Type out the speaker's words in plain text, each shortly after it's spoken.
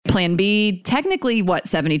Plan B, technically,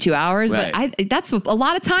 72 hours? Right. But that's a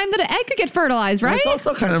lot of time that an egg could get fertilized, right? It's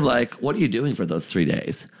also kind of like, what are you doing for those 3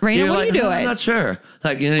 days? Raina, what are you doing? I'm not sure.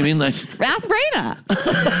 Like, you know what I mean? Like, Ask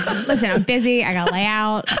Raina. Listen, I'm busy. I got to lay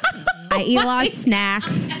out. I eat a lot of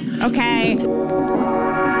snacks. Okay.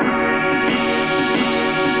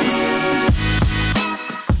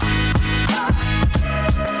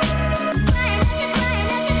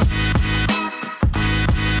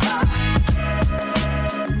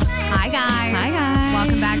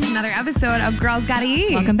 Another episode of Girls Gotta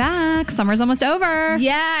Eat. Welcome back. Summer's almost over.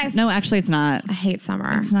 Yes. No, actually, it's not. I hate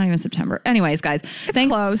summer. It's not even September. Anyways, guys.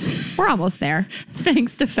 Thanks. Close. We're almost there.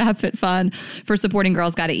 Thanks to FabFitFun for supporting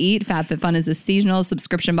Girls Gotta Eat. FabFitFun is a seasonal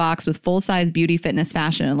subscription box with full-size beauty, fitness,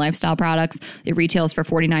 fashion, and lifestyle products. It retails for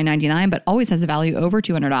 $49.99, but always has a value over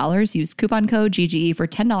 $200. Use coupon code GGE for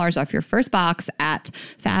 $10 off your first box at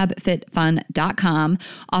fabfitfun.com.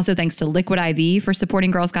 Also, thanks to Liquid IV for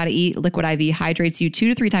supporting Girls Gotta Eat. Liquid IV hydrates you 2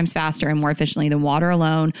 to 3 times faster and more efficiently than water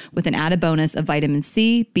alone, with an added bonus of vitamin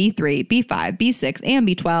C, B3, B5, B6, and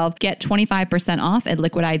B12. Get 25% off at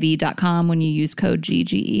liquidiv.com when you use code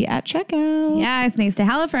GGE at checkout. Yes, thanks to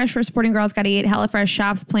HelloFresh for supporting Girls Gotta Eat. HelloFresh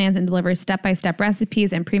shops, plans, and delivers step-by-step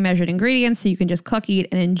recipes and pre-measured ingredients so you can just cook, eat,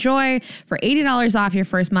 and enjoy. For $80 off your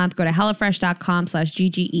first month, go to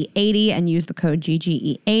HelloFresh.com/GGE80 and use the code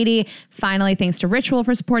GGE80. Finally, thanks to Ritual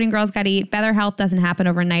for supporting Girls Gotta Eat. Better health doesn't happen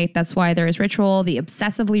overnight. That's why there is Ritual, the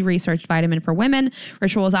obsessively researched vitamin for women.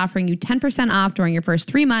 Ritual is offering you 10% off during your first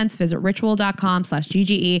 3 months. Visit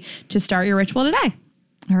ritual.com/GGE to start your ritual today.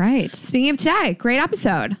 All right. Speaking of today, great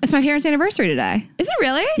episode. It's my parents' anniversary today. Is it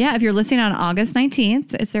really? Yeah, if you're listening on August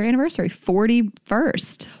 19th, it's their anniversary,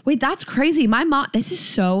 41st. Wait, that's crazy. My mom, this is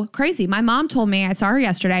so crazy. My mom told me, I saw her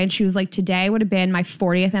yesterday, and she was like, today would have been my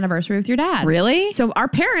 40th anniversary with your dad. Really? So our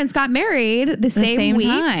parents got married the same week.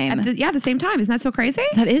 Time. The same time. Isn't that so crazy?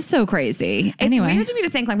 That is so crazy. It's weird to me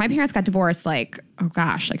to think, like, my parents got divorced, like, oh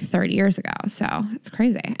gosh, like 30 years ago. So it's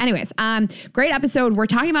crazy. Anyways, great episode. We're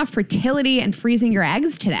talking about fertility and freezing your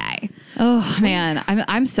eggs today. Oh man,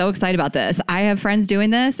 I'm so excited about this. I have friends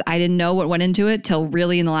doing this. I didn't know what went into it till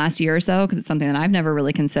really in the last year or so, because it's something that I've never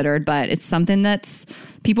really considered, but it's something that's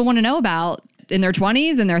people want to know about in their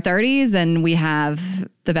 20s and their 30s, and we have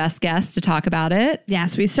the best guest to talk about it.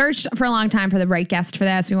 Yes, we searched for a long time for the right guest for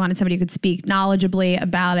this. We wanted somebody who could speak knowledgeably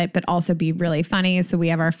about it, but also be really funny. So we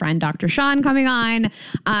have our friend Dr. Sean coming on.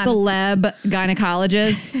 Celeb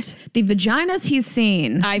gynecologist. The vaginas he's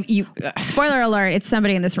seen. Spoiler alert, it's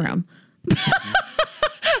somebody in this room.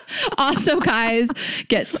 Also, guys,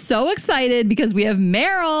 get so excited because we have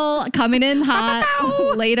Meryl coming in hot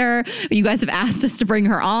later. You guys have asked us to bring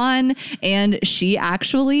her on, and she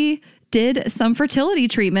actually did some fertility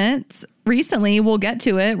treatments recently. We'll get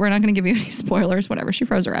to it. We're not going to give you any spoilers, whatever. She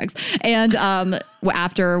froze her eggs. And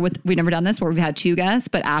we've never done this where we've had 2 guests,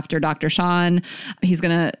 but after Dr. Sean, he's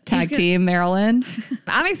going to tag team Marilyn.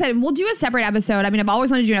 I'm excited. We'll do a separate episode. I mean, I've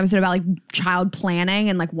always wanted to do an episode about like child planning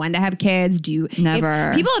and like when to have kids.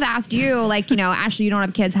 Never. People have asked you, like, you know, Ashley, you don't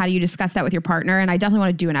have kids. How do you discuss that with your partner? And I definitely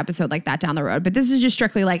want to do an episode like that down the road. But this is just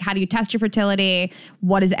strictly like, how do you test your fertility?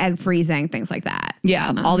 What is egg freezing? Things like that.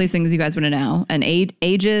 Yeah. All these things you guys want to know. And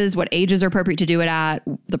ages, what ages are appropriate to do it at,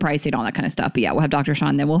 the pricing, all that kind of stuff. But yeah, we'll have Dr.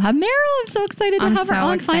 Sean, then we'll have Meryl. I'm so excited to have her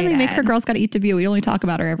on. Finally make her Girls Gotta Eat debut. We only talk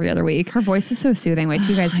about her every other week. Her voice is so soothing. Wait till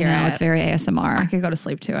you guys hear it. It's very ASMR. I could go to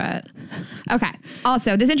sleep to it. Okay.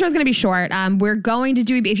 Also, this intro is going to be short. We're going to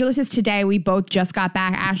do, if you're listening to today, we both just got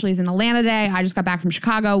back. Ashley's in Atlanta today. I just got back from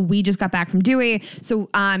Chicago. We just got back from Dewey. So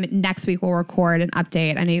next week we'll record an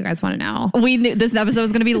update. I know you guys want to know. We knew this episode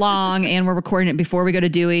was going to be long, and we're recording it before we go to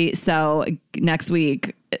Dewey. So next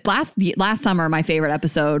week, last summer, my favorite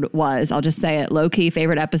episode was, I'll just say it, low-key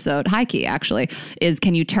favorite episode, high-key actually, is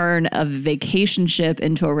can you turn a vacationship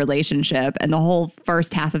into a relationship? And the whole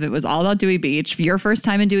first half of it was all about Dewey Beach. Your first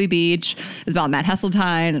time in Dewey Beach. It was about Matt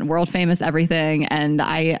Heseltine and world famous everything. And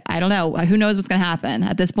I don't know. Who knows what's going to happen?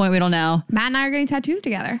 At this point, we don't know. Matt and I are getting tattoos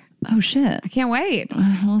together. Oh, shit. I can't wait.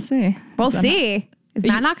 We'll see. We'll see. Is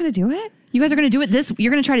Matt not going to do it? You guys are going to do it you're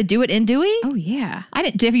going to try to do it in Dewey? Oh, yeah.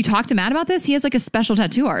 Have you talked to Matt about this? He has like a special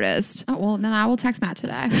tattoo artist. Oh, well, then I will text Matt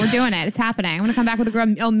today. We're doing it. It's happening. I'm going to come back with a girl.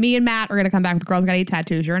 Oh, me and Matt are going to come back with Girls Gotta Eat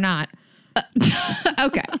tattoos. You're not.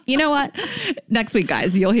 Okay. You know what? Next week,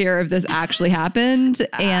 guys, you'll hear if this actually happened,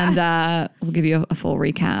 and we'll give you a full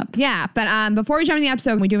recap. Yeah, but before we jump into the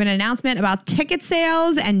episode, we do an announcement about ticket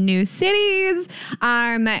sales and new cities.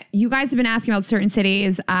 You guys have been asking about certain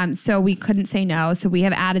cities, so we couldn't say no. So we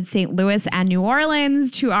have added St. Louis and New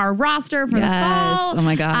Orleans to our roster for the fall. Oh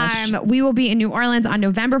my gosh. We will be in New Orleans on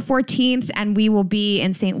November 14th, and we will be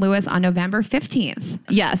in St. Louis on November 15th.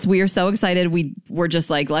 Yes, we are so excited. We're just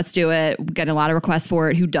like, let's do it. Getting a lot of requests for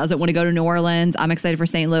it. Who doesn't want to go to New Orleans? I'm excited for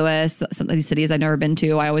St. Louis. Some of these cities I've never been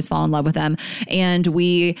to. I always fall in love with them. And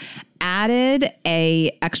we added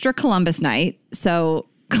a extra Columbus night. So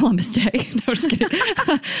Columbus Day. No, just kidding.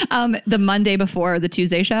 The Monday before the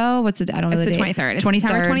Tuesday show. What's it? I don't know. It's the 23rd. It's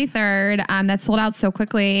September 23rd. That sold out so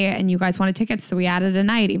quickly, and you guys wanted tickets, so we added a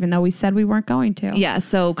night, even though we said we weren't going to. Yeah.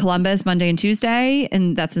 So Columbus, Monday and Tuesday,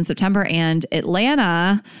 and that's in September. And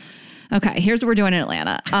Atlanta. Okay, here's what we're doing in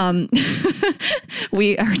Atlanta. Our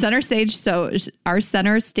center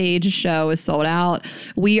stage show is sold out.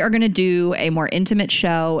 We are going to do a more intimate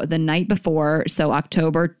show the night before, so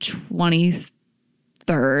October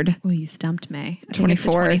 23rd. Oh, you stumped me.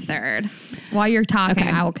 24th. 23rd. While you're talking,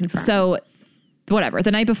 I will confirm. So whatever. The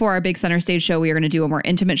night before our big center stage show, we are going to do a more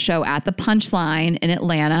intimate show at the Punchline in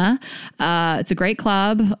Atlanta. It's a great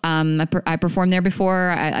club. I performed there before.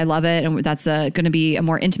 I love it. And that's going to be a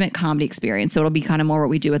more intimate comedy experience. So it'll be kind of more what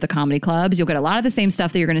we do at the comedy clubs. You'll get a lot of the same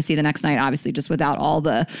stuff that you're going to see the next night, obviously, just without all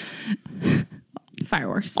the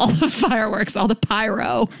fireworks, all the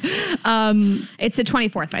pyro. It's the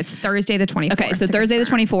 24th. It's Thursday the 24th. Okay, so Thursday the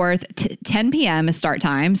 24th, 10 p.m. is start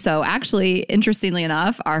time. So actually, interestingly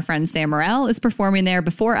enough, our friend Sam Morrell is performing there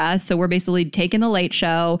before us. So we're basically taking the late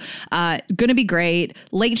show. Going to be great.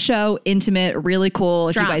 Late show, intimate, really cool.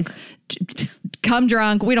 If Drunk. you guys come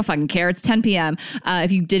drunk, we don't fucking care. It's 10 p.m.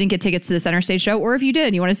 If you didn't get tickets to the center stage show, or if you did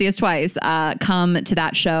and you want to see us twice, come to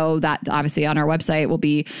that show. That obviously on our website will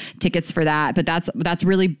be tickets for that. But that's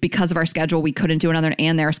really because of our schedule. We couldn't do another,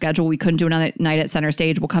 and their schedule. We couldn't do another night at center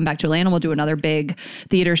stage. We'll come back to Atlanta. We'll do another big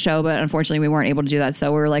theater show, but unfortunately we weren't able to do that.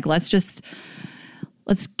 So we were like, let's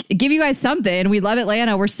give you guys something. We love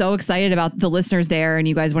Atlanta. We're so excited about the listeners there and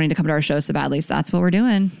you guys wanting to come to our show so badly. So that's what we're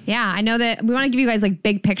doing. Yeah, I know that we want to give you guys like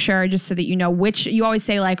big picture just so that you know which, you always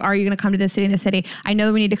say like, are you going to come to this city and this city? I know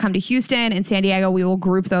that we need to come to Houston and San Diego. We will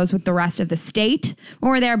group those with the rest of the state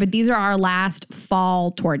when we're there, but these are our last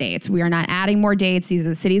fall tour dates. We are not adding more dates. These are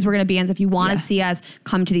the cities we're going to be in. So if you want to see us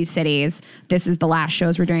come to these cities, this is the last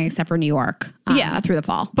shows we're doing except for New York. Through the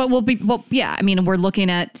fall. But I mean, we're looking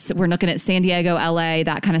at San Diego, LA,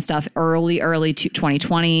 that kind of stuff early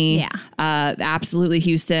 2020. Yeah. Absolutely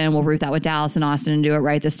Houston. We'll root that with Dallas and Austin and do it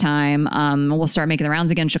right this time. We'll start making the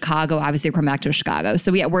rounds again. Chicago, obviously we'll come back to Chicago.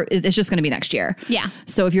 So yeah, it's just going to be next year. Yeah.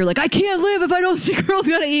 So if you're like, I can't live if I don't see Girls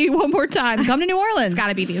Gotta Eat one more time, come to New Orleans. It's got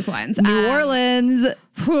to be these ones. New Orleans.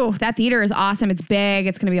 Whew, that theater is awesome. It's big.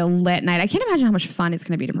 It's going to be a lit night. I can't imagine how much fun it's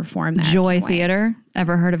going to be to perform there. Joy Theater.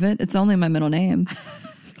 Ever heard of it? It's only my middle name.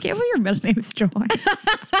 Can't believe your middle name is Joy.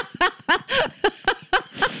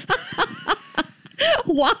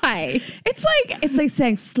 Why? It's like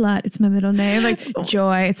saying slut. It's my middle name. Like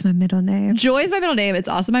Joy. It's my middle name. Joy is my middle name. It's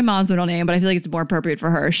also my mom's middle name, but I feel like it's more appropriate for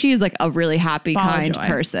her. She is like a really happy, kind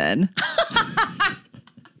person.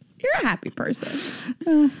 You're a happy person.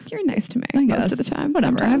 You're nice to me most of the time.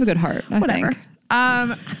 Whatever. Sometimes. I have a good heart. Whatever.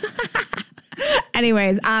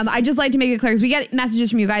 Anyways, I just like to make it clear because we get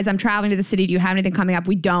messages from you guys. I'm traveling to the city. Do you have anything coming up?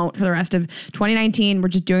 We don't for the rest of 2019. We're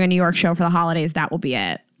just doing a New York show for the holidays. That will be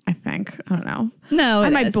it. I think. I don't know. No, I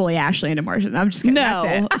might bully Ashley into more. I'm just kidding. No,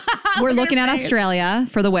 That's it. We're looking at Australia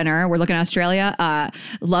for the winter. We're looking at Australia.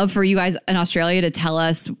 Love for you guys in Australia to tell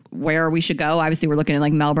us where we should go. Obviously, we're looking at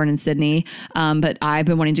like Melbourne and Sydney, but I've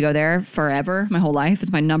been wanting to go there forever, my whole life.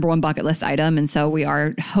 It's my number one bucket list item, and so we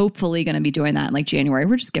are hopefully going to be doing that in like January.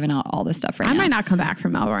 We're just giving out all this stuff right now. I might not come back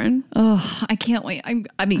from Melbourne. Oh, I can't wait.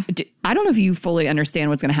 I mean, I don't know if you fully understand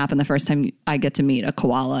what's going to happen the first time I get to meet a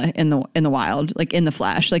koala in the wild, like in the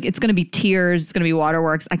flesh. Like it's going to be tears. It's going to be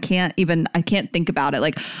waterworks. I can't think about it.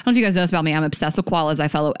 Like, I don't know if you guys know this about me. I'm obsessed with koalas. I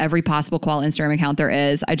follow every possible koala Instagram account there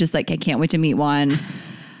is. I just I can't wait to meet one.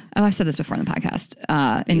 Oh, I've said this before in the podcast.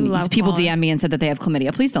 And people DM me and said that they have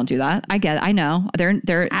chlamydia. Please don't do that. I know.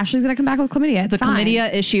 They're Ashley's gonna come back with chlamydia. It's fine.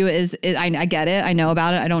 Chlamydia issue is I get it. I know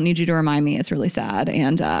about it. I don't need you to remind me. It's really sad.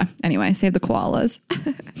 And anyway, save the koalas.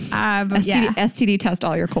 STD test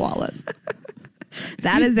all your koalas.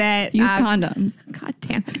 That is it. Use condoms. God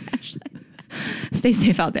damn it, Ashley. Stay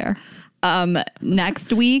safe out there.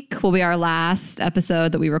 Next week will be our last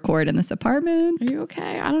episode that we record in this apartment. Are you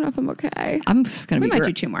okay? I don't know if I'm okay. I'm gonna be. We might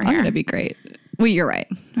do 2 more here. I'm gonna be great. Well, you're right.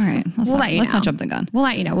 All right. Let's let you not know. jump the gun. We'll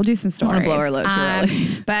let you know. We'll do some stories. blow our load too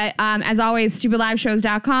early. But as always,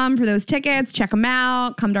 stupidliveshows.com for those tickets. Check them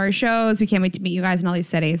out. Come to our shows. We can't wait to meet you guys in all these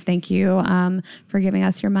cities. Thank you for giving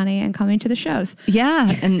us your money and coming to the shows.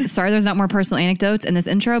 Yeah. And sorry there's not more personal anecdotes in this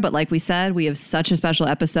intro, but like we said, we have such a special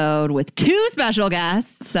episode with 2 special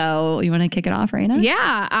guests. So you want to kick it off, Raina?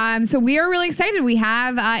 Yeah. So we are really excited. We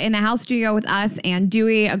have in the house studio with us and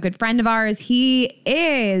Dewey, a good friend of ours. He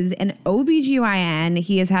is an OBGYN.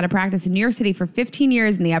 He has had a practice in New York City for 15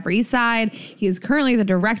 years in the Upper East Side. He is currently the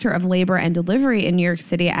director of labor and delivery in New York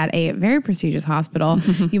City at a very prestigious hospital.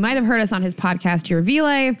 You might have heard us on his podcast, Your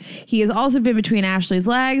V-Life. He has also been between Ashley's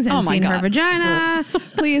legs and seen her vagina.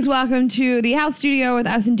 Please welcome to the house studio with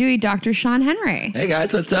us and Dewey, Dr. Sean Henry. Hey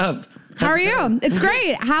guys, what's up? How are you? It's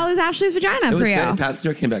great. How is Ashley's vagina It for was you? great. Pap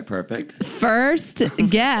smear came back perfect. First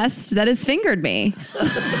guest that has fingered me.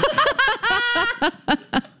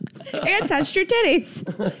 And touched your titties.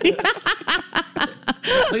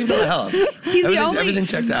 Leave the hell. He's the only everything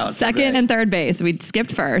checked out. Second and third base. We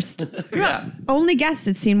skipped first. Yeah. only guest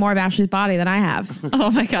that's seen more of Ashley's body than I have. Oh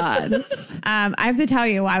my God. I have to tell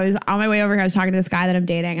you, I was on my way over here. I was talking to this guy that I'm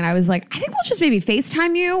dating, and I was like, I think we'll just maybe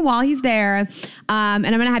FaceTime you while he's there, and I'm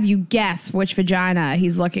going to have you guess which vagina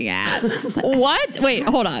he's looking at. What? Wait,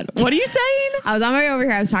 hold on. What are you saying? I was on my way over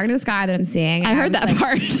here. I was talking to this guy that I'm seeing. I heard that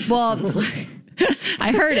part. Well,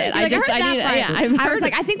 I heard it. I was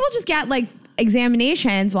like, I think we'll just get like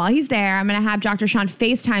examinations while he's there. I'm going to have Dr. Sean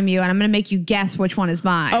FaceTime you, and I'm going to make you guess which one is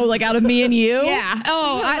mine. Oh, like out of me and you? Yeah.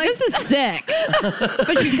 Oh, this is sick.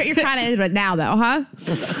 But you're kind of into it now, though, huh?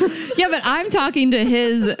 Yeah, but I'm talking to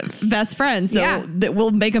his best friend, so that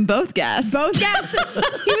we'll make them both guess. Both guess.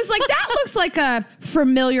 He was like, that looks like a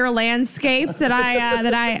familiar landscape that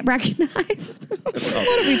I recognized. What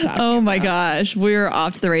are we talking Oh my gosh, we're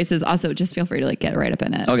off to the races. Also, just feel free to like get right up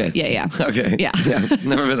in it. Okay. Yeah. Okay. Yeah.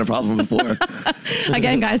 Never been a problem before.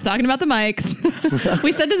 Again, guys, talking about the mics.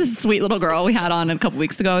 We said to this sweet little girl we had on a couple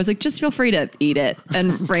weeks ago, I was like, just feel free to eat it.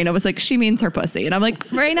 And Raina was like, she means her pussy. And I'm like,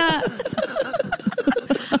 Raina.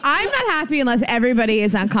 I'm not happy unless everybody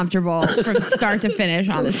is uncomfortable from start to finish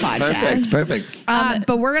on this podcast. Perfect.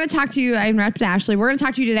 But we're going to talk to you, I'm Rep to Ashley. We're going to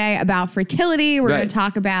talk to you today about fertility. We're going to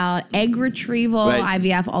talk about egg retrieval,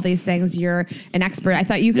 IVF, all these things. You're an expert. I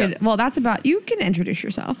thought you could, you can introduce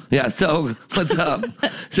yourself. Yeah. So what's up?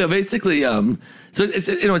 So basically,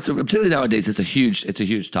 it's particularly nowadays, it's a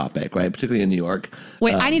huge topic, right? Particularly in New York.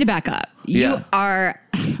 Wait, I need to back up. You are,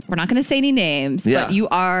 we're not going to say any names, but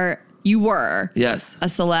you were yes a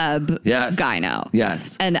celeb yes gyno.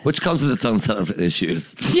 Yes. And which comes with its own set of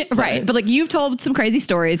issues. Yeah, right. But like you've told some crazy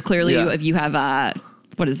stories. Clearly you have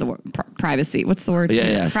what is the word? Privacy. What's the word?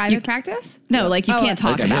 Private practice? No, like you can't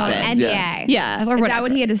talk about it. NDA. Yeah. Or is that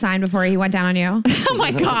what he had to sign before he went down on you? Oh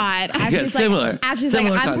my God. Similar. Ashley's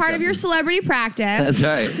similar like, I'm concept. part of your celebrity practice. That's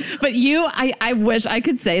right. But I wish I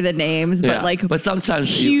could say the names, but but sometimes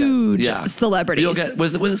huge celebrities. You'll get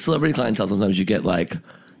with a celebrity clientele. Sometimes you get like.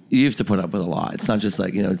 You have to put up with a lot. It's not just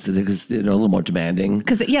like, it's because they're a little more demanding.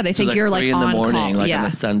 Because they think you're like 3 in the on morning, call. like on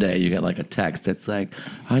a Sunday, you get like a text that's like,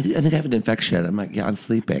 I think I have an infection. I'm like, yeah, I'm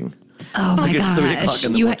sleeping. Oh my gosh. It's 3 o'clock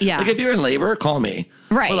in the morning. Yeah. Like if you're in labor, call me.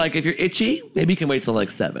 Right. Or like if you're itchy, maybe you can wait till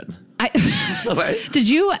like 7. Right? Did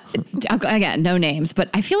you, again, no names, but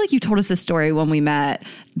I feel like you told us this story when we met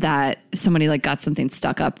that somebody like got something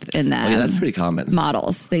stuck up in them. Oh, yeah, that's pretty common.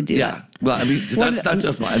 Models, they do that. Well, I mean, that's not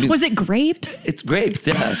just mine. I mean, was it grapes? It's grapes,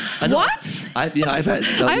 yeah. What? I've had.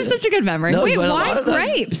 I have such a good memory. No, Wait, but a why lot of them-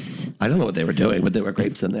 grapes? I don't know what they were doing, but there were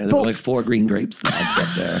grapes in there. There were like 4 green grapes lodged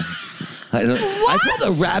up there. I pulled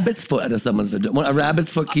a rabbit's foot out of someone's vagina. A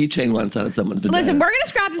rabbit's foot keychain once out of someone's vagina. Listen, we're going to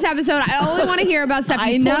scrap this episode. I only want to hear about stuff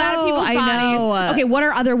you pulled out of people's bodies. Okay, what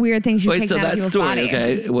are other weird things you've taken out of people's bodies?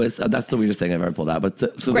 Okay, it was that's the weirdest thing I've ever pulled out. But so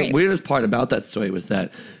the weirdest part about that story was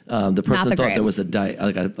that the person thought there was a dice,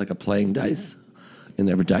 like a playing dice in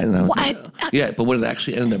their vagina. And I was like, but what it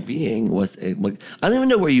actually ended up being was I don't even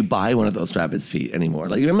know where you buy one of those rabbit's feet anymore.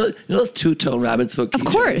 Like you remember those 2-tone rabbit's foot? Of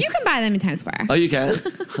course, you can buy them in Times Square. Oh, you can?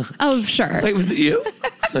 Oh, sure. Wait, was it you?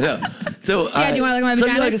 Yeah. So do you want to look at my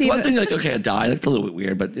vagina? It's one thing like a dye. That's a little bit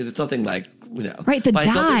weird, but it's nothing like Right, the but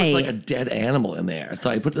dye. I thought there was like a dead animal in there. So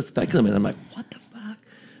I put the speculum in. I'm like, what the fuck?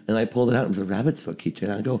 And I pulled it out. It was a rabbit's foot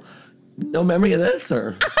keychain. I go, no memory of this,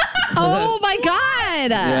 or. Oh my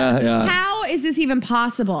God. Yeah. How is this even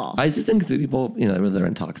possible? I just think that people, whether they're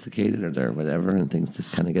intoxicated or they're whatever, and things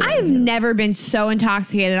just kind of get. I have never been so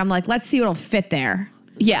intoxicated. I'm like, let's see what'll fit there.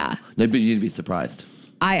 Yeah. No, but you'd be surprised.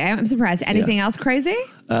 I am surprised. Anything else crazy?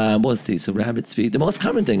 Well, let's see. So rabbit's feet. The most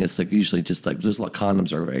common thing is usually just there's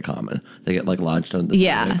condoms are very common. They get lodged on the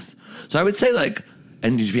cervix. So I would say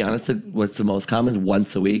And to be honest, what's the most common?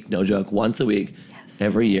 Once a week, no joke, once a week,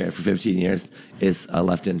 every year for 15 years is a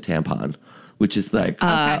left-in tampon. Which is like,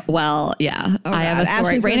 well, yeah. I have a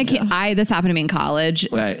story. This happened to me in college,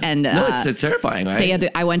 right? And no, it's terrifying, right?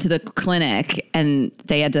 I went to the clinic and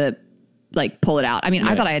they had to like pull it out. I mean,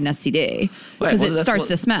 I thought I had an STD because it starts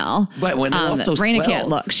to smell. Right. When it also Raina smells. can't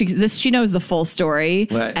look. She knows the full story.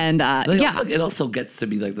 Right. And it also gets to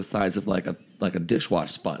be like the size of like a dishwash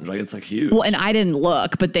sponge. Like it's like huge. Well, and I didn't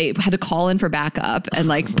look, but they had to call in for backup and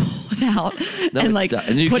like pull it out and like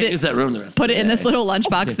and you can't use that room the rest. Put of the it in day. this little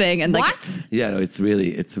lunchbox thing and like what? Yeah, no, it's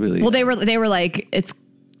really. Well, they were like it's.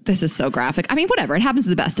 This is so graphic. I mean, whatever. It happens to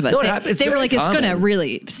the best of us. No, they were like, it's going to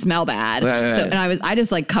really smell bad. Right. So, and I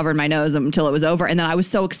just like covered my nose until it was over. And then I was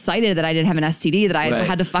so excited that I didn't have an STD that I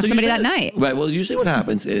had to fuck somebody that night. Right. Well, usually what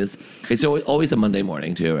happens is it's always a Monday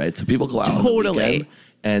morning too, right? So people go out on the weekend,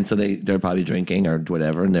 and so they're probably drinking or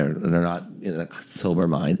whatever, and they're not in a sober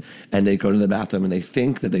mind, and they go to the bathroom and they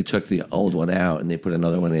think that they took the old one out and they put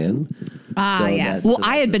another one in. Yes. Well,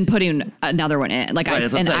 I had been putting another one in, like I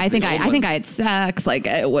think I had sex, like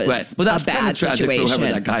it was well, that's a bad situation. For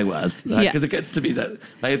whoever that guy was, because it gets to be that.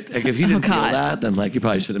 Like, if he didn't feel that, then like you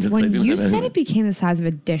probably should have been sleeping with him. When you said it became the size of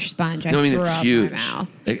a dish sponge, I mean, it's huge. My mouth.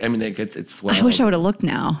 I mean, it's swelled. I wish I would have looked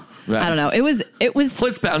now. Right. I don't know. It was. Well,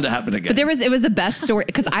 it's bound to happen again. But it was the best story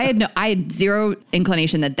because I had zero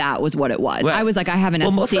inclination that was what it was. Right. I was like, I have an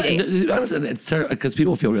STD. Honestly, it's because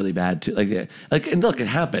people feel really bad too. And look, it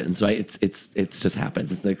happens, right? It's just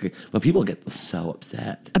happens. It's like, but people get so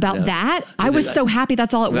upset about that. I was so happy.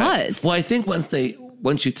 That's all it was. Well, I think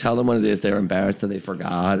once you tell them what it is, they're embarrassed that they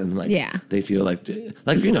forgot and they feel like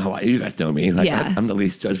you know how you guys know me. Like I'm the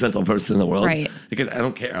least judgmental person in the world. Right. Like, I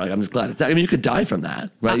don't care. Like I'm just glad it's. I mean, you could die from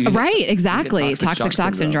that, right? Right. Exactly. Toxic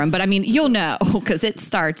shock syndrome. But I mean, you'll know because it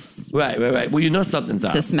starts. Right. Well, you know something's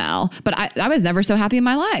up to smell. But I was never so happy in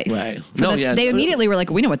my life. Right. They immediately were like,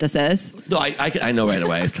 we know what this is. No, I know right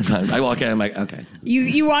away. Sometimes I walk in, I'm like, okay.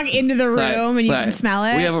 You walk into the room and you can smell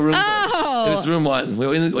it. We have a room. Oh. It was room 1. We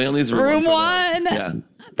only use room 1. Yeah.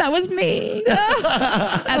 That was me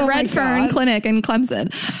at Redfern Clinic in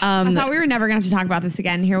Clemson. I thought we were never going to have to talk about this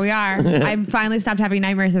again. Here we are. I finally stopped having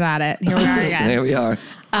nightmares about it. Here we are again. Here we are.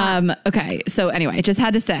 Okay. So anyway, I just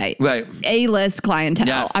had to say, right. A-list clientele.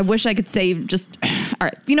 Yes. I wish I could say just, all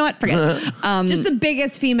right, you know what? Forget it. Just the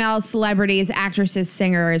biggest female celebrities, actresses,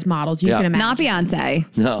 singers, models you can imagine. Not Beyonce.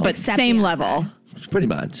 No. But same Beyonce. Level. Pretty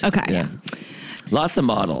much. Okay. Yeah. Lots of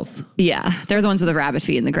models. Yeah. They're the ones with the rabbit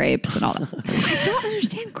feet and the grapes and all that. I don't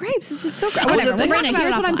understand grapes. This is so great. Whatever.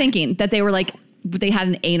 Here's what I'm thinking. That they were like, they had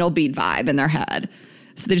an anal bead vibe in their head.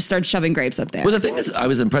 So they just started shoving grapes up there. Well, the thing is, I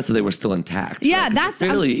was impressed that they were still intact. Yeah, right? that's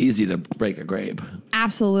fairly easy to break a grape.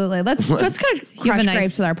 Absolutely. Let's go crush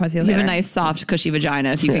grapes with our pussy later. You have a nice, soft, cushy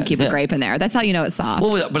vagina if you can keep a grape in there. That's how you know it's soft.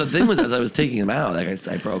 Well, but the thing was, as I was taking them out, like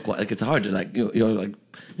I broke. Like it's hard to like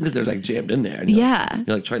because they're like jammed in there. And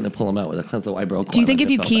you're like trying to pull them out with a cleanse. So I broke. Do you think if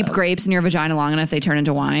you keep grapes in your vagina long enough, they turn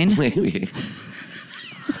into wine? Maybe.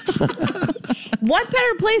 What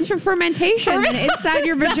better place for fermentation than inside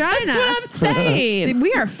your vagina? That's what I'm saying.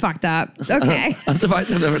 We are fucked up. Okay. I'm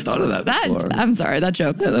surprised I've never thought of that before. I'm sorry, that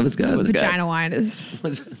joke. Yeah, that was good. Vagina wine is...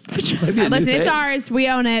 Listen, it's ours. We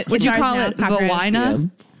own it. Would you call it vagina?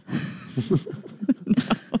 Yeah. No.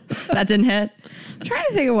 That didn't hit? I'm trying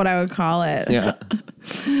to think of what I would call it. Yeah.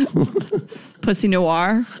 Pussy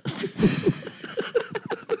noir?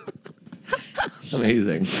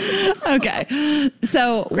 Amazing. Okay.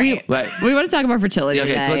 So we want to talk about fertility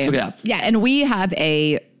today. So let's look it up. Yeah. And we have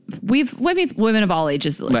women of all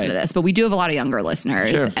ages that listen to this, but we do have a lot of younger listeners.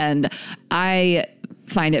 Sure. And I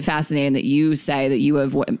find it fascinating that you say that you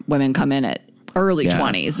have women come in at early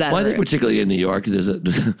 20s. I think particularly in New York, there's a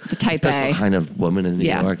type special A kind of woman in New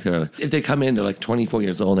York. If they come in, they're like 24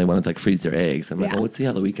 years old and they want to like freeze their eggs. I'm like, well, let's see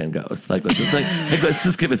how the weekend goes. Let's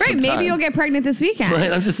just give it some time. Maybe you'll get pregnant this weekend.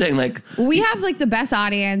 Right, I'm just saying we have like the best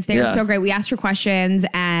audience. They were so great. We asked for questions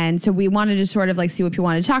and so we wanted to sort of like see what people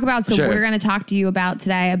wanted to talk about. So we're going to talk to you about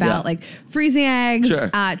today about like freezing eggs,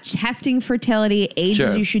 testing fertility,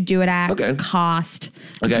 ages you should do it at, cost.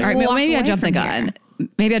 Okay. All right, maybe I jumped the gun.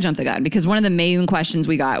 Because one of the main questions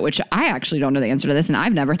we got, which I actually don't know the answer to this, and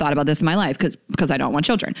I've never thought about this in my life because I don't want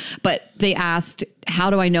children, but they asked, how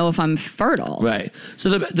do I know if I'm fertile? Right. So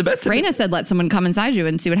the best... Raina said, let someone come inside you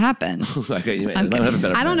and see what happens. Okay,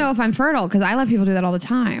 I don't know if I'm fertile because I let people do that all the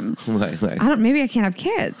time. Right. Maybe I can't have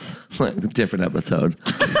kids. Different episode.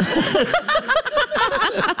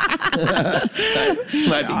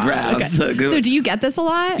 Might be grabs. Okay. So do you get this a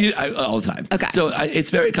lot? All the time. Okay. So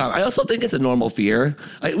it's very common. I also think it's a normal fear.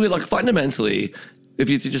 Fundamentally, if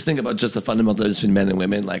you just think about just the fundamental difference between men and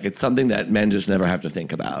women, like it's something that men just never have to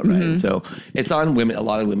think about, right? Mm-hmm. So it's on women, a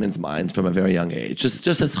lot of women's minds from a very young age. Just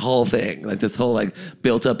this whole thing, like this whole like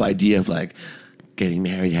built up idea of like getting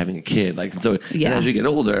married, having a kid, like so. And as you get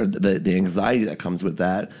older, the anxiety that comes with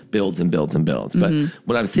that builds and builds and builds. But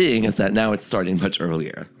what I'm seeing is that now it's starting much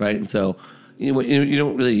earlier, right? And so you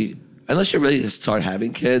don't really, unless you really start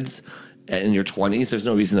having kids in your 20s, there's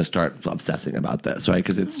no reason to start obsessing about this, right?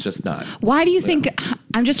 Because it's just not. Why do you think?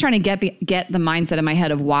 I'm just trying to get the mindset in my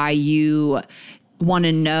head of why you want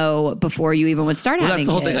to know before you even would start having that's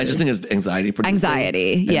the whole kids. thing. I just think it's anxiety producing.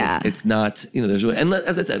 Anxiety, yeah. It's not, there's, and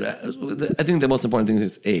as I said, I think the most important thing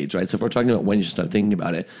is age, right? So if we're talking about when you should start thinking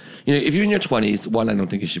about it, if you're in your 20s, one, I don't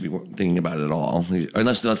think you should be thinking about it at all,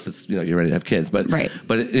 unless it's, you're ready to have kids. But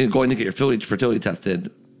going to get your fertility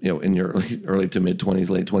tested, in your early to mid 20s,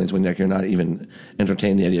 late 20s, when you're not even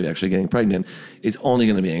entertaining the idea of actually getting pregnant, it's only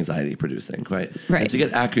going to be anxiety producing, right? Right. And to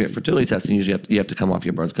get accurate fertility testing, usually you have to come off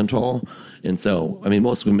your birth control. And so,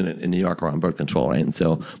 most women in New York are on birth control, right? And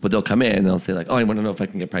so, but they'll come in and they'll say like, oh, I want to know if I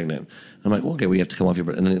can get pregnant. I'm like, well, okay, we have to come off your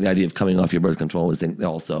birth. And then the idea of coming off your birth control is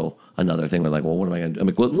also another thing. We're like, well, what am I going to do? I'm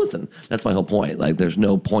like, well, listen, that's my whole point. Like, there's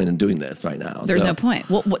no point in doing this right now. There's no point.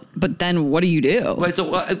 Well, but then what do you do? Right. So,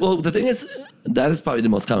 well, the thing is, that is probably the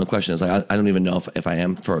most common question is like, I don't even know if I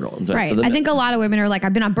am fertile. So, right. I think a lot of women are like,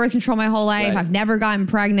 I've been on birth control my whole life. Right. I've never gotten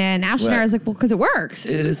pregnant. Ashley is like, well, because it works.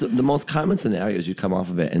 It is the most common scenario is you come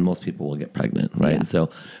off of it and most people will get pregnant, right? Yeah. And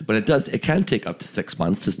so, but it can take up to 6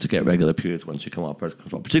 months just to get regular periods once you come off birth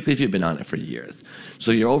control, particularly if you've been on it for years.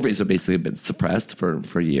 So your ovaries have basically been suppressed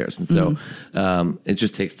for years. And so it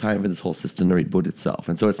just takes time for this whole system to reboot itself.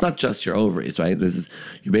 And so it's not just your ovaries, right?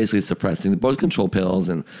 You're basically suppressing the birth control pills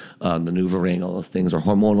and the NuvaRing, all those things are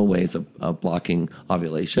hormonal ways of blocking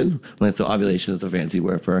ovulation. So ovulation is a fancy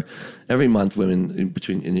word for every month women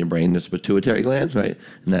in your brain, there's pituitary glands, right?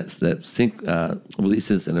 And that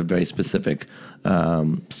releases in a very specific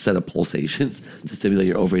set of pulsations to stimulate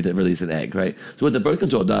your ovary to release an egg, right? So what the birth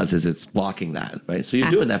control does is it's blocking that, right? So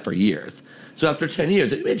you're doing that for years. So after 10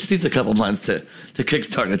 years, it just needs a couple months to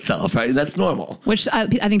kickstart itself, right? That's normal. Which I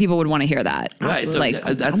think people would want to hear that. Right. So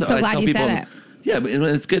I'm so glad you said it. Yeah, but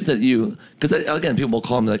it's good that because again, people will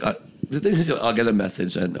call me like, the thing is, I'll get a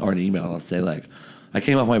message or an email. I'll say like, I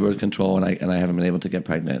came off my birth control and I haven't been able to get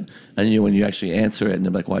pregnant. And when you actually answer it and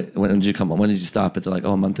they're like, when did you come on? When did you stop it? They're like,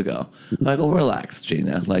 a month ago. I'm like, relax,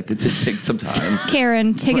 Gina. Like, it just takes some time.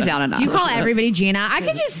 Karen, take it down a notch. Do you call everybody Gina? I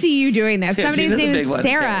could just see you doing this. Somebody's name is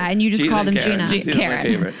Sarah and you just call them Gina. Gina's Karen. My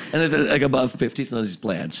favorite. And if it's like above 50, so it's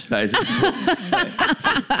Blanche. Right?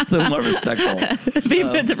 A little more respectful. Be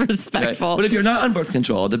respectful. Right? But if you're not on birth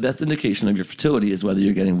control, the best indication of your fertility is whether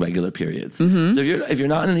you're getting regular periods. Mm-hmm. So if you're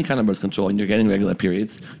not on any kind of birth control and you're getting regular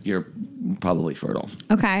periods, you're probably fertile.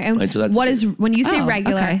 Okay. And right, so what is, when you say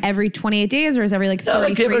regular, every 28 days or is every like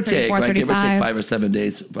 33, give or take, 34, right? 35? Give or take 5 or 7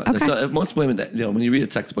 days. But okay. So most women, when you read a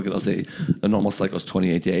textbook, it'll say a normal cycle is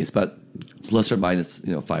 28 days, but plus or minus,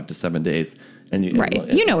 5 to 7 days. And you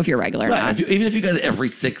know if you're regular or not. Even if you get it every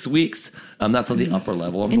 6 weeks, that's on the upper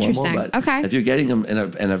level of normal. But if you're getting them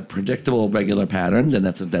in a predictable, regular pattern, then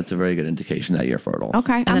that's a very good indication that you're fertile.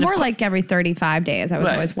 Okay. I'm more like every 35 days. I was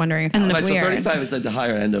always wondering if that was weird. So 35 is like the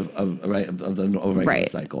higher end of the ovarian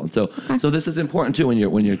cycle. And so this is important too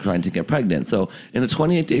when you're trying to get pregnant. So in a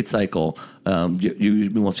 28-day cycle,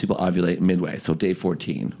 most people ovulate midway, so day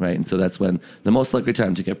 14, right? And so that's when the most likely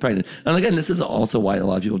time to get pregnant. And again, this is also why a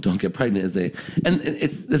lot of people don't get pregnant is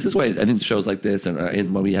this is why I think shows like this and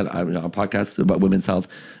when we had our podcast about women's health,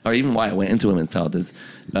 or even why I went into women's health is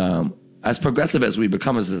as progressive as we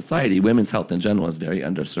become as a society, women's health in general is very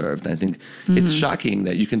underserved. And I think it's shocking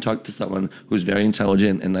that you can talk to someone who's very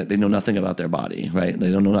intelligent and they know nothing about their body, right?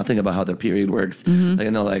 They don't know nothing about how their period works. And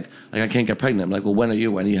they're like, I can't get pregnant. I'm like, well, when are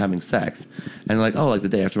you having sex? And they're like, oh, like the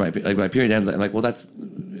day after my period ends. I'm like, well, that's,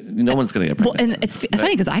 no one's going to get pregnant. Well, and it's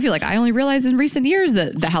funny because I feel like I only realized in recent years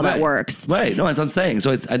how that works. Right. No, that's what I'm saying.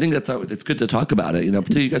 So I think it's good to talk about it.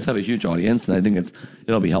 Particularly you guys have a huge audience, and I think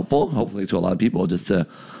it'll be helpful, hopefully, to a lot of people just to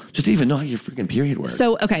even know how your freaking period works.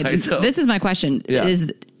 So, okay, right? This is my question. Yeah.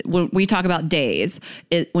 Is when we talk about days,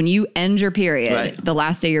 when you end your period, the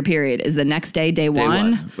last day of your period is the next day, day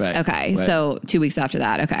one? Right. Okay, so 2 weeks after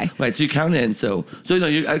that, okay. Right, so you count in. So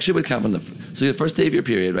you actually would count from the first day of your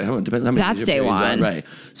period, right? Depends on how many That's day one. Right.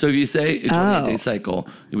 So if you say a 28-day cycle,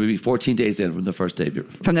 it would be 14 days in from the first day of your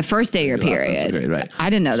period. From the first day of your period. Right. I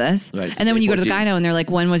didn't know this. Right. So and then when you go to the gyno and they're like,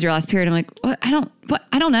 when was your last period? I'm like, what?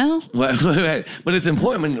 I don't know. Right. But it's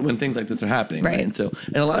important when things like this are happening. Right.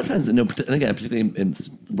 And a lot of times, and again, particularly in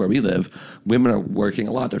where we live, women are working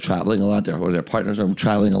a lot. They're traveling a lot. Their partners are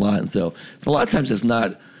traveling a lot. And so a lot of times it's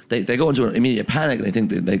not they go into an immediate panic and they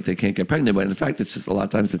think they can't get pregnant. But in fact, it's just a lot of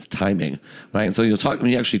times it's timing, right? And so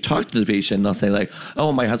when you actually talk to the patient, they'll say like,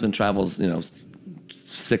 oh, my husband travels,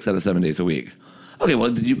 6 out of 7 days a week. Okay,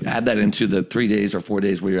 well, did you add that into the 3 days or 4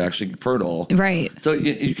 days where you're actually fertile? Right. So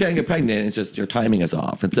you can't get pregnant. It's just your timing is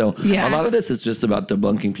off. And so a lot of this is just about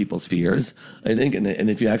debunking people's fears, I think. And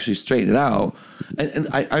if you actually straighten it out, and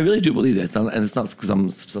I really do believe this, and it's not because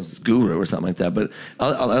I'm some guru or something like that, but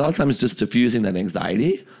a lot of times it's just diffusing that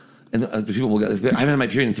anxiety. And people will go, I haven't had my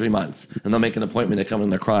period in 3 months. And they'll make an appointment, they come in,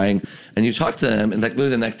 they're crying. And you talk to them, and like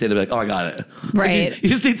literally the next day, they'll be like, oh, I got it. Right. Like, you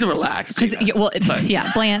just need to relax.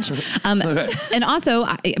 Blanche. And also,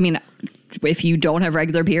 I mean, if you don't have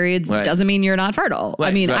regular periods, doesn't mean you're not fertile. Right,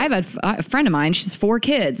 I mean, I have a friend of mine, she's 4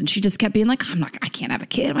 kids, and she just kept being like, I can't have a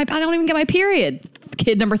kid. I don't even get my period.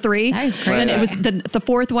 Kid number 3. That is crazy. And then it was the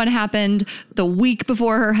 4th one happened the week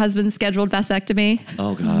before her husband's scheduled vasectomy.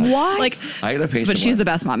 Oh God. What? Like, I had a patient. But she's the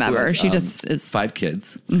best mom ever. She just is 5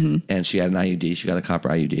 kids, and she had an IUD. She got a copper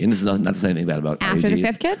IUD, and this is not to say anything bad about after IUDs. the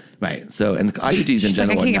 5th kid. Right. So, and IUDs in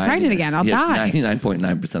general, I can't get pregnant again. I'll die.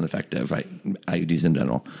 99.9% effective. Right. IUDs in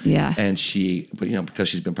general. Yeah. And because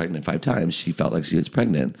she's been pregnant 5 times, she felt like she was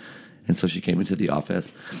pregnant. And so she came into the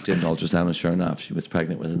office, did an ultrasound, and sure enough, she was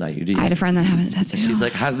pregnant with an IUD. I had a friend that happened. She's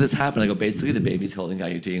like, how did this happen? I go, basically, the baby's holding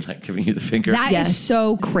IUD and like giving you the finger. That is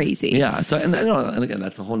so crazy. Yeah. So, and again,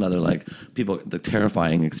 that's a whole nother the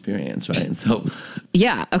terrifying experience, right? And so.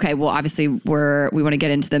 Yeah. Okay. Well, obviously, we want to get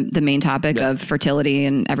into the main topic of fertility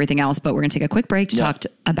and everything else, but we're going to take a quick break to talk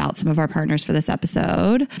about some of our partners for this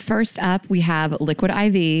episode. First up, we have Liquid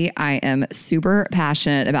IV. I am super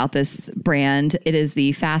passionate about this brand. It is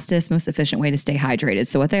the fastest, most efficient way to stay hydrated.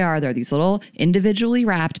 So what they're these little individually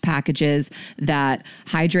wrapped packages that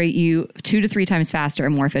hydrate you 2 to 3 times faster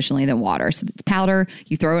and more efficiently than water. So it's powder,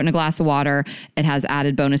 you throw it in a glass of water. It has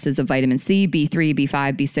added bonuses of vitamin C, B3,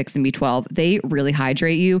 B5, B6, and B12. They really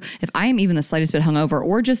hydrate you. If I am even the slightest bit hungover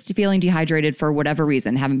or just feeling dehydrated for whatever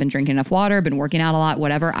reason, haven't been drinking enough water, been working out a lot,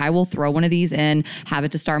 whatever, I will throw one of these in, have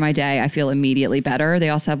it to start my day. I feel immediately better. They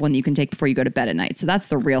also have one that you can take before you go to bed at night. So that's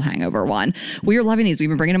the real hangover one. We are loving these. We've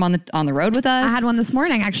been bringing them on the road with us. I had one this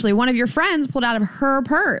morning, actually. One of your friends pulled out of her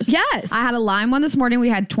purse. Yes. I had a lime one this morning. We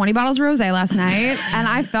had 20 bottles of rosé last night, and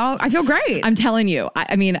I feel great. I'm telling you.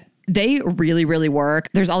 I mean, they really, really work.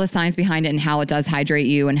 There's all the science behind it and how it does hydrate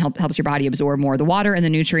you and helps your body absorb more of the water and the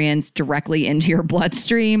nutrients directly into your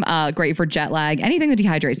bloodstream. Great for jet lag, anything that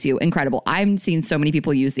dehydrates you. Incredible. I've seen so many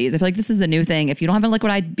people use these. I feel like this is the new thing. If you don't have a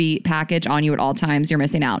Liquid IV package on you at all times, you're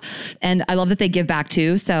missing out. And I love that they give back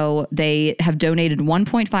too. So they have donated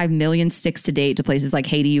 1.5 million sticks to date to places like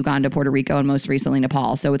Haiti, Uganda, Puerto Rico, and most recently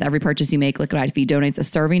Nepal. So with every purchase you make, Liquid IV donates a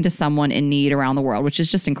serving to someone in need around the world, which is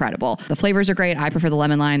just incredible. The flavors are great. I prefer the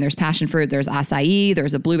lemon lime. There's passion fruit, there's acai,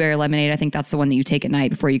 there's a blueberry lemonade. I think that's the one that you take at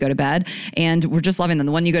night before you go to bed. And we're just loving them.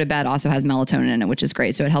 The one you go to bed also has melatonin in it, which is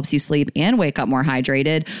great. So it helps you sleep and wake up more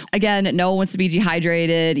hydrated. Again, no one wants to be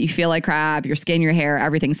dehydrated. You feel like crap, your skin, your hair,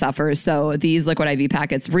 everything suffers. So these Liquid IV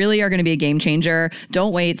packets really are going to be a game changer.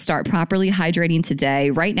 Don't wait. Start properly hydrating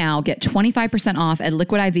today. Right now, get 25% off at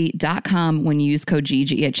liquidiv.com when you use code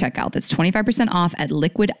GGE at checkout. That's 25% off at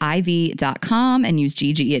liquidiv.com and use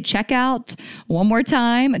GGE at checkout. One more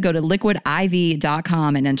time, go to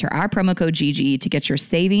liquidiv.com and enter our promo code GGE to get your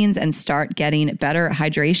savings and start getting better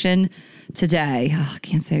hydration today. I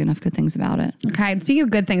can't say enough good things about it. Okay. Speaking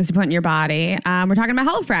of good things to put in your body, we're talking about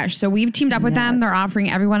HelloFresh. So we've teamed up with them. They're offering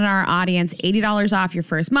everyone in our audience $80 off your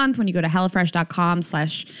first month when you go to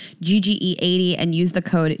HelloFresh.com/GGE80 and use the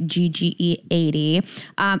code GGE80.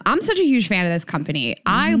 I'm such a huge fan of this company.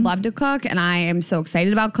 I love to cook and I am so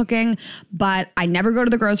excited about cooking, but I never go to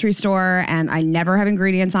the grocery store and I never have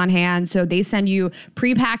ingredients on hand. So they send you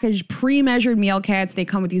prepackaged, pre-measured meal kits. They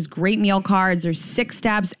come with these great meal cards. There's 6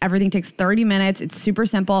 steps. Everything takes 30 minutes. It's super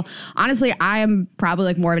simple. Honestly, I am probably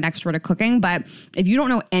like more of an expert at cooking, but if you don't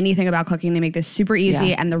know anything about cooking, they make this super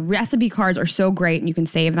easy and the recipe cards are so great and you can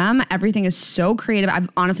save them. Everything is so creative. I've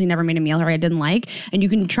honestly never made a meal I didn't like, and you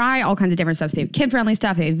can try all kinds of different stuff. They have kid-friendly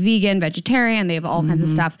stuff. They have vegan, vegetarian. They have all kinds of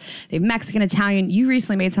stuff. They have Mexican, Italian. You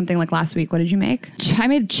recently made something like last week. What did you make? I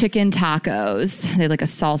made chicken tacos. They had like a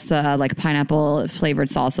salsa, like a pineapple flavored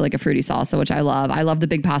salsa, like a fruity salsa, which I love. I love the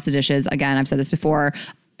big pasta dishes. Again, I've said this before.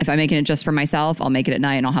 If I'm making it just for myself, I'll make it at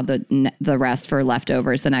night and I'll have the rest for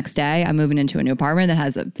leftovers the next day. I'm moving into a new apartment that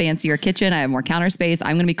has a fancier kitchen. I have more counter space.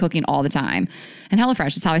 I'm going to be cooking all the time. And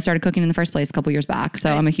HelloFresh is how I started cooking in the first place a couple years back. So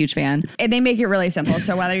I'm a huge fan. And they make it really simple.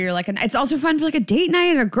 So whether you're like, it's also fun for like a date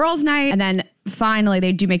night or girls' night. And then finally,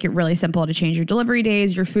 they do make it really simple to change your delivery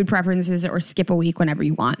days, your food preferences, or skip a week whenever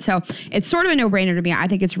you want. So it's sort of a no-brainer to me. I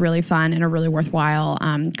think it's really fun and a really worthwhile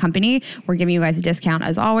company. We're giving you guys a discount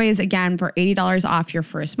as always. Again, for $80 off your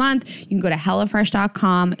first month, you can go to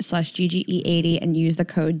hellofresh.com/GGE80 and use the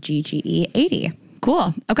code GGE80.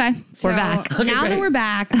 Cool. Okay. We're back. Okay, now that we're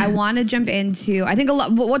back, I want to jump into, I think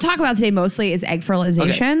what we'll talk about today mostly is egg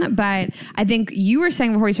fertilization. But I think you were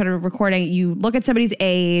saying before we started recording, you look at somebody's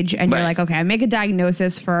age and you're like, okay, I make a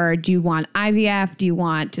diagnosis for, do you want IVF? Do you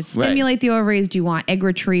want to stimulate the ovaries? Do you want egg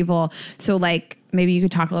retrieval? So like, maybe you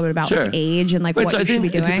could talk a little bit about like age and like what you should be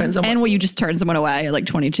doing. And will you just turn someone away at like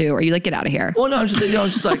 22 or you like, get out of here? Well, no, I'm just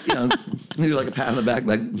like, maybe like a pat on the back,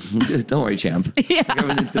 like, don't worry, champ. Yeah. Like,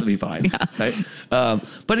 everything's going to be fine. Yeah. Right?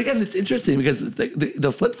 But again, it's interesting because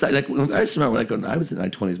the flip side, like I just remember like when I was in my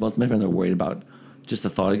 20s, most of my friends were worried about just the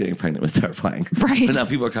thought of getting pregnant was terrifying. Right. But now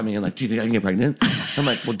people are coming in like, do you think I can get pregnant? I'm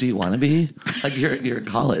like, well, do you want to be? Like, you're in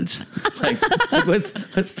college. Like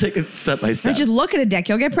let's take it step by step. Or just look at a dick,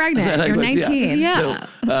 you'll get pregnant. Like, you're 19. Yeah.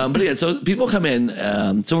 So people come in.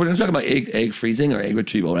 So we're going to talk about egg freezing or egg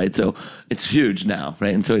retrieval, right? So it's huge now,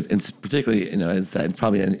 right? And so it's particularly, as I said,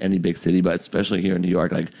 probably in any big city, but especially here in New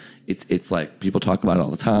York, like it's like people talk about it all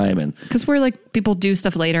the time, and because we're like people do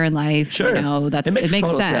stuff later in life. Sure, it makes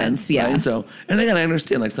sense. Yeah. Right? So and again, I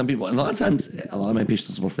understand like some people, and a lot of times, a lot of my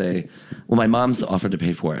patients will say, "Well, my mom's offered to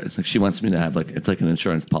pay for it. Like she wants me to have it's like an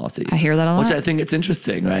insurance policy." I hear that a lot, which I think it's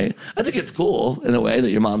interesting, right? I think it's cool in a way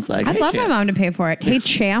that your mom's like, I'd love my mom to pay for it. Hey,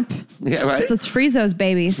 champ. Yeah, right. Let's freeze those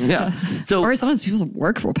babies. Yeah. So or sometimes people at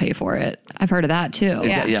work will pay for it. I've heard of that too.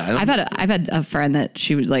 Yeah. I've had a friend that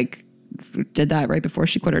she was like, did that right before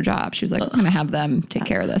she quit her job. She was like, I'm going to have them take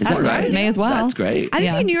care of this. That's right. May as well. That's great. I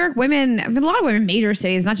think in New York, women, a lot of women, major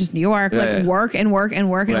cities, not just New York, work and work and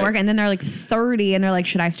work and work. And then they're like 30 and they're like,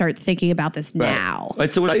 should I start thinking about this now?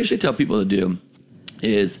 Right. So what I usually tell people to do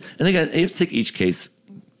is, and again, you have to take each case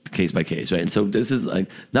by case, right? And so this is like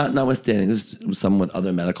notwithstanding this is someone with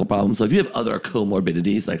other medical problems. So if you have other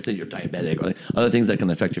comorbidities, like say you're diabetic or like other things that can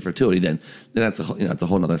affect your fertility, then that's a it's a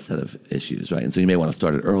whole other set of issues, right? And so you may want to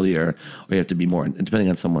start it earlier, or you have to be more, depending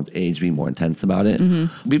on someone's age, be more intense about it.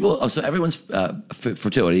 Mm-hmm. So everyone's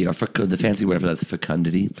fertility, or the fancy word for that's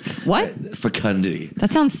fecundity. What? Fecundity.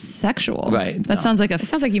 That sounds sexual. Right. That sounds like it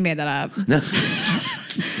sounds like you made that up. No.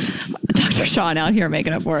 Dr. Sean out here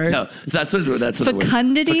making up words. No, so that's what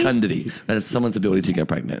fecundity? Fecundity. That's someone's ability to get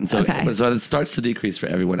pregnant. And so, so it starts to decrease for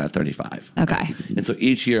everyone at 35. Okay. And so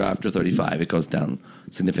each year after 35, it goes down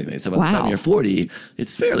significantly. So by the time you're 40,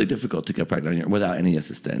 it's fairly difficult to get pregnant without any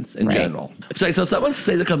assistance in general. So someone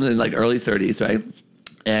say that comes in like early 30s, right?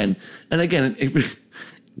 And again,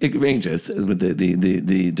 it ranges with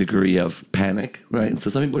the degree of panic, right? So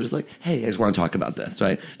some people are just like, hey, I just want to talk about this,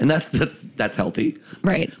 right? And that's healthy.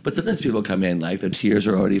 Right. But sometimes people come in like the tears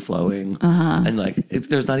are already flowing and like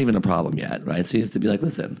there's not even a problem yet, right? So you have to be like,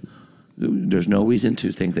 listen, there's no reason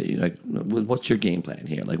to think that you like, what's your game plan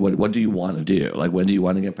here? Like what do you want to do? Like when do you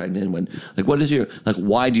want to get pregnant?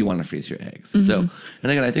 Why do you want to freeze your eggs? Mm-hmm. So,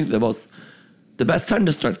 and again, I think the best time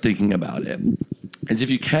to start thinking about it is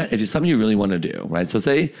if it's something you really want to do, right? So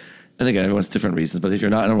say, and again, everyone's different reasons, but if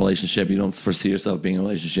you're not in a relationship, you don't foresee yourself being in a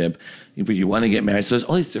relationship, but you want to get married. So there's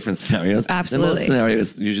all these different scenarios. Absolutely. And most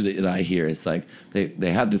scenarios usually that I hear is like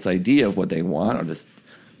they have this idea of what they want, or this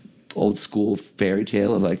old school fairy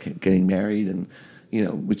tale of like getting married, and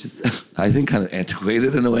which is I think kind of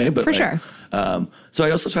antiquated in a way, but for sure. So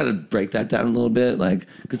I also try to break that down a little bit, like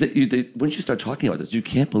because once you start talking about this, you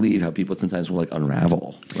can't believe how people sometimes will like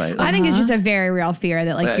unravel, right? Like, I think it's just a very real fear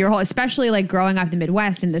that like your whole, especially like growing up in the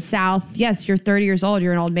Midwest and the South. Yes, you're 30 years old,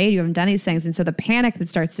 you're an old maid, you haven't done these things, and so the panic that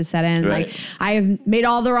starts to set in, like I have made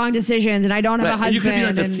all the wrong decisions and I don't have a husband. You could be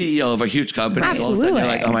like the CEO of a huge company, absolutely. And all of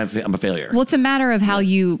a sudden you're like, oh, I'm a failure. Well, it's a matter of how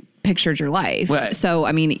you pictured your life. Right. So,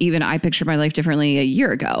 I mean, even I pictured my life differently a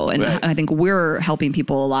year ago. And I think we're helping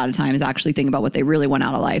people a lot of times actually think about what they really want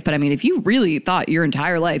out of life. But I mean, if you really thought your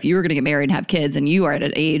entire life you were going to get married and have kids and you are at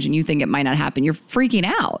an age and you think it might not happen, you're freaking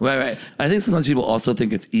out. Right. I think sometimes people also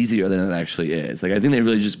think it's easier than it actually is. Like, I think they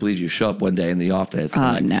really just believe you show up one day in the office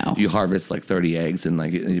and you harvest like 30 eggs and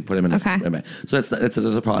like you put them in a So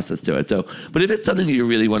there's a process to it. So, but if it's something that you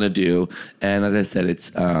really want to do, and as I said,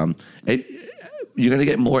 it's you're going to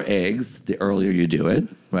get more eggs the earlier you do it,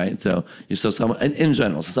 right? So someone in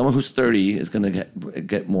general, someone who's 30 is going to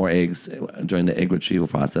get more eggs during the egg retrieval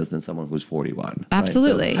process than someone who's 41.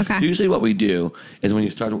 Absolutely. Right? So usually what we do is when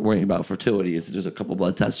you start worrying about fertility is there's a couple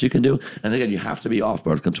blood tests you can do. And again, you have to be off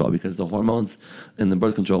birth control because the hormones in the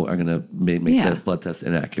birth control are going to make the blood test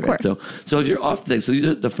inaccurate. So if you're off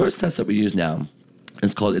the first test that we use now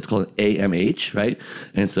It's called AMH, right?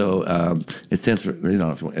 And so it stands for,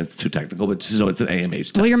 it's too technical, but just know it's an AMH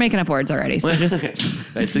test. Well, you're making up words already, so just...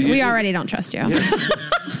 Right, so we already don't trust you.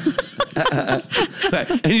 Yeah.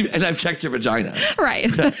 Right. And I've checked your vagina. Right.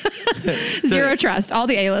 Zero trust. All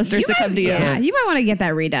the A-listers that come to you. Yeah, you might want to get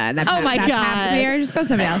that redone. My God. Pap smear. Just go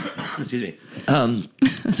somebody else. Excuse me.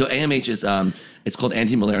 So AMH is... it's called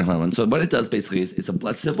anti-malarial hormone. So what it does basically is it's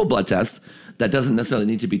a simple blood test that doesn't necessarily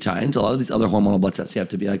need to be timed. A lot of these other hormonal blood tests, you have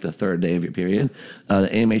to be like the third day of your period. The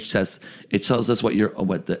AMH test, it tells us what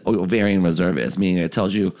the ovarian reserve is, meaning it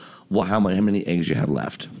tells you how many eggs you have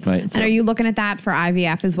left, right? So, and are you looking at that for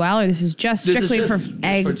IVF as well, or this is just strictly for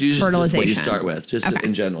egg fertilization? Just what you start with, just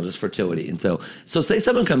in general, just fertility. And so say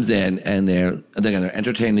someone comes in and they're going to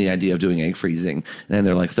entertain the idea of doing egg freezing, and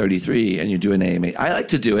they're like 33, and you do an AMH. I like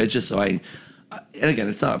to do it just so and again,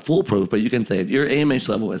 it's not foolproof, but you can say if your AMH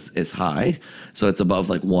level is high, so it's above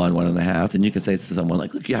like 1.5, then you can say to someone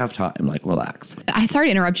like, look, you have time, like relax. Sorry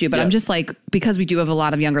to interrupt you, but I'm just like, because we do have a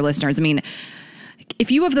lot of younger listeners, I mean,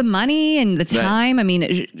 if you have the money and the time, I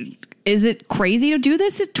mean, is it crazy to do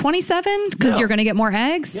this at 27 because you're going to get more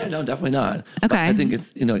eggs? Yeah, no, definitely not. Okay. But I think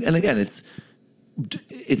it's, and again, it's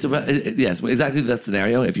about, yes, exactly that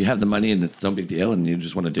scenario. If you have the money and it's no big deal and you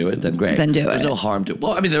just want to do it, then great. Then do it. There's no harm to it.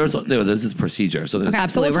 Well, I mean, there's this procedure. So there's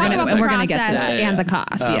absolutely. We're going to get to that. And the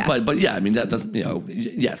cost. But yeah, I mean, that's,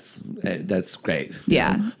 yes, that's great.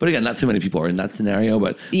 Yeah. But again, not too many people are in that scenario.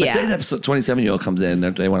 But say that 27-year-old comes in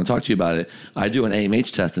and they want to talk to you about it. I do an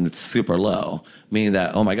AMH test and it's super low, meaning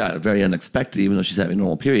that, oh my God, very unexpected, even though she's having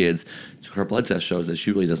normal periods, her blood test shows that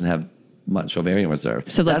she really doesn't have much ovarian reserve.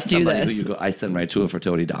 So let's do this. I send right to a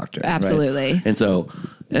fertility doctor. Absolutely. Right? And so,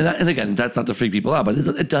 and again, that's not to freak people out, but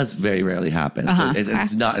it does very rarely happen. So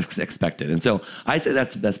it's not expected. And so I say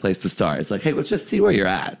that's the best place to start. It's like, hey, let's just see where you're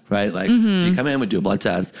at, right? Like, so you come in, we do a blood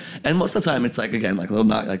test, and most of the time it's like, again, like a little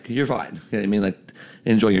knock, like you're fine. You know what I mean? Like,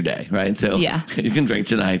 enjoy your day, right? So you can drink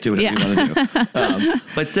tonight, do whatever you want to do.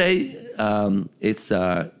 But say it's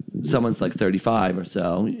someone's like 35 or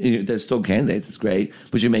so, they're still candidates. It's great,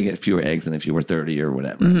 but you may get fewer eggs than if you were 30 or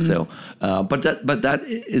whatever. So, but that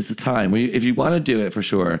is the time where if you want to do it for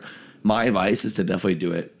sure. My advice is to definitely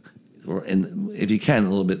do it, if you can, a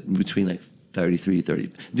little bit between like 33,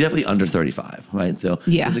 30, definitely under 35, right? So,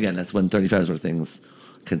 because again, that's when 35 is where things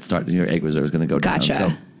can start, and your egg reserve is going to go down. Gotcha.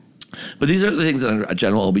 So, but these are the things that a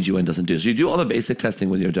general OBGYN doesn't do. So you do all the basic testing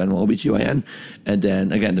with your general OBGYN. And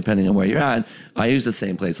then, again, depending on where you're at, I use the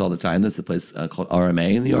same place all the time. There's a place called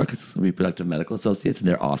RMA in New York. It's Reproductive Medical Associates, and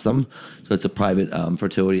they're awesome. So it's a private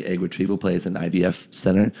fertility egg retrieval place and IVF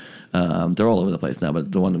center. They're all over the place now, but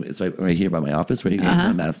the one is right here by my office where you get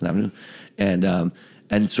on Madison Avenue.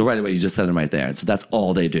 And so right away, you just send them right there. And so that's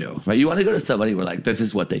all they do, right? You want to go to somebody where, like, this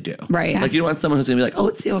is what they do. Right. Like, you don't want someone who's going to be like, oh,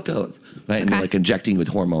 let's see how it goes, right? And they're, like, injecting with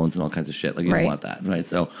hormones and all kinds of shit. Like, you don't want that, right?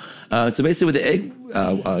 So basically with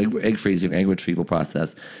the egg freezing, egg retrieval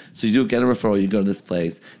process, so you get a referral, you go to this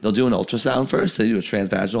place. They'll do an ultrasound first. They do a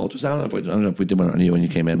transvaginal ultrasound. I don't know if we did one on you when you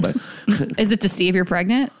came in, but... Is it to see if you're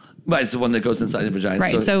pregnant? Right, it's the one that goes inside the vagina.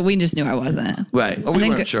 Right, so we just knew I wasn't. Right, or we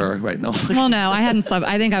weren't sure. Right, no. Well, no, I hadn't slept.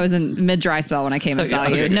 I think I was in mid-dry spell when I came and saw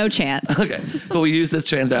you. No chance. Okay, but we use this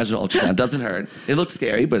transvaginal ultrasound. It doesn't hurt. It looks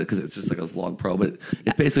scary, but because it's just like this long probe, but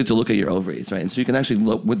it's basically to look at your ovaries, right? And so you can actually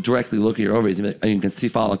directly look at your ovaries, and you can see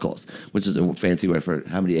follicles, which is a fancy word for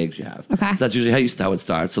how many eggs you have. Okay. So that's usually how it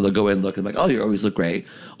starts. So they'll go in and look and be like, oh, your ovaries look great.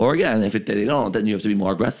 Or again, if they don't, then you have to be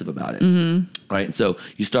more aggressive about it. Right, so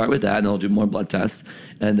you start with that, and they'll do more blood tests,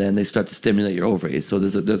 and then they start to stimulate your ovaries. So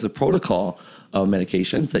there's a protocol of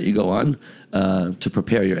medications that you go on to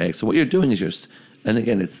prepare your eggs. So what you're doing is and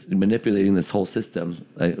again, it's manipulating this whole system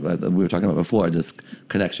we were talking about before, this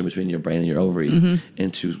connection between your brain and your ovaries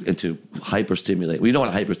into hyperstimulate. We don't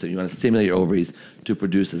want to hyperstimulate. You want to stimulate your ovaries to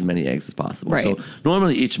produce as many eggs as possible. Right. So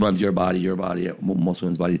normally each month, your body, most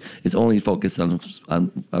women's body is only focused on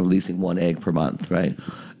releasing one egg per month, right?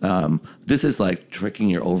 This is like tricking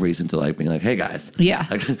your ovaries into like being like, hey guys,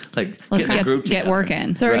 like let's get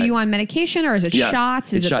working. So are you on medication or is it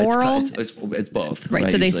shots? Is it oral? It's both.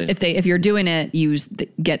 Right. So if you're doing it, you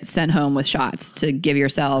get sent home with shots to give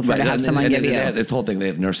yourself or to have someone give you. This whole thing, they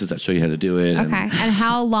have nurses that show you how to do it. Okay. And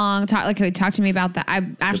how long? Talk to me about that.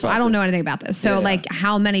 I don't know anything about this. So like,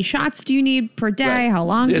 how many shots do you need per day? Right. How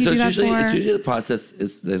long do you do that for? It's usually the process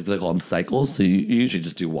is they call them cycles. So you usually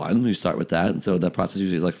just do one. You start with that, and so the process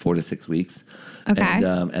usually is like 4 to 6 weeks. Okay.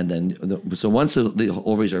 And then so once the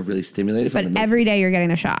ovaries are really stimulated, but every day you're getting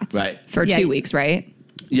the shots, right? For 2 weeks, right?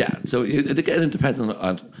 Yeah. So it depends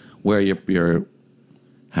on where you're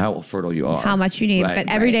how fertile you are, how much you need. But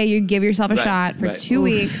every day you give yourself a shot for 2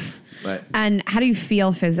 weeks. Right. And how do you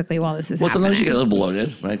feel physically while this is happening? Well, sometimes you get a little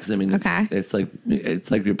bloated, right? Because I mean,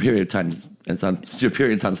 it's like your period times. Your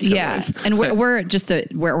period's on steroids. Yeah, and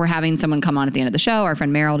we're having someone come on at the end of the show, our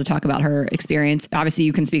friend Meryl, to talk about her experience. Obviously,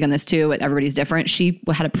 you can speak on this too. Everybody's different. She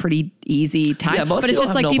had a pretty easy time, but it's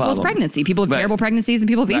just like people's pregnancy. People have terrible pregnancies and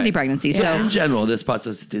people have easy pregnancies. Yeah. So in general, this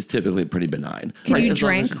process is typically pretty benign. Can you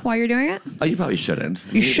drink while you're doing it? Oh, you probably shouldn't.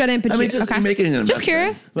 You shouldn't, but you're making an investment. Just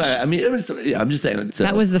curious. Right. I mean, I'm just saying. So.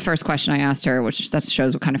 That was the first question I asked her, which that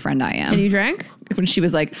shows what kind of friend I am. Can you drink? When she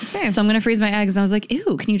was like, so I'm going to freeze my eggs. And I was like,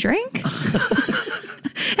 ew, can you drink?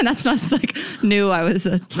 And that's when I was like, knew I was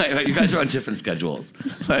right. You guys are on different schedules,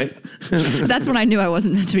 right? That's when I knew I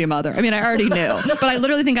wasn't meant to be a mother. I mean, I already knew, but I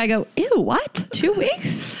literally think I go, ew, what? 2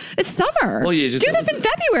 weeks? It's summer. Well, do this in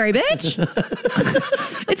February, bitch.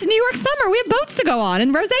 It's New York summer. We have boats to go on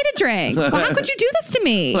and rosé to drink. Well, how could you do this to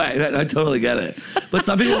me? Right. I totally get it. But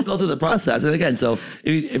some people go through the process. And again, so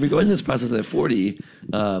if you're going through this process at 40,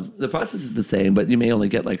 the process is the same, but you may only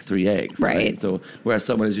get like 3 eggs. Right. So whereas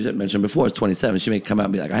someone, as you mentioned before, is 27, she may come out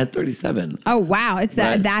and be like, I had 37. Oh, wow. It's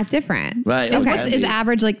that different. Right. Is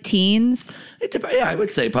average like teens? Yeah, I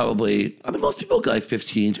would say probably. I mean, most people go like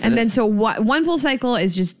 15. And then so what? One full cycle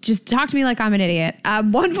is just talk to me like I'm an idiot.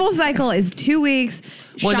 One full cycle is 2 weeks.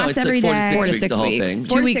 Shots every day. 4 to 6 weeks.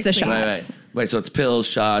 2 weeks of shots. Right. So it's pills,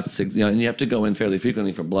 shots, and you have to go in fairly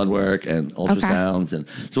frequently for blood work and ultrasounds. And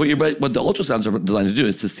so what the ultrasounds are designed to do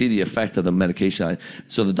is to see the effect of the medication.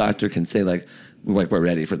 So the doctor can say like we're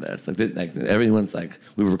ready for this. Like everyone's like,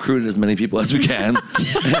 we've recruited as many people as we can,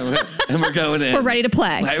 and we're going in. We're ready to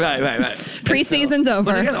play. Right. Preseason's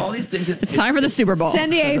over. But again, all these things. It's time for the Super Bowl.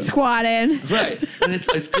 Send the A squad in. Right, and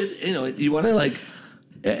it's good. You want to like.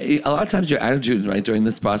 A lot of times your attitude during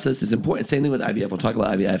this process is important. Same thing with IVF. We'll talk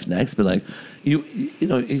about IVF next, but like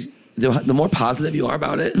the more positive you are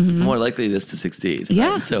about it, the more likely it is to succeed. Yeah.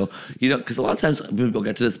 Right? So because a lot of times people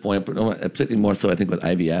get to this point, but particularly more so I think with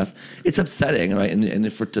IVF, it's upsetting, right? And the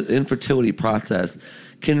infertility process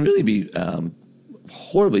can really be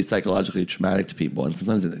horribly psychologically traumatic to people, and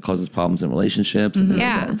sometimes it causes problems in relationships and things like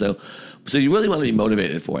that. And so you really want to be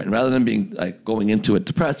motivated for it, and rather than being like going into it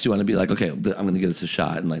depressed, you want to be like, okay, I'm going to give this a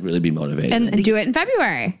shot and like really be motivated and do it in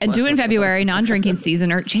February. And do it in February, non-drinking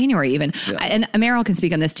season, or January even. Yeah. And Meryl can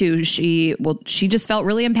speak on this too. She just felt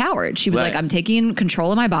really empowered. She was like, I'm taking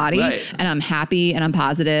control of my body, and I'm happy and I'm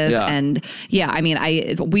positive. Yeah. And I mean,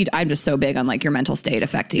 I'm just so big on like your mental state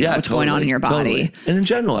affecting what's going on in your body. Totally. And in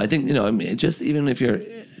general, I think I mean, just even if you're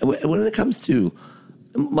when it comes to.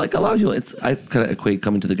 Like a lot of people, I kind of equate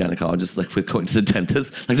coming to the gynecologist like with going to the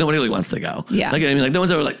dentist. Like nobody really wants to go. Yeah. Like I mean, like no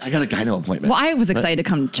one's ever like, I got a gyno appointment. Well, I was excited to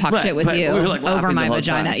come talk shit with you over my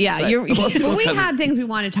vagina. Time. Yeah. Well, we had things we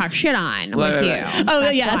wanted to talk shit on with you. Oh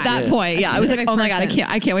yeah, at that point, yeah. I was like, oh my God,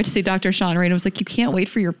 I can't wait to see Dr. Sean. Raina was like, you can't wait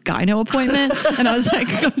for your gyno appointment, and I was like,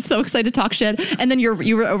 I'm so excited to talk shit. And then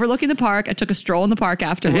you were overlooking the park. I took a stroll in the park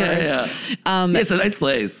afterwards. Yeah. It's a nice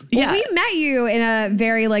place. Well, we met you in a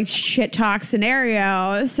very like shit talk scenario.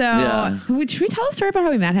 So. Should we tell a story about how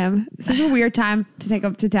we met him? This is a weird time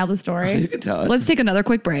to tell the story. You can tell it. Let's take another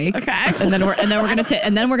quick break. Okay. And then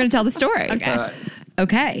we're gonna tell the story. Okay. All right.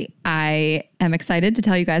 Okay, I am excited to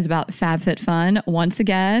tell you guys about FabFitFun. Once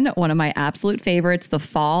again, one of my absolute favorites, the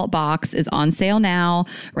fall box is on sale now.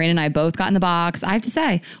 Raina and I both got in the box. I have to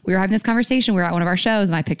say, we were having this conversation. We were at one of our shows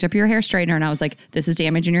and I picked up your hair straightener and I was like, this is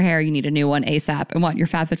damaging your hair. You need a new one ASAP. And what? Your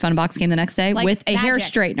FabFitFun box came the next day with a hair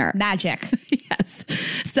straightener. Magic. Yes.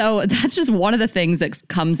 So that's just one of the things that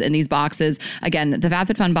comes in these boxes. Again, the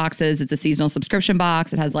FabFitFun boxes, it's a seasonal subscription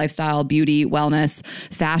box. It has lifestyle, beauty, wellness,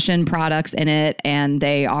 fashion products in it. And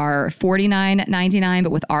they are $49.99,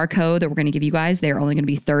 but with our code that we're going to give you guys, they're only going to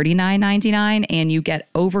be $39.99, and you get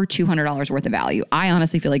over $200 worth of value. I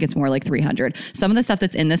honestly feel like it's more like $300. Some of the stuff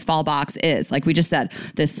that's in this fall box is, like we just said,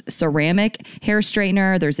 this ceramic hair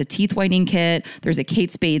straightener. There's a teeth whitening kit. There's a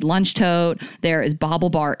Kate Spade lunch tote. There is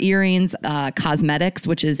Bobble Bar earrings, Cosmetics,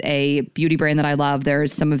 which is a beauty brand that I love.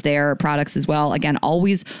 There's some of their products as well. Again,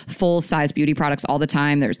 always full size beauty products all the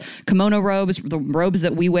time. There's kimono robes, the robes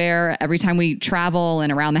that we wear every time we travel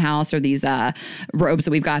and around the house, are these robes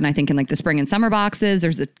that we've gotten, I think, in like the spring and summer boxes.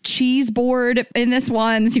 There's a cheese board in this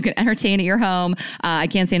one so you can entertain at your home. I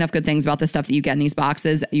can't say enough good things about the stuff that you get in these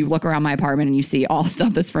boxes. You look around my apartment and you see all the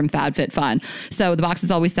stuff that's from FabFitFun. So the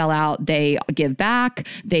boxes always sell out. They give back.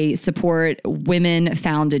 They support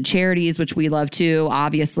women-founded charities, which we love. love too,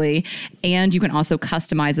 obviously. And you can also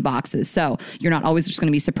customize the boxes. So you're not always just going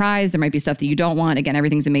to be surprised. There might be stuff that you don't want. Again,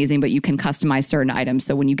 everything's amazing, but you can customize certain items.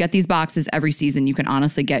 So when you get these boxes every season, you can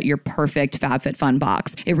honestly get your perfect FabFitFun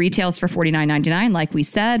box. It retails for $49.99, like we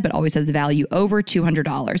said, but always has value over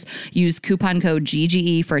 $200. Use coupon code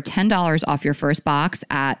GGE for $10 off your first box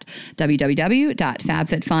at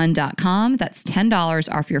www.fabfitfun.com. That's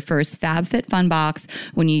 $10 off your first FabFitFun box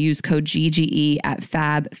when you use code GGE at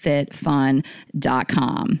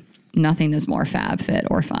fabfitfun.com. Nothing is more fab, fit,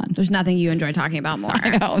 or fun. There's nothing you enjoy talking about more.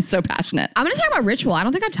 I know, I'm so passionate. I'm going to talk about Ritual. I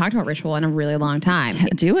don't think I've talked about Ritual in a really long time.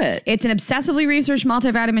 Do it. It's an obsessively researched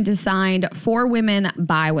multivitamin designed for women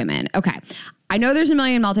by women. Okay. I know there's a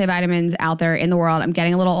million multivitamins out there in the world. I'm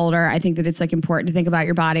getting a little older. I think that it's like important to think about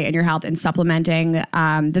your body and your health and supplementing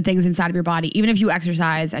the things inside of your body, even if you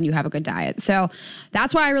exercise and you have a good diet. So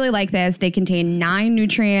that's why I really like this. They contain 9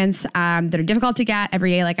 nutrients that are difficult to get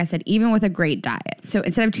every day, like I said, even with a great diet. So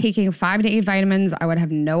instead of taking 5 to 8 vitamins, I would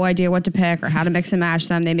have no idea what to pick or how to mix and match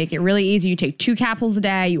them. They make it really easy. You take 2 capsules a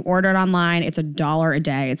day. You order it online. It's $1 a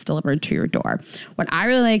day. It's delivered to your door. What I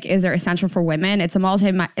really like is they're essential for women. It's a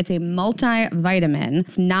multivitamin,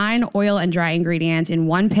 9 oil and dry ingredients in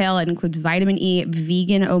 1 pill. It includes vitamin E,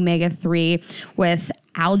 vegan omega-3 with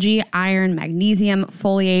algae, iron, magnesium,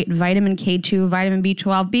 foliate, vitamin K2, vitamin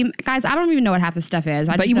B12. Guys, I don't even know what half this stuff is.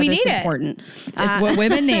 But we need it. Important. It's what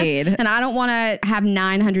women need. And I don't want to have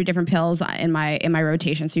 900 different pills in my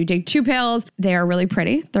rotation. So you take 2 pills. They are really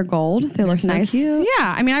pretty. They're gold. They look nice. Cute.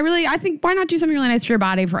 Yeah. I mean, I think why not do something really nice for your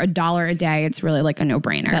body for $1 a day? It's really like a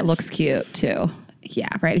no-brainer. That looks cute too. Yeah,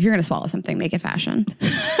 right. If you're going to swallow something, make it fashion.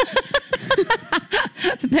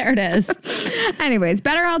 There it is. Anyways,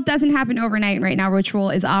 better health doesn't happen overnight. And right now,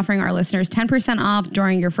 Ritual is offering our listeners 10% off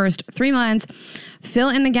during your first 3 months. Fill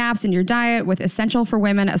in the gaps in your diet with Essential for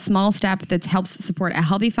Women, a small step that helps support a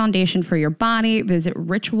healthy foundation for your body. Visit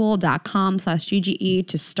ritual.com/GGE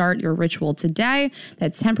to start your ritual today.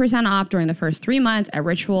 That's 10% off during the first 3 months at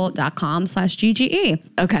ritual.com/GGE.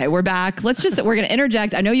 Okay, we're back. We're going to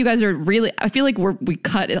interject. I know you guys are really, I feel like we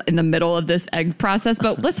cut in the middle of this egg process,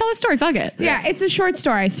 but let's tell the story. Fuck it. Yeah, it's a short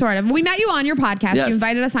story, sort of. We met you on your podcast. Yes. You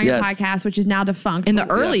invited us on your podcast, which is now defunct. In the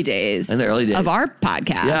early days. In the early days. Of our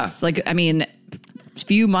podcast. Yeah. Like, I mean,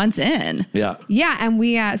 few months in. Yeah. Yeah. And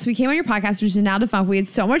we came on your podcast, which is now defunct. We had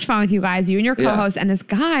so much fun with you guys, you and your co-host, and this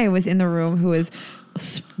guy was in the room who is a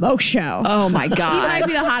smoke show. Oh my God. He might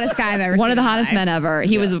be the hottest guy I've ever seen. One of the hottest men ever.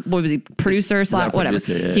 He was, what was he, producer / whatever.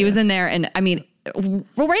 He was in there, and I mean,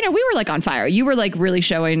 well, Raina, we were like on fire. You were like really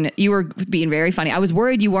you were being very funny. I was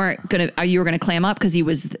worried you were gonna clam up because he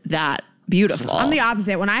was that beautiful. I'm the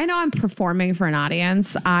opposite. When I know I'm performing for an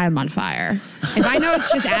audience, I'm on fire. If I know it's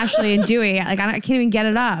just Ashley and Dewey, like I can't even get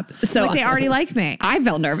it up. So like they already like me. I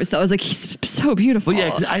felt nervous though. I was like, he's so beautiful.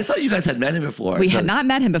 Well, yeah, I thought you guys had met him before. We had not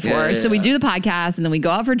met him before. So we do the podcast and then we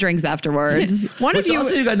go out for drinks afterwards.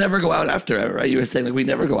 Also, you guys never go out after it, right? You were saying like we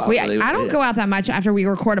never go out. I don't go out that much after we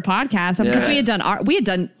record a podcast because we had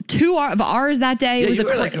done 2 of ours that day. Yeah, it was you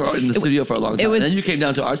were like in the studio for a long time. And then you came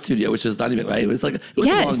down to our studio, which was not even right. It was like a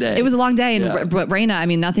long day. It was a long day. And but Raina, I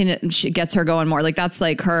mean, nothing gets her going more. Like that's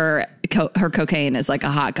like her cocaine is like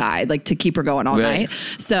a hot guy, like to keep her going all night.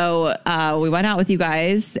 So we went out with you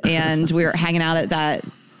guys and we were hanging out at that.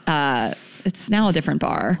 It's now a different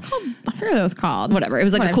bar. I forget what it was called. Whatever. It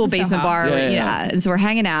was like a cool basement bar. Yeah. And so we're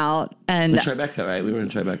hanging out. And Tribeca, right? We were in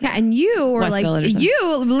Tribeca. Yeah, and you were West like, Village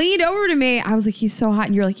you leaned over to me. I was like, he's so hot.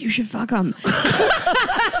 And you're like, you should fuck him.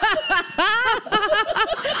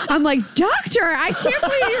 I'm like, doctor, I can't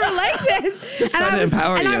believe you were like this. Just trying to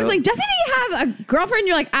empower you. And I was like, doesn't he have a girlfriend?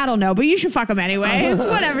 You're like, I don't know, but you should fuck him anyways.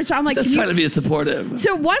 Whatever. So I'm like, just trying to be supportive.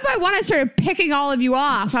 So one by one, I started picking all of you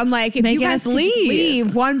off. I'm like, if you guys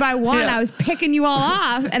leave one by one, I was picking you all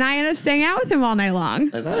off, and I ended up staying out with him all night long.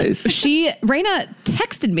 Nice. Raina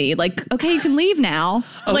texted me like, okay, you can leave now.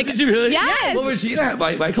 Oh, like, did you really? Yes. What was she?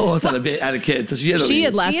 My co-host had a kid, so she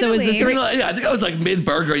had left. So it was the 3. Yeah, I think I was like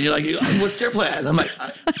mid-burger, and you're like, what's your plan? I'm like, I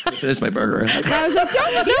finished my burger. I was like,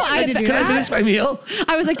 don't can I finish my meal?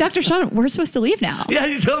 I was like, Dr. Sean, we're supposed to leave now. Yeah,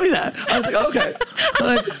 you told me that. I was like, okay.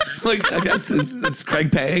 Like I guess it's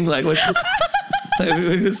Craig paying. Like,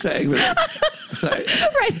 who's paying for this? Right.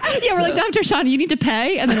 Yeah, we're like, Dr. Sean, you need to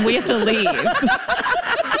pay, and then we have to leave. And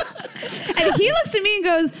he looks at me and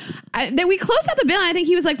goes, then we closed out the bill. And I think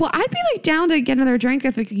he was like, well, I'd be like down to get another drink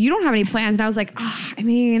if you don't have any plans. And I was like, I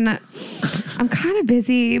mean, I'm kind of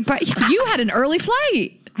busy, but you had an early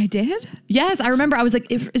flight. I did? Yes, I remember. I was like,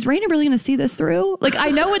 is Raina really going to see this through? Like,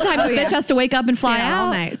 I know what time this bitch has to wake up and fly out.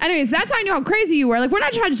 All night. Anyways, that's how I knew how crazy you were. Like, we're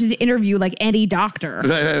not trying to interview like any doctor.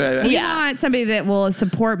 Right. We want somebody that will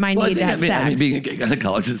support my need to have sex. I mean, being a gay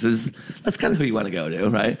gynecologist that's kind of who you want to go to,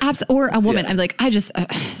 right? Or a woman. I'm like, I just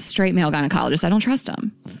straight male gynecologist. I don't trust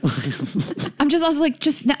him. I was like,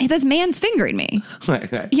 this man's fingering me.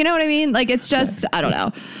 Right. You know what I mean? Like, it's just, I don't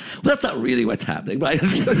know. Well, that's not really what's happening, right?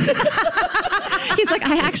 He's like,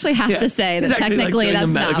 I actually have to say that technically like that's a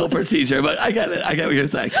medical not procedure, but I get it. I get what you're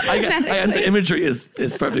saying. The imagery is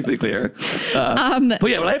perfectly clear. But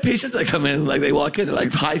yeah, when I have patients that come in, like they walk in, they're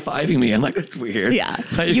like high-fiving me. I'm like, that's weird. Yeah.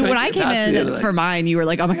 When I came in for mine, you were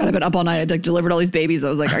like, oh my God, I've been up all night. I delivered all these babies. I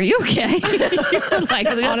was like, are you okay? Like,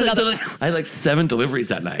 I had like 7 deliveries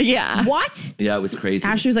that night. Yeah. What? Yeah, it was crazy.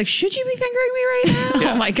 Ashley was like, should you be fingering me right now?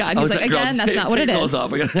 Yeah. Oh my God. He's like, again, that's not what it is.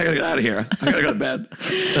 Off. I gotta get out of here. I gotta go to bed.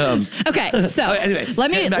 Okay, so anyway,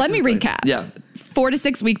 let me recap. Yeah. 4 to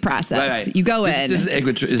 6 week process. Right. You go in. This is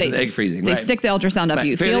egg freezing. They stick the ultrasound up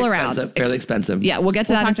you. Feel around. Fairly expensive. Yeah, we'll get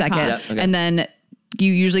to that in a second. Yeah, okay. And then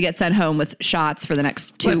you usually get sent home with shots for the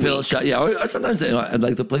next 2 weeks. Shot, yeah, or sometimes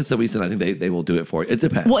like the place that we send, I think they will do it for you. It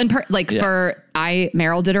depends. Well,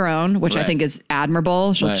 Meryl did her own, which I think is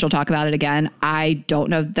admirable. She'll talk about it again. I don't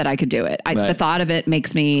know that I could do it. The thought of it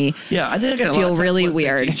makes me I think feel really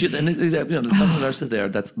weird. And some of the nurses there,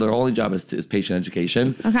 that's their only job is patient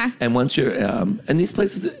education. Okay. And once you're and these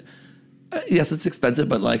places. Yes, it's expensive,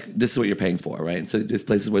 but like this is what you're paying for, right? So these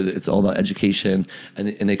places where it's all about education, and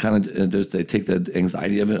they kind of they take the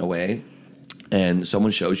anxiety of it away, and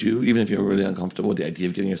someone shows you, even if you're really uncomfortable with the idea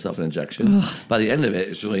of giving yourself an injection. By the end of it,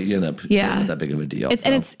 it's really you end up not that big of a deal.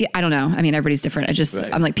 And it's I don't know. I mean, everybody's different.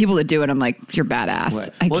 I'm like people that do it. I'm like you're badass.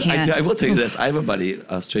 Right. I will tell you this. I have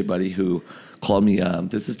a straight buddy who called me.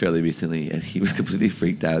 This is fairly recently, and he was completely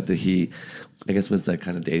freaked out that he. I guess was like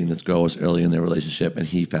kind of dating this girl was early in their relationship, and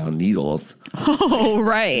he found needles. Oh,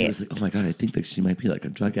 right. I was like, oh my God, I think that she might be like a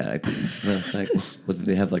drug addict. And I was like, was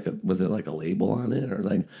it like a label on it or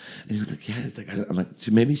like? And he was like, yeah. It's like I'm like,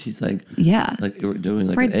 so maybe she's like, like you're doing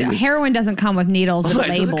like an egg. Heroin doesn't come with needles and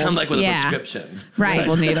labels. It doesn't come like with a prescription. Right.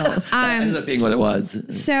 Label needles. That ended up being what it was.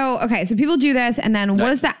 So people do this, and then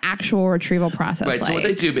what is the actual retrieval process like? So what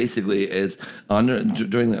they do basically is with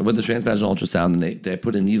the transvaginal ultrasound, they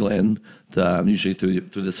put a needle in. Usually through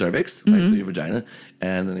the cervix, right, through your vagina,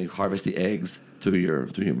 and then they harvest the eggs through your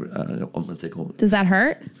Does that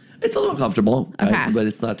hurt? It's a little uncomfortable, okay, right? But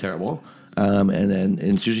it's not terrible. And then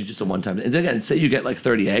it's usually just a one-time. And again, say you get like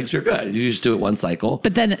 30 eggs, you're good. You just do it one cycle.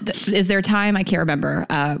 But then is there time, I can't remember,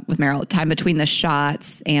 with Meryl, time between the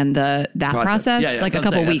shots and that process? Yeah, like a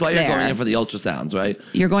couple weeks there. That's why you're going in for the ultrasounds, right?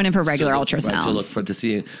 You're going in for regular ultrasounds. Right, to look to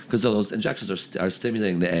see, because those injections are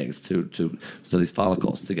stimulating the eggs so these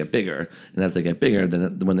follicles to get bigger. And as they get bigger,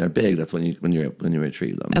 then when they're big, that's when you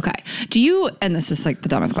retrieve them. Okay. Do you, and this is like the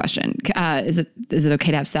dumbest question, is it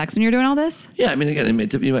okay to have sex when you're doing all this? Yeah, I mean,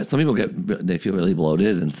 again, some people they feel really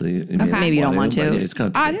bloated, and so maybe you don't want to. It's kind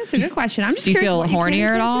of I think that's a good question. I'm just do you feel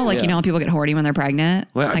hornier at all? Like, you know, when people get horny when they're pregnant?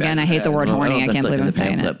 Well, again, I hate the word horny. I can't believe I'm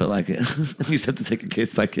saying it. But like, you just have to take it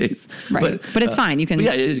case by case. Right. But it's fine. You can.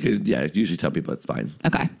 Usually tell people it's fine.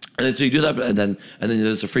 Okay. And then so you do that, and then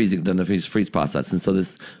there's a freeze process. And so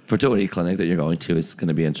this fertility clinic that you're going to is going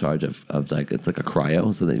to be in charge of like, it's like a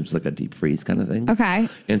cryo, so it's like a deep freeze kind of thing. Okay.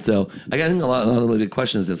 And so I think a lot of the big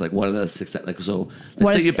questions is like, what are the success? Like, so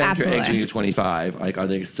let's say you bank your eggs when you're 25. Like, are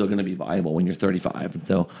they still going to be viable when you're 35? And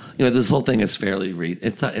so, this whole thing is fairly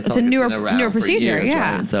it's not a newer procedure, years,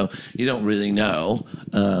 yeah. Right? And so you don't really know.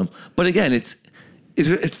 But again, it's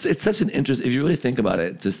such an interest. If you really think about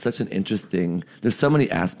it, just such an interesting. There's so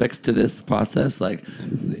many aspects to this process, like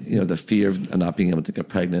the fear of not being able to get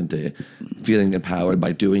pregnant, the feeling empowered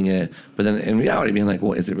by doing it, but then in reality being like,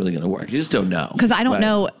 well, is it really going to work? You just don't know. Because I don't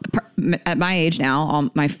know. At my age now,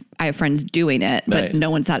 I have friends doing it, but no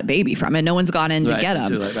one's had a baby from it. No one's gone in to get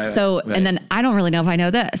them. And then I don't really know if I know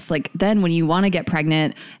this. Like then when you want to get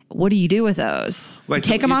pregnant, what do you do with those? Right,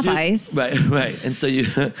 take them off ice. Right. And so you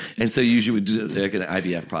usually would do like an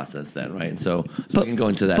IVF process then, right? And so we can go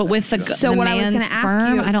into that. But with the what I was going to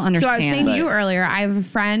ask you, I don't understand. So I was saying to you earlier, I have a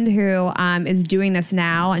friend who is doing this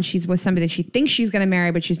now, and she's with somebody that she thinks she's going to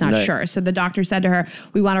marry, but she's not sure. So the doctor said to her,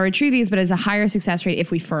 we want to retrieve these, but it's a higher success rate if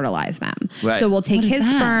we fertilize them. Right. So we'll take his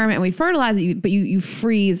sperm and we fertilize it, but you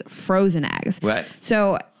freeze frozen eggs. Right.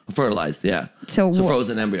 So fertilized, yeah. So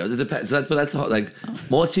frozen embryos. It depends. So that's how, like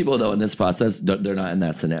most people though in this process, they're not in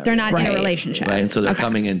that scenario. They're not in a relationship, right? And so they're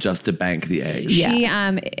coming in just to bank the eggs. She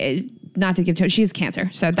not to give to, she's cancer.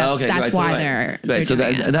 So that's why they're so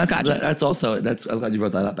doing it. that's also, I'm glad you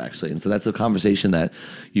brought that up actually. And so that's a conversation that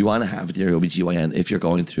you want to have with your OBGYN if you're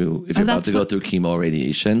about to go through chemo or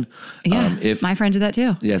radiation. Yeah. My friend did that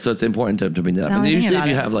too. Yeah. So it's important to bring that up. And usually if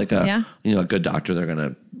you have like a good doctor, they're going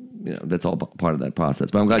to, that's all part of that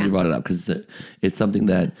process. But I'm glad you brought it up because it's something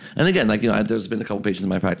that, and again, like, there's been a couple patients in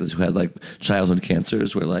my practice who had like childhood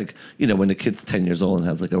cancers where like, when the kid's 10 years old and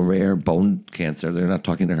has like a rare bone cancer, they're not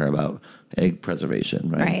talking to her about egg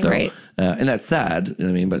preservation, right? Right. And that's sad, you know what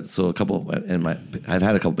I mean? But so I've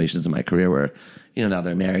had a couple patients in my career where, now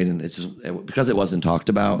they're married and it's just because it wasn't talked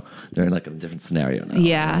about, they're in like a different scenario now.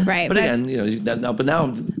 Yeah. Right. But again,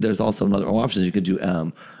 now there's also other options. You could do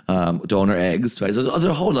donor eggs, right? So it's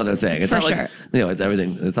a whole other thing. It's not like, it's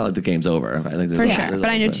everything. It's not like the game's over. I think for sure. But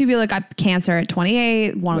I know two people got cancer at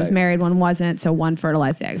 28. One was married, one wasn't. So one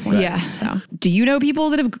fertilized the eggs. So. Do you know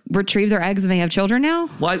people that have retrieved their eggs and they have children now?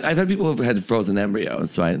 Well, I've had people who've had frozen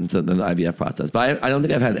embryos, right? And so the IVF process. But I don't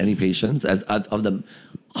think I've had any patients of the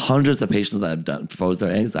hundreds of patients that have froze their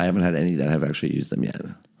eggs. I haven't had any that have actually used them yet.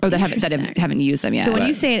 Oh, that haven't used them yet. So when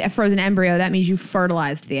you say a frozen embryo, that means you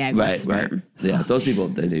fertilized the egg with sperm. Right. Yeah, those people,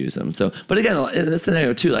 they use them. So, but again, in this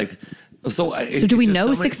scenario too, like, so do we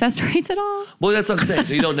know success rates at all? Well, that's what I'm saying.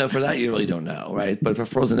 So you don't know for that. You really don't know, right? But for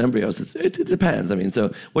frozen embryos, it depends. I mean,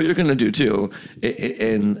 so what you're going to do too,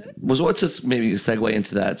 let's just maybe segue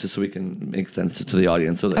into that just so we can make sense to the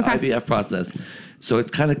audience. So the IVF process. So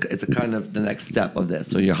it's kind of the next step of this.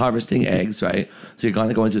 So you're harvesting eggs, right? So you're going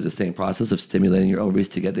to go into the same process of stimulating your ovaries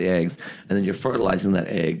to get the eggs, and then you're fertilizing that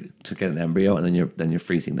egg to get an embryo, and then you're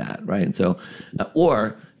freezing that, right? And so,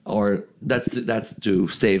 or that's to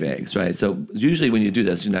save eggs, right? So usually when you do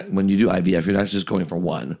this, when you do IVF, you're not just going for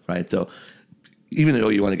one, right? So even though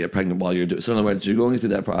you want to get pregnant while you're doing, so in other words, you're going through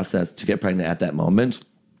that process to get pregnant at that moment.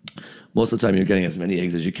 Most of the time, you're getting as many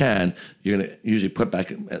eggs as you can. You're going to usually put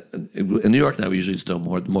back in New York now. We usually still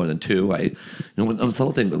more than two. Right? This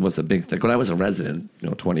whole thing was a big thing. When I was a resident,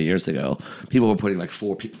 20 years ago, people were putting like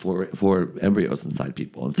four embryos inside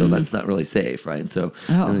people, and so that's not really safe, right? And so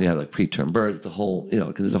and then you have like preterm birth, the whole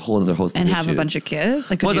because there's a whole other host of issues. And have a bunch of kids.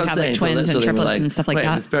 Like could you have like twins and triplets and stuff like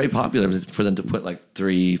that? It's very popular for them to put like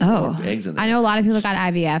 3-4 eggs in there. I know a lot of people got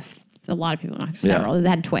IVF. A lot of people, not several, that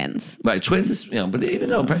had twins. Right, twins is but even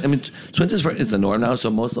though twins is the norm now. So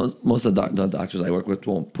most of the doctors I work with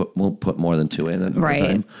won't put more than 2 in at a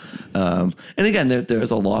time. And again, there is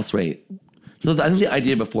a loss rate. So I think the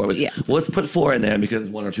idea before was, let's put 4 in there because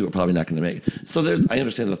 1 or 2 are probably not going to make it. So I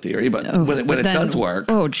understand the theory, but when it does work.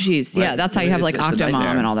 Oh, geez. Right, that's how you have like Octomom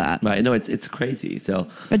and all that. Right. No, it's crazy. So,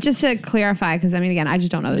 but just to clarify, because again, I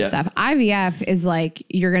just don't know this stuff. IVF is like,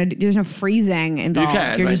 there's no freezing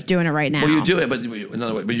involved. You're just doing it right now. Well, you do it, but in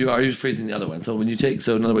other words, but you are freezing the other one. So when you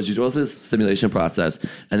in other words, you do all this stimulation process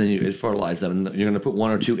and then you fertilize them and you're going to put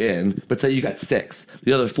 1 or 2 in, but say you got 6.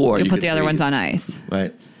 The other 4, you put the other ones on ice.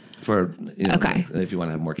 Right. For if you want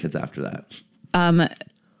to have more kids after that.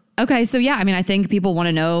 Okay, so I think people want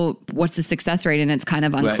to know what's the success rate, and it's kind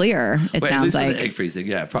of unclear. It sounds like for the egg freezing,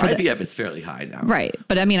 For IVF, it's fairly high now. Right,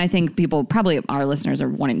 but I think people, probably our listeners, are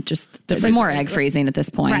wanting just some more egg freezing at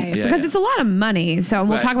this point, right? Because it's a lot of money. So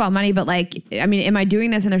we'll talk about money, but am I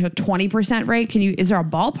doing this and there's a 20% rate? Is there a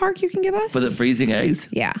ballpark you can give us for the freezing eggs?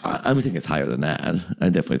 Yeah, I would think it's higher than that. I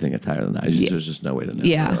definitely think it's higher than that. There's just no way to know.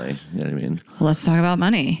 Yeah, really. You know what I mean? Well, let's talk about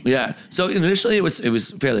money. Yeah. So initially it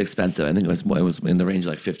was fairly expensive. I think it was in the range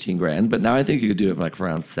of like $15,000, but now I think you could do it for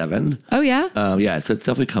around 7. Oh yeah. So it's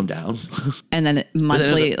definitely come down. And then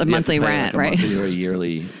monthly rent, right? Monthly or a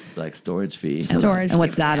yearly storage fee. And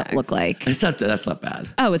what's that look like? That's not bad.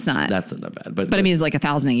 Oh, it's not. That's not bad. But it's like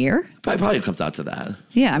 $1,000 a year. Probably comes out to that.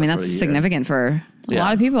 Yeah, that's significant for a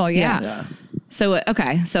lot of people. Yeah. So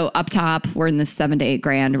so up top we're in the $7,000 to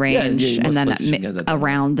 $8,000 range, and then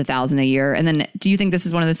around $1,000 a year. And then, do you think this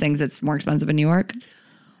is one of those things that's more expensive in New York,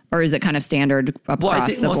 or is it kind of standard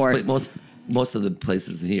across the board? Most of the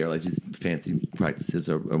places here, like these fancy practices,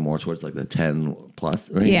 are more towards like the 10 plus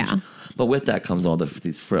range. Yeah. But with that comes all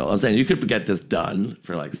these frills. I'm saying you could get this done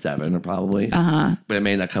for like 7 or probably. But it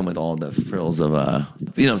may not come with all the frills of you know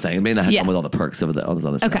what I'm saying? It may not come with all the perks of all this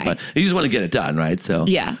other stuff. But you just want to get it done, right? So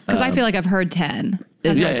because I feel like I've heard 10.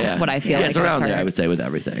 Is what I feel like. It's around there, I would say, with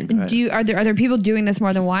everything. Right? Are there people doing this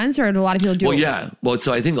more than once, or do a lot of people do it? Well,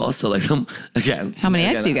 so I think also like again. How many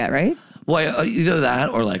eggs you get, right? Well, either that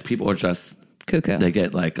or like people are just cuckoo. They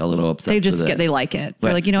get like a little obsessed. They like it.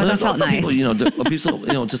 They're like, that felt nice.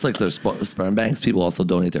 People, just like their sperm banks, people also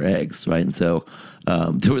donate their eggs, right? And so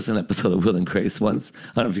there was an episode of Will and Grace once.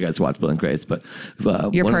 I don't know if you guys watched Will and Grace, but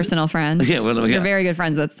your personal friend. Yeah, you're very good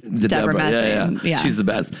friends with Deborah Messing. Yeah, she's the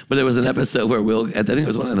best. But there was an episode where Will, I think it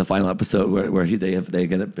was one in the final episode where they do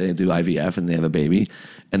IVF and they have a baby,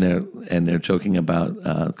 and they're joking about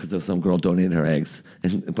because there was some girl donated her eggs,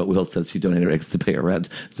 but Will says she donated her eggs to pay her rent.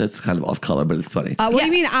 That's kind of off color, but it's funny. What do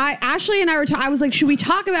you mean? Ashley and I were I was like, should we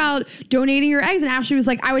talk about donating your eggs? And Ashley was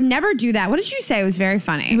like, I would never do that. What did you say? It was very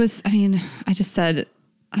funny. I just said,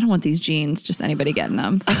 I don't want these genes, just anybody getting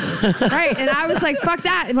them. Right. And I was like, fuck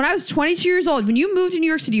that. When I was 22 years old, when you moved to New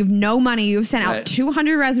York City, you have no money. You've sent out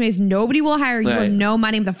 200 resumes. Nobody will hire you. You have no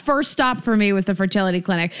money. The first stop for me was the fertility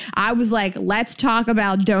clinic. I was like, let's talk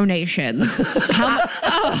about donations.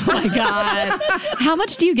 Oh my God. How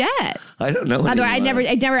much do you get? I don't know. By the way, I never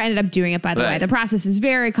ended up doing it, by the way. The process is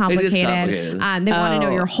very complicated. It is complicated. They want to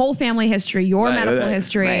know your whole family history, your medical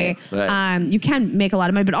history. You can make a lot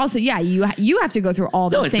of money, but also, you have to go through all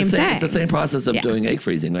the same thing. It's the same process of doing egg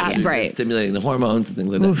freezing, right? You're stimulating the hormones and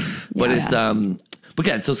things like that.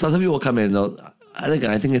 But so some people will come in, and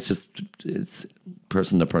again, I think it's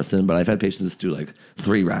person to person, but I've had patients do like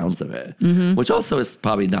 3 rounds of it, which also is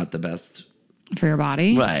probably not the best for your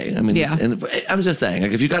body, right? I mean, and I'm just saying,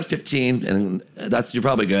 like, if you got 15, and you're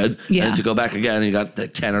probably good. Yeah. And to go back again, and you got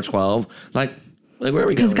 10 or 12, like where are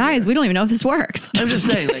we going? Because guys, we don't even know if this works. I'm just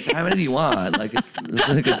saying, like, how many do you want? Like,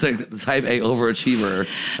 it's like type A overachiever.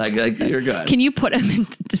 Like you're good. Can you put them in?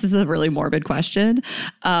 This is a really morbid question.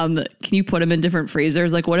 Can you put them in different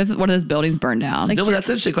freezers? Like, what if one of those buildings burned down? Like, no, but that's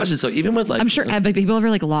an interesting question. So even with I'm sure people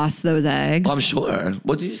ever like lost those eggs. I'm sure.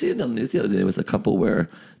 What did you see in the news the other day? It was a couple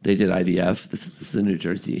where they did IVF. This is in New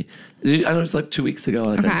Jersey. I know it was like 2 weeks ago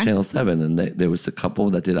on Channel 7, and there was a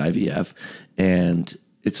couple that did IVF, and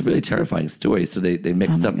it's a really terrifying story. So they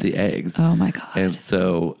mixed up the eggs. Oh my God. And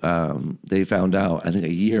so they found out, I think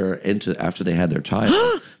a year after they had their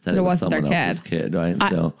child, that it was someone else's kid, right?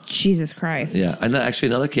 So Jesus Christ. Yeah. And actually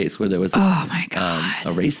another case where there was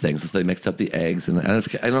a race thing. So they mixed up the eggs. And I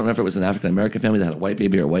don't know if it was an African-American family that had a white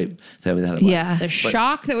baby or a white family that had a white. Yeah. The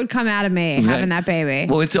shock that would come out of me having that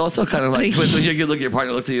baby. Well, it's also kind of like when you look at your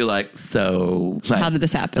partner, looks at you like, so. Like, how did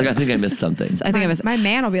this happen? Like, I think I missed something. My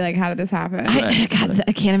man will be like, how did this happen?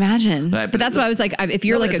 I can't imagine. Right, but that's why I was like, if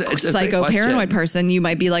you're like a psycho paranoid person, you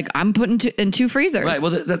might be like, I'm putting in 2 freezers. Right.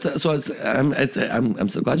 Well, that's so I'm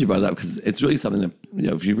so glad you brought it up, because it's really something that,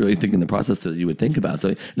 if you really think in the process that you would think about.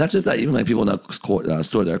 So not just that, even like people now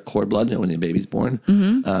store their cord blood when the baby's born,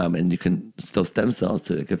 and you can still stem cells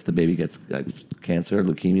to if the baby gets cancer,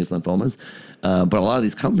 leukemias, lymphomas. But a lot of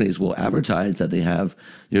these companies will advertise that they have,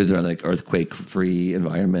 they're like earthquake-free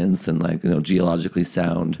environments and like, geologically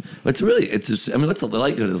sound. But it's just, I mean, the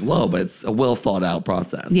likelihood is low, but it's a well thought out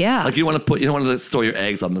process. Yeah. Like you don't want to store your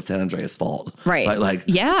eggs on the San Andreas Fault. Right.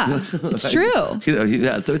 It's true.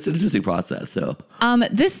 So it's an interesting process. So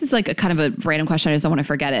this is like a kind of a random question. I just don't want to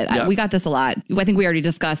forget it. We got this a lot. I think we already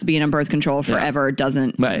discussed being on birth control forever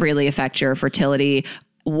doesn't really affect your fertility.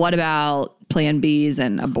 What about Plan Bs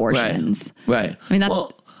and abortions? Right. I mean,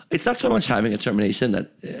 it's not so much having a termination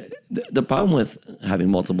that the problem with having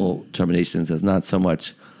multiple terminations is not so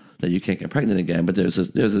much that you can't get pregnant again, but there's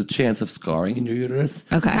a chance of scarring in your uterus.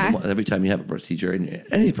 Okay. Every time you have a procedure, and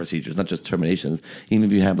any procedures, not just terminations, even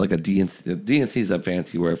if you have like a DNC. DNC is a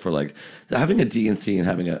fancy word for like having a DNC and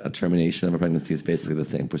having a termination of a pregnancy is basically the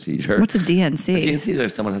same procedure. What's a DNC? A DNC is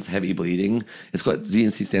if someone has heavy bleeding. It's called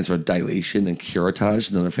DNC stands for dilation and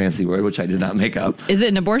curettage, another fancy word which I did not make up. Is it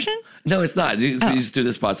an abortion? No, it's not. You just do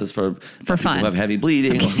this process for fun. Who have heavy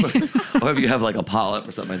bleeding, or if you have like a polyp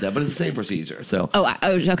or something like that. But it's the same procedure. So.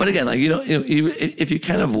 Okay. But again, like if you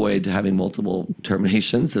can avoid having multiple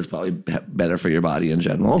terminations, it's probably better for your body in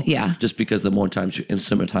general. Yeah. Just because the more times you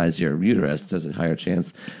instrumentize your uterus, there's a higher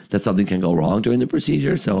chance that something can go wrong during the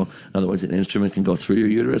procedure. So in other words, an instrument can go through your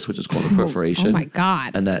uterus, which is called a perforation. Oh my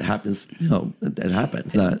God. And that happens. It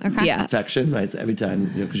happens. Not infection, right? Every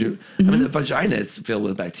time because I mean the vagina is filled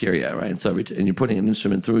with bacteria, right? So and you're putting an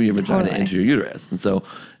instrument through your vagina into your uterus, and so.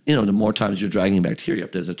 The more times you're dragging bacteria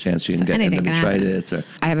up, there's a chance you can get endometritis.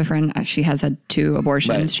 I have a friend, she has had 2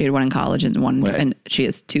 abortions. Right. She had one in college and one, and she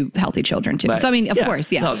has 2 healthy children too. Right. So, I mean, of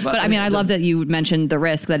course, yeah. No, but I mean, I love that you mentioned the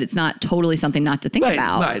risk, that it's not totally something not to think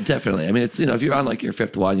about. Right, definitely. I mean, it's, if you're on like your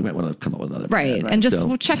 5th one, you might want to come up with another plan, right? And just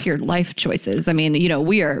check your life choices. I mean,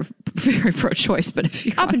 we are very pro-choice, but if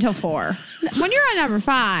you're up until 4. When you're on number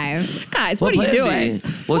 5, guys, what are you doing?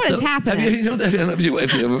 What is happening?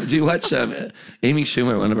 Do you watch Amy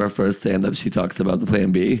Schumer, one one of our first stand-ups, she talks about the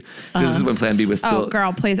Plan B. This is when Plan B was still... Oh,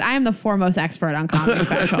 girl, please. I am the foremost expert on comedy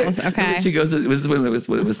specials, okay? She goes, this is when it was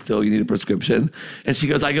still, you need a prescription. And she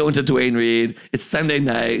goes, I go into Duane Reade. It's Sunday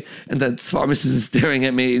night. And the pharmacist is staring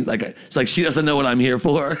at me. It's like she doesn't know what I'm here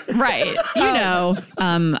for. Right.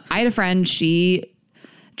 I had a friend, she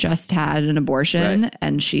just had an abortion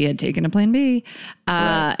and she had taken a Plan B.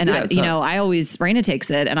 I always, Raina takes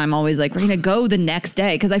it and I'm always like, Raina, go the next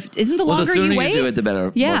day. Cause isn't the longer you wait, you do it, the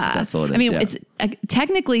better, more successful it is. I mean, it's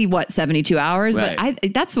technically 72 hours, but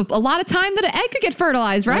that's a lot of time that an egg could get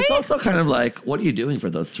fertilized, right? It's also kind of like, what are you doing for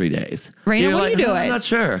those 3 days? Raina, what are you doing? I'm not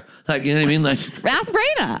sure. Like, you know what I mean? Like, ask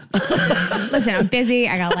Raina. Listen, I'm busy.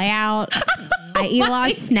 I got to lay out. I eat a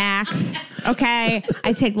lot of snacks. Okay.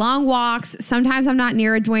 I take long walks. Sometimes I'm not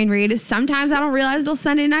near a Duane Reade. Sometimes I don't realize until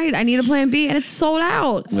Sunday night I need a Plan B and it's sold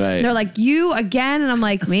out. Right. They're like, you again? And I'm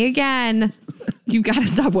like, me again. You got to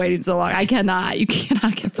stop waiting so long. You cannot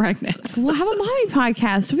get pregnant. We'll have a mommy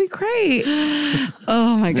podcast. It'll be great.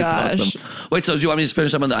 Oh my gosh. Awesome. Wait, so do you want me to just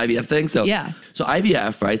finish up on the IVF thing? So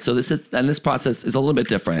IVF, right? So this process is a little bit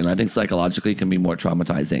different. I think psychologically it can be more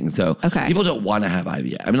traumatizing. So people don't want to have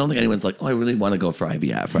IVF. I mean, I don't think anyone's like, oh, I really want to go for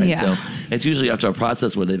IVF, right? Yeah. So it's usually after a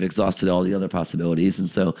process where they've exhausted all the other possibilities.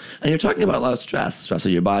 And you're talking about a lot of stress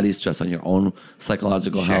on your body, stress on your own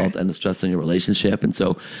psychological health, and the stress on your relationship. And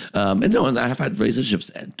so, and I've had relationships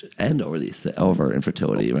end over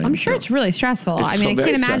infertility, right? I'm sure it's really stressful. I mean, I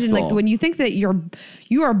can't imagine like when you think that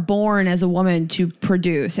you are born as a woman to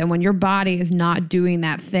produce, and when your body is not doing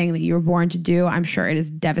that thing that you were born to do, I'm sure it is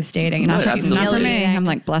devastating. Not for me. I'm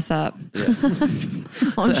like, bless up. Yeah.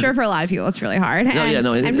 Well, I'm sure for a lot of people it's really hard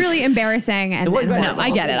and really embarrassing. And I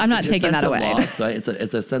get it. I'm not taking that away. Loss, right?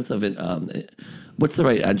 It's a sense of it. What's the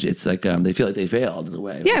right adjective? It's like they feel like they failed in a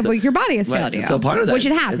way. Yeah, but your body has failed you. So part of that, which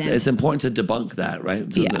it hasn't. It's important to debunk that,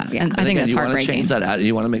 right? So and I think that's heartbreaking. You want to change that out, and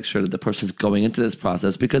you want to make sure that the person's going into this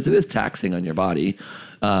process because it is taxing on your body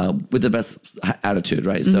with the best attitude,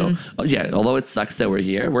 right? Mm-hmm. So although it sucks that we're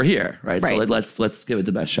here, right? So let's give it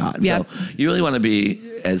the best shot. Yep. So you really want to be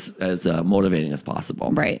as motivating as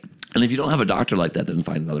possible, right? And if you don't have a doctor like that, then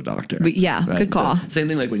find another doctor. But good call. So, same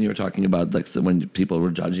thing like when you were talking about like when people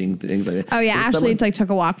were judging things like that. Oh yeah, Ashley took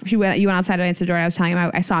a walk. You went outside to answer the door. I was telling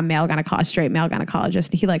him I saw a straight male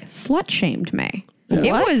gynecologist, and he like slut shamed me.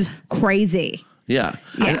 Yeah. It was crazy. Yeah.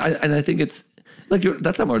 And I think it's like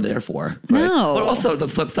that's not what we're there for. Right? No. But also the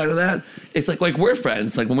flip side of that, it's like we're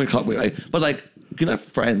friends. Like when we call, but like you're not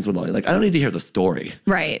friends with all. Like I don't need to hear the story.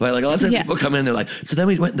 Right. Like a lot of times people come in and they're like, so then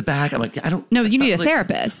we went in the back. I'm like, I don't. No, you need a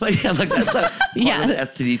therapist. Like, that's not part of the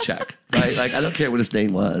STD check. Right? Like I don't care what his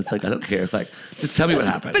name was. Like I don't care. Like just tell me what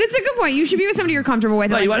happened. But it's a good point. You should be with somebody you're comfortable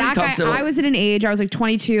with. Like, that guy, I was at an age. I was like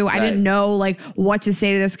 22. I didn't know like what to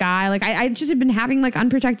say to this guy. Like I just had been having like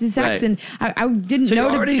unprotected sex, and I didn't know.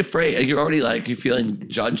 You're already afraid. You're already like you're feeling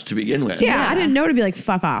judged to begin with. Yeah, I didn't know to be like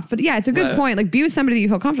fuck off. But yeah, it's a good point. Like be with somebody that you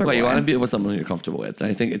feel comfortable with. You want to be with someone you're comfortable with. And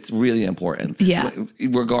I think it's really important. Yeah.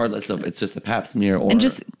 Regardless of it's just a pap smear or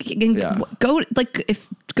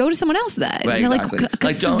go to someone else then. Right, exactly.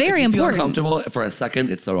 Like this is very important. If you feel uncomfortable for a second,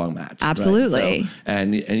 it's the wrong match. Absolutely. Right? So,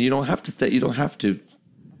 and you don't have to stay. You don't have to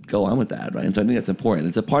go on with that, right? And so I think that's important.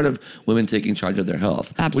 It's a part of women taking charge of their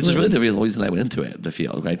health, Absolutely. Which is really the reason I went into the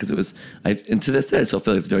field, right? Because it was, and to this day, I still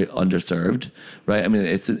feel like it's very underserved, right? I mean,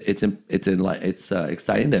 it's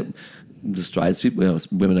exciting that the strides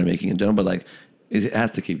women are making in general, but like it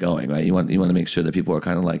has to keep going, right? You want to make sure that people are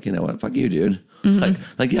kind of like, you know what, fuck you, dude. Mm-hmm.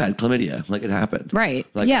 Like yeah, chlamydia, like it happened, right?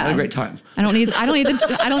 Like I had a great time. I don't need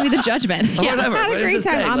the judgment. Yeah, whatever. I had a great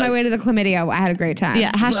time on my way to the chlamydia. I had a great time.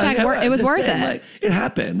 Yeah, hashtag it was worth it. Like, it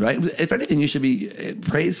happened, right? If anything, you should be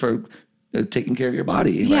praised for taking care of your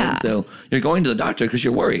body. Yeah. Right? So you're going to the doctor because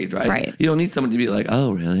you're worried, right? Right. You don't need someone to be like,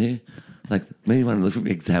 oh, really? Like maybe you want to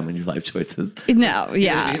examine your life choices. No, you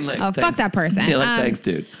know what I mean? Like, fuck that person. Yeah, like thanks,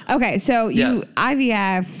 dude. Okay, so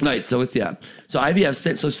IVF. Right, so it's So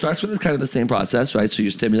IVF, so it starts with kind of the same process, right? So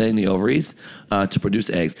you're stimulating the ovaries to produce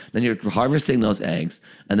eggs. Then you're harvesting those eggs,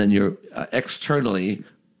 and then you're externally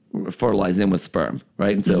fertilizing them with sperm,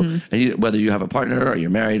 right? And so, whether you have a partner or you're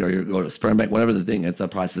married or you go to a sperm bank, whatever the thing is, the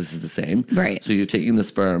process is the same. Right. So you're taking the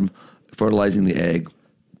sperm, fertilizing the egg,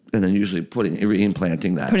 and then usually putting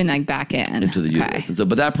that back into the uterus. And so,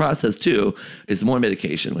 but that process too is more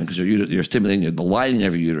medication because you're stimulating the lining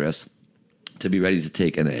of your uterus to be ready to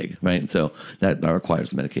take an egg, right? And so that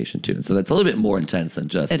requires medication too. And so that's a little bit more intense than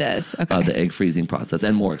just the egg freezing process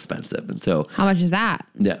and more expensive. And so how much is that?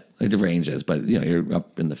 Yeah. Like the ranges, but you're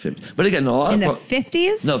up in the 50s. But again, a lot in the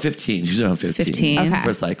 50s. No, 15. Usually around 15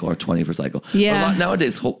 per cycle or 20 per cycle. Yeah.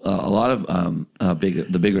 Nowadays, a lot of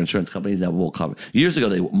the bigger insurance companies that will cover. Years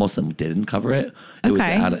ago, most of them didn't cover it. It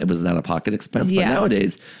was an out-of-pocket expense. But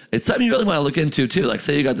nowadays, it's something you really want to look into too. Like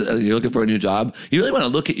say you're looking for a new job, you really want to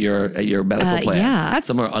look at your medical plan. Yeah,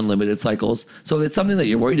 some are unlimited cycles. So it's something that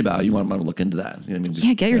you're worried about. You want to look into that. You know what I mean?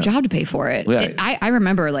 Yeah, get your job to pay for it. Right. I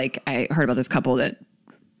remember I heard about this couple that.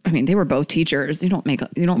 I mean, they were both teachers. You don't make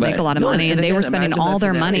a lot of money, and they were spending all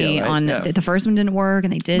their money on the first one didn't work,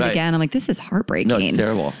 and they did it again. I'm like, this is heartbreaking. No, it's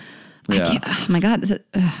terrible. Yeah. Oh my God.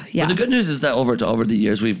 Yeah. But the good news is that over the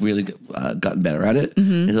years, we've really gotten better at it.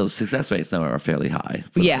 And those success rates now are fairly high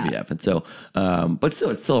for IVF. And so, but still,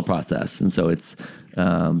 it's still a process. And so it's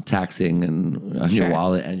taxing on your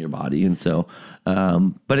wallet and your body. And so,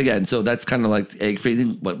 but again, so that's kind of like egg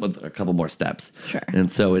freezing, but with a couple more steps. Sure.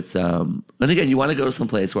 And so it's, and again, you want to go to some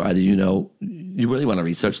place where either you really want to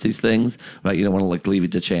research these things, right? You don't want to leave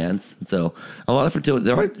it to chance. And so a lot of fertility,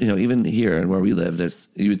 there are, even here and where we live,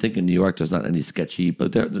 you would think in New York there's not any sketchy,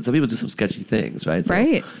 but some people do some sketchy things, right? So,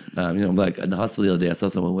 right. Like in the hospital the other day, I saw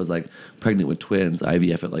someone was pregnant with twins,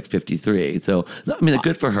 IVF at 53. So,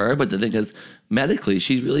 good for her, but the thing is, medically,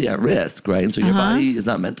 she's really at risk, right? And so your body is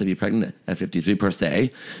not meant to be pregnant at 53 per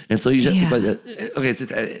se. And so you just,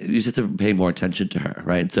 you just have to pay more attention to her,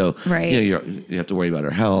 right? So, you have to worry about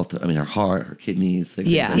her health, her heart, her kidneys, things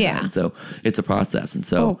like that. And so it's a process. And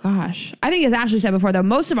so, oh gosh, I think as Ashley said before, though,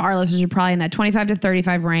 most of our listeners are probably in that 25 to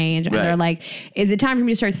 35 range, and they're like, "Is it time for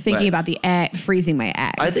me to start thinking about the freezing my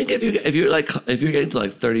eggs?" I think if you're getting to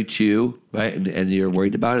 32, right, and you're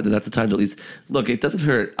worried about it, then that's the time to at least look. It doesn't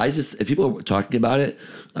hurt. If people are talking about it,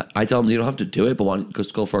 I tell them you don't have to do it, but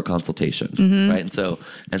just go for a consultation, right? And so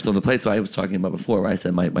the place I was talking about before, where I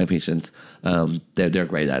said my patients, they're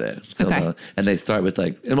great at it. So and they start with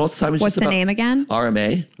and most of the time it's what's the name again?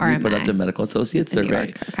 RMA. Reproductive Medical Associates. They're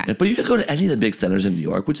great. Okay. But you can go to any of the big centers in New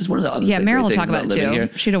York, which is one of the other Meryl will talk about it too. Here.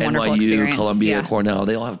 She had a wonderful NYU, experience. Columbia, Cornell,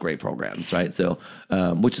 they all have great programs, right? So,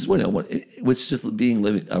 which is which just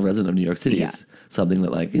living a resident of New York City is something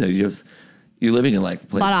that you're living in places.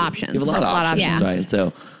 A lot of options. You have a lot of options, right? Yes. And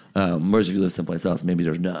so, whereas if you live someplace else, maybe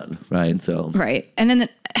there's none, right? And so, right. And then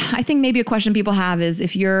I think maybe a question people have is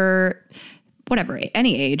if you're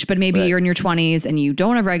any age, but maybe you're in your 20s and you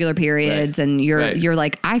don't have regular periods and you're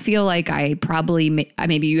like, I feel like I probably,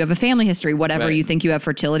 maybe you have a family history, whatever you think you have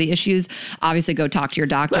fertility issues, obviously go talk to your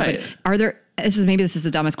doctor. Right. But are there, this is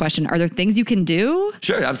the dumbest question. Are there things you can do?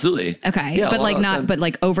 Sure, absolutely. Okay. Yeah,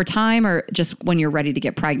 but over time or just when you're ready to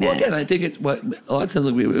get pregnant? Well, again, I think it's a lot of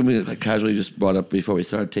times we casually just brought up before we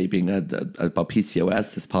started taping about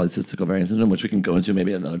PCOS, this polycystic ovarian syndrome, which we can go into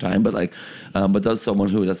maybe another time. But but that's someone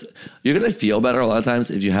who you're going to feel better a lot of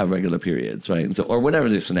times if you have regular periods, right? And so, or whatever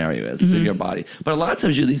the scenario is in your body. But a lot of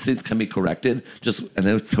times these things can be corrected and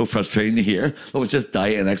it's so frustrating to hear, but with just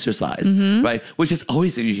diet and exercise, right? Which is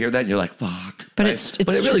always, if you hear that and you're like, fuck. But right?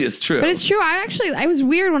 But it really is true. But it's true. I was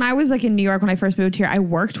weird when I was in New York when I first moved here. I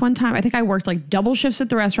worked one time. I think I worked double shifts at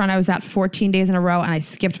the restaurant. I was at 14 days in a row and I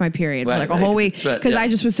skipped my period for a whole week because I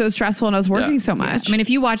just was so stressful and I was working so much. I mean, if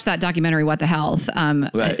you watch that documentary, What the Health,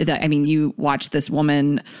 you watch this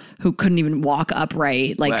woman who couldn't even walk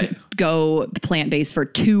upright, go plant-based for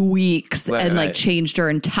 2 weeks and changed her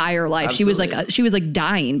entire life. Absolutely. She was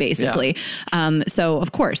dying basically. Yeah. So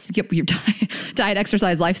of course your diet,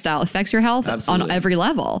 exercise, lifestyle affects your health on every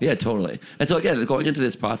level. Yeah, totally. And so again, going into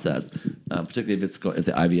this process, particularly if it's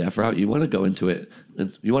the IVF route, you want to go into it.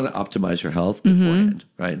 You want to optimize your health beforehand,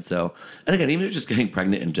 right? And so, and again, even if you're just getting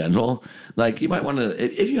pregnant in general, you might want to,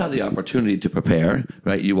 if you have the opportunity to prepare,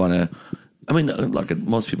 right? You want to. Look,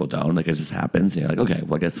 most people don't. It just happens. You're like, okay,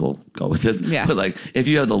 well, I guess we'll go with this. Yeah. But if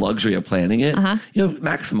you have the luxury of planning it,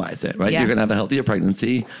 maximize it, right? Yeah. You're gonna have a healthier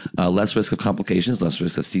pregnancy, less risk of complications, less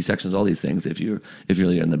risk of C-sections, all these things. If you're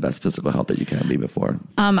in the best physical health that you can be before.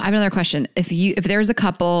 I have another question. If there's a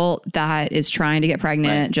couple that is trying to get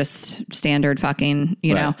pregnant, just standard fucking,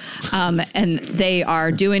 know, and they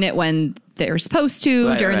are doing it when they're supposed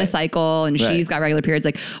to during the cycle, and she's got regular periods.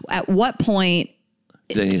 At what point?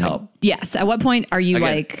 They need help. Yes. At what point are you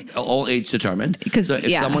all age determined? Because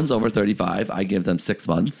if someone's over 35, I give them 6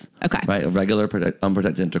 months. Okay. Right. Of regular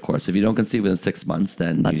unprotected intercourse. If you don't conceive within 6 months,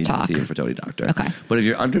 then you need to see a fertility doctor. Okay. But if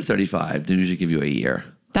you're under 35, they usually give you a year.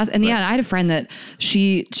 I had a friend that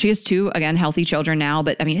she has 2 healthy children now,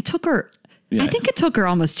 but it took her I think it took her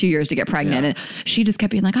almost 2 years to get pregnant. And she just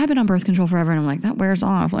kept being like, I've been on birth control forever. And I'm like, that wears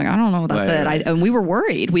off. Like, I don't know. That's it. Right. And we were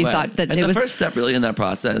worried. We thought that the first step really in that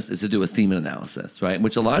process is to do a semen analysis, right?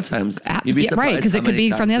 Which a lot of times you'd be surprised. Right, because it could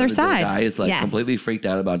be from the other side. The guy is like completely freaked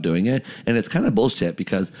out about doing it. And it's kind of bullshit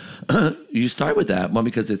because you start with that, one,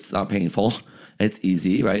 because it's not painful. It's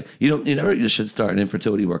easy, right? You should start an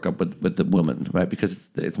infertility workup with the woman, right? Because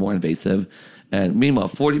it's more invasive. And meanwhile,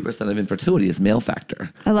 40% of infertility is male factor.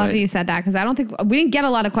 I love that you said that because I don't think we didn't get a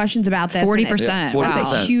lot of questions about this. 40%. Yeah, 40%.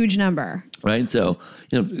 That's a huge number. Right. So,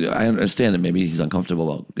 I understand that maybe he's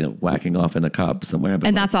uncomfortable about, whacking off in a cup somewhere. But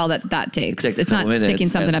and that's all that takes. It's not sticking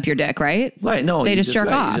something up your dick, right? Right. No. They just jerk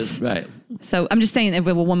off. Right. So I'm just saying if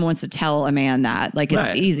a woman wants to tell a man that, like,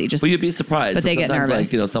 it's easy. Just, well, you'd be surprised. But they get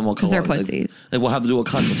nervous. Like, someone will because they're pussies. Like, we'll have to do a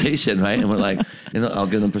consultation, right? And we're like, I'll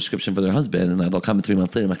give them a prescription for their husband. And they'll come 3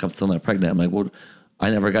 months later. I'm like, I'm still not pregnant. I'm like, well, I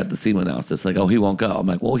never got the semen analysis. Like, he won't go. I'm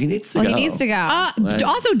like, well, he needs to go. He needs to go. Right.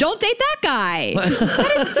 Also, don't date that guy.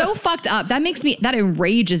 That is so fucked up. That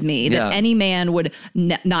enrages me that any man would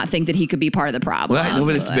not think that he could be part of the problem. Right. No,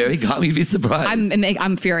 but it's very common. You'd be surprised.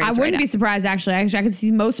 I'm furious. I wouldn't be surprised, actually. I could see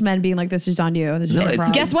most men being like, this is on you. This is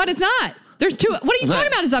guess what? It's not. There's two. What are you talking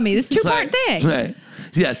about? It's on me. This 2-part thing. Right.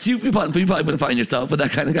 Yes, you probably wouldn't find yourself with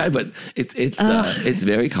that kind of guy, but it's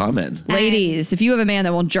very common. Ladies, if you have a man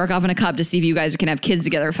that won't jerk off in a cup to see if you guys can have kids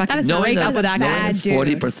together, fucking break up with that guy. It's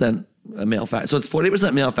 40% male factor. So it's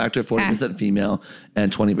 40% male factor, 40% female,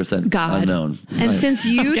 and 20% unknown. And since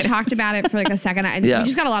you talked about it for like a second, we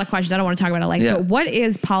just got a lot of questions. I don't want to talk about it. But what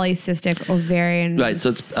is polycystic ovarian? Right. So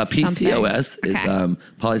it's PCOS is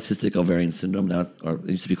polycystic ovarian syndrome. Now, or it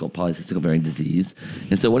used to be called polycystic ovarian disease.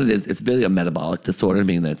 And so what it is, it's really a metabolic disorder,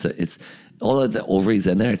 meaning that it's all of the ovaries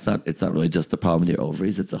in there. It's not really just the problem with your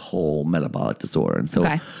ovaries. It's a whole metabolic disorder. And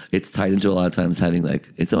so it's tied into a lot of times having like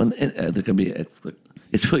its own. There can be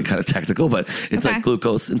it's really kind of technical, but it's like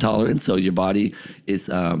glucose intolerance. So your body is,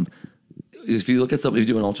 if you look at if you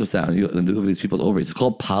do an ultrasound, and look at these people's ovaries, it's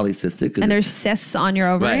called polycystic. And there's cysts on your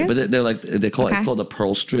ovaries? Right, but it's called a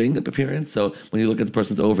pearl string appearance. So when you look at the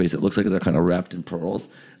person's ovaries, it looks like they're kind of wrapped in pearls.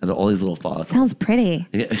 And they're all these little follicles. Sounds pretty.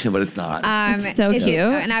 Yeah, but it's not. It's so cute.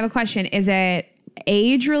 And I have a question. Is it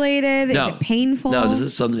age related? No. Is it painful? No, this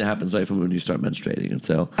is something that happens right from when you start menstruating. And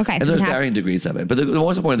so, and there's varying degrees of it. But the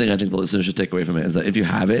most important thing I think the listeners should take away from it is that if you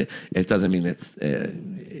have it, it doesn't mean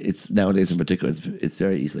it's nowadays in particular, it's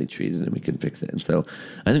very easily treated and we can fix it. And so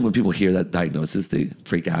I think when people hear that diagnosis, they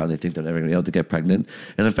freak out and they think they're never going to be able to get pregnant.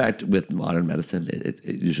 And in fact, with modern medicine, it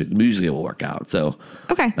usually will work out. So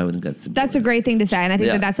I would think that's a great thing to say. And I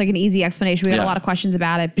think that's like an easy explanation. We got a lot of questions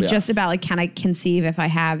about it, but just about like, can I conceive if I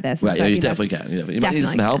have this? Right, so you definitely can. You might need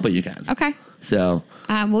some help, but you can. Okay. So,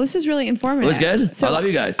 well, this is really informative. It was good. So I love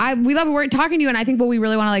you guys. We love we're talking to you, and I think what we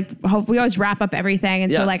really want to hope we always wrap up everything.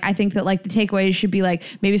 And so I think that the takeaways should be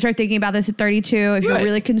maybe start thinking about this at 32 if you're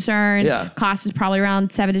really concerned. Cost is probably around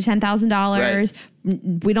 $7,000 to $10,000.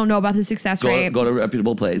 We don't know about the success rate. Go to a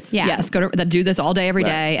reputable place. Yeah. Yes, do this all day, every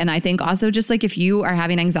day. And I think also just if you are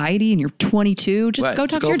having anxiety and you're 22, just go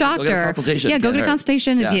talk to your doctor. Go get a consultation. Yeah, go get a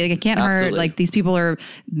consultation. Yeah. It can't hurt. These people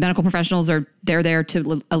medical professionals they're there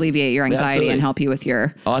to alleviate your anxiety and help you with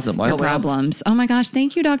your problems. Oh my gosh,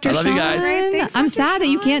 thank you, Dr. I love you guys. Thanks, I'm sad that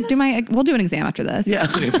you can't do we'll do an exam after this. Yeah,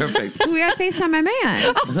 okay, perfect. We got to FaceTime my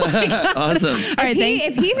man. Awesome. All right,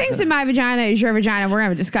 if he thinks that my vagina is your vagina, we're going to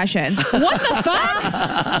have a discussion. What the fuck?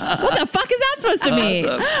 What the fuck is that supposed to mean?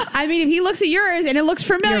 Awesome. I mean, if he looks at yours and it looks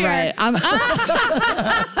familiar. You're right.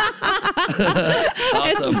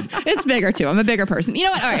 Awesome. It's bigger too. I'm a bigger person. You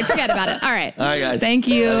know what? All right, forget about it. All right, guys. Thank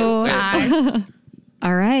you. Bye.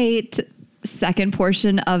 All right. Second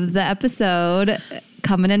portion of the episode.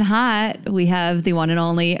 Coming in hot, we have the one and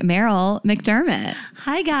only Meryl McDermott.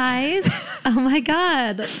 Hi, guys. Oh, my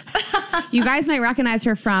God. You guys might recognize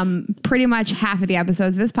her from pretty much half of the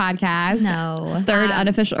episodes of this podcast. No. Third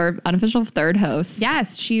unofficial third host.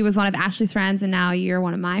 Yes, she was one of Ashley's friends, and now you're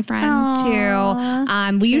one of my friends,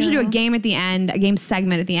 too. We usually do a game at the end, a game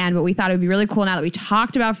segment at the end, but we thought it would be really cool now that we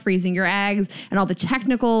talked about freezing your eggs and all the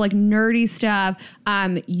technical, nerdy stuff.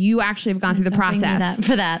 You actually have gone through the process.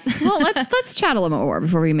 For that. Well, let's chat a little more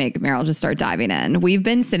before we make Meryl just start diving in. We've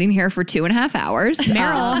been sitting here for 2.5 hours.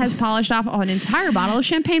 Meryl has polished off an entire bottle of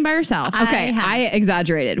champagne by herself. Okay, I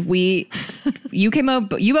exaggerated. You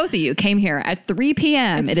both of you came here at 3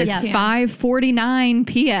 p.m. It is 5:49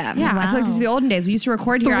 p.m. Yeah, I feel like this is the olden days. We used to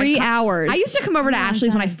record here 3 hours. I used to come over to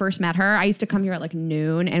Ashley's when I first met her. I used to come here at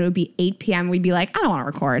noon, and it would be 8 p.m. We'd be like, I don't want to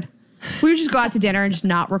record. We would just go out to dinner and just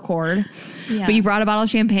not record. Yeah. But you brought a bottle of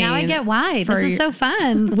champagne. Now I get why. This is so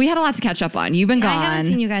fun. We had a lot to catch up on. You've been gone. I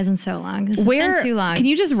haven't seen you guys in so long. This has been too long. Can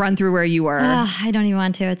you just run through where you were? I don't even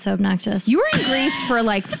want to. It's so obnoxious. You were in Greece for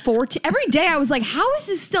like 14. Every day I was like, how is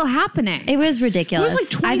this still happening? It was ridiculous. It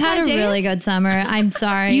was like 25 I've had days? a really good summer. I'm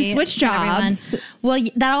sorry. You switched jobs. Everyone. Well,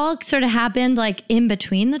 that all sort of happened like in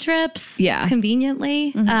between the trips. Yeah.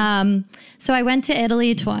 Conveniently. So I went to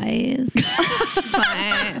Italy twice.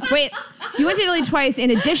 Wait, you went to Italy twice in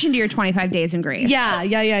addition to your 25 days in Greece. Yeah.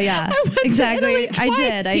 Exactly. I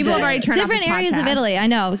did. People have already turned off different this areas of podcast. Italy. I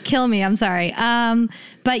know. Kill me. I'm sorry.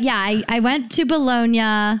 But yeah, I went to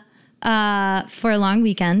Bologna for a long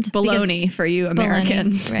weekend. Bologna for you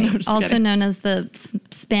Americans. Bologna, right. No, also kidding. known as the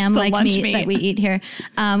spam-like meat that we eat here,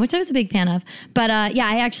 which I was a big fan of. But yeah,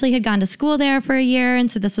 I actually had gone to school there for a year, and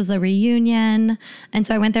so this was a reunion. And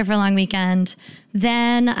so I went there for a long weekend.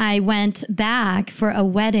 Then I went back for a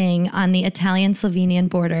wedding on the Italian-Slovenian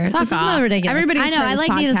border. Fuck This off. is so ridiculous. Everybody's I know. turned I this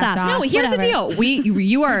like need to podcast stop. off. No, here's Whatever. the deal.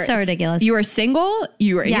 You are It's so ridiculous. You are single.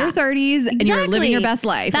 You are in your 30s, and you're living your best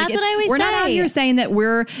life. That's what I always We're not out say. here saying that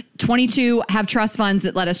we're 22, have trust funds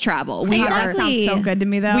that let us travel. We That are. sounds so good to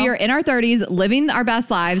me, though. We are in our 30s, living our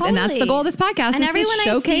best lives, and that's the goal of this podcast. And is everyone to I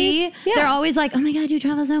showcase. see, they're always like, "Oh my god, you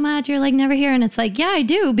travel so much. You're like never here." And it's like, yeah, I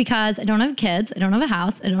do because I don't have kids. I don't have a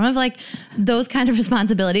house. I don't have like those kind of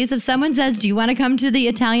responsibilities. If someone says, "Do you want to come to the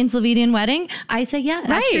Italian-Slovenian wedding?" I say yes.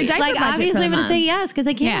 Right. Your diaper Like budget for obviously the I'm going to month. say yes because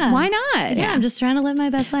I can. Yeah. Why not? Yeah, I'm just trying to live my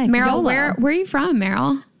best life. Meryl, YOLO. where are you from,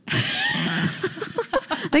 Meryl?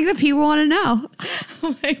 I think the people want to know.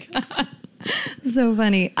 Oh my god. So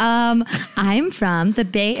funny. I'm from the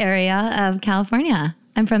Bay Area of California.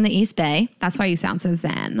 I'm from the East Bay. That's why you sound so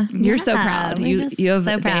zen. You're so proud. You have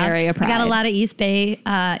so Bay proud. Area pride. I got a lot of East Bay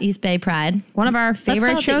pride. One of our call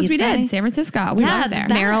favorite it the shows we East Bay. did, San Francisco. We love it there.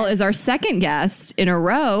 Meryl is our second guest in a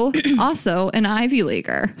row, also an Ivy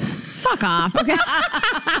Leaguer. Fuck off. Okay.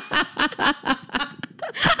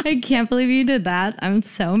 I can't believe you did that. I'm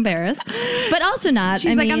so embarrassed. But also not.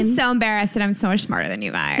 She's I like, mean, I'm so embarrassed that I'm so much smarter than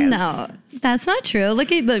you guys. No, that's not true.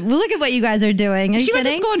 Look at what you guys are doing. Are you She went to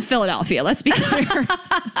kidding? school in Philadelphia. Let's be clear.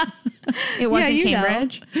 It wasn't you know.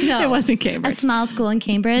 Cambridge. No, It wasn't A Cambridge. small school in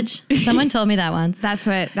Cambridge. Someone told me that once. That's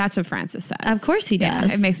what Francis says. Of course he Yeah,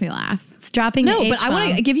 does. it makes me laugh. It's dropping No, the but I want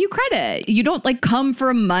H-bomb. to give you credit. You don't like come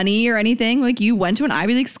for money or anything. Like you went to an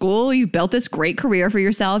Ivy League school. You built this great career for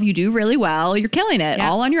yourself. You do really well. You're killing it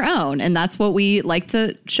all on your own. And that's what we like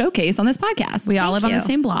to showcase on this podcast. We all live on the you.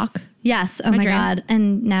 same block. Yes. Oh my my dream. God.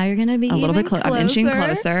 And now you're going to be A little even bit closer. I'm inching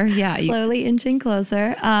closer. Yeah. Slowly inching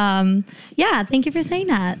closer. Yeah. Thank you for saying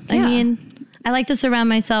that. I Yeah. mean, I like to surround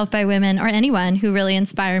myself by women or anyone who really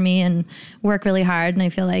inspire me and work really hard. And I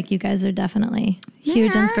feel like you guys are definitely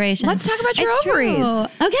huge Yeah. inspiration. Let's talk about your It's ovaries. true.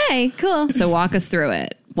 Okay, cool. So walk us through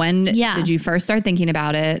it. When did you first start thinking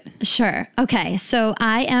about it? Sure. Okay. So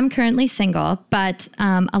I am currently single, but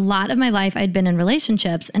a lot of my life I'd been in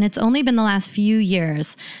relationships, and it's only been the last few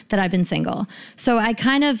years that I've been single. So I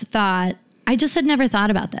kind of thought, I just had never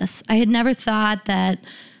thought about this. I had never thought that.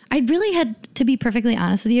 I really had, to be perfectly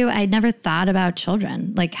honest with you, I had never thought about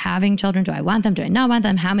children, like having children. Do I want them? Do I not want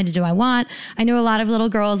them? How many do I want? I know a lot of little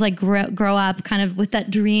girls like grow up kind of with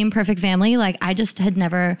that dream perfect family. Like I just had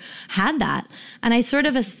never had that. And I sort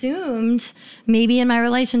of assumed maybe in my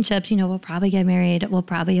relationships, we'll probably get married. We'll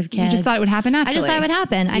probably have kids. You just thought it would happen naturally. I just thought it would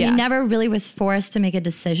happen. I never really was forced to make a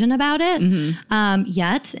decision about it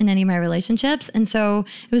yet in any of my relationships. And so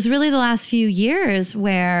it was really the last few years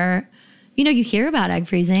where you hear about egg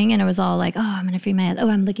freezing and it was all like, oh, I'm going to freeze my egg. Oh,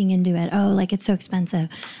 I'm looking into it. Oh, like it's so expensive.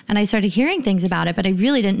 And I started hearing things about it, but I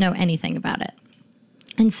really didn't know anything about it.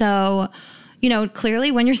 And so,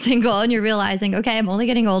 clearly when you're single and you're realizing, okay, I'm only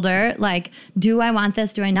getting older. Like, do I want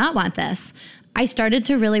this? Do I not want this? I started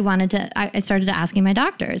to really I started asking my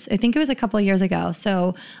doctors. I think it was a couple of years ago.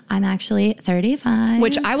 So I'm actually 35.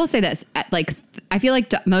 Which I will say this, like, I feel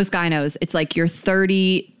like most gynos, it's like you're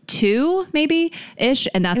 32 maybe ish,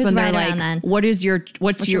 and that's when they're right like, around then. what do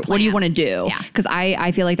you want to do? Yeah. Because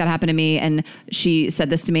I feel like that happened to me, and she said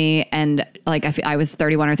this to me, and like I was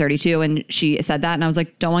 31 or 32, and she said that, and I was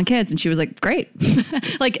like, don't want kids, and she was like, great.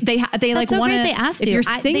 Like they That's like so want great to. they asked if you. you're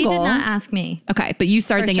single, they did not ask me. Okay, but you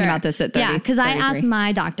started For thinking sure. about this at 30. Yeah, because I 33. asked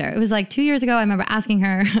my doctor. It was like 2 years ago. I remember asking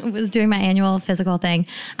her, was doing my annual physical thing.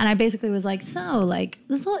 And I basically was like, so like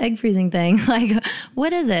this whole egg freezing thing, like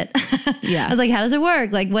what is it? Yeah. I was like, how does it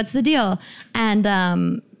work? Like, what's the deal? And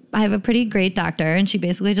I have a pretty great doctor. And she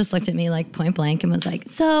basically just looked at me like point blank and was like,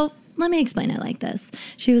 so let me explain it like this.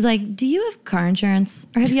 She was like, do you have car insurance?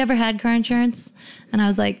 Or have you ever had car insurance? And I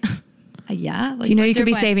was like, yeah. Like, Do you know what's you could your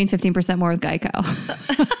be point? saving 15% more with Geico?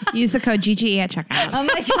 Use the code GGE at checkout. Oh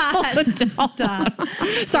my God. Stop.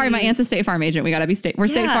 Sorry, my aunt's a State Farm agent. We got to be State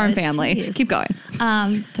Farm family. Geez. Keep going.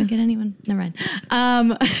 Don't get anyone. Never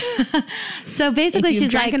mind. So basically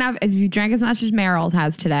she's like, if you drank as much as Meryl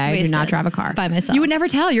has today, do not drive a car. By myself. You would never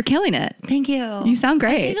tell. You're killing it. Thank you. You sound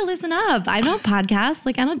great. I need to listen up. I don't podcast.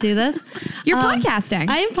 Like I don't do this. You're podcasting.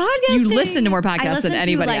 I am podcasting. You listen to more podcasts than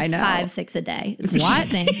anybody I know. 5-6 a day. It's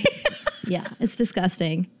disgusting. Yeah, it's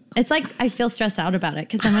disgusting. It's like I feel stressed out about it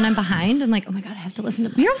because then when I'm behind, I'm like, oh my God, I have to listen to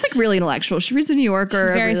Meryl's like really intellectual. She reads the New Yorker.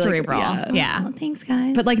 She's very really, cerebral. Yeah. Oh, thanks,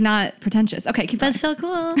 guys. But like not pretentious. Okay, keep going. That's so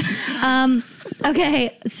cool.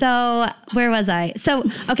 Okay, so where was I? So,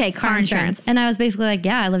 okay, car insurance. And I was basically like,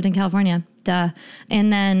 yeah, I lived in California. Duh.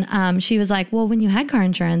 And then she was like, well, when you had car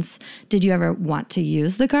insurance, did you ever want to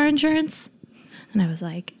use the car insurance? And I was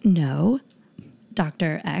like, no.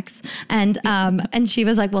 Dr. X. And she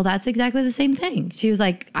was like, well, that's exactly the same thing. She was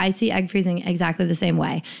like, I see egg freezing exactly the same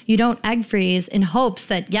way. You don't egg freeze in hopes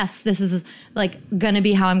that, yes, this is like going to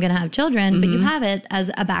be how I'm going to have children, but you have it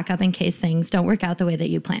as a backup in case things don't work out the way that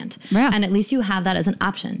you planned. Yeah. And at least you have that as an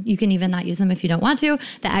option. You can even not use them if you don't want to.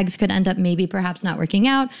 The eggs could end up maybe perhaps not working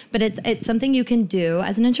out, but it's something you can do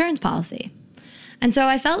as an insurance policy. And so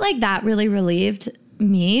I felt like that really relieved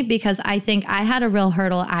me because I think I had a real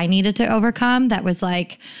hurdle I needed to overcome that was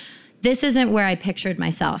like, this isn't where I pictured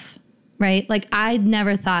myself, right? Like I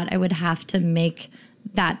never thought I would have to make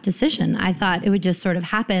that decision. I thought it would just sort of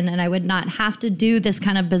happen and I would not have to do this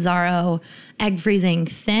kind of bizarro egg freezing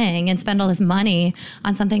thing and spend all this money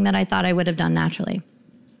on something that I thought I would have done naturally.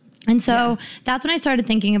 And so that's when I started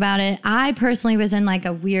thinking about it. I personally was in like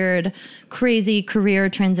a weird, crazy career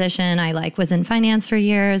transition. I like was in finance for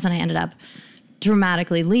years and I ended up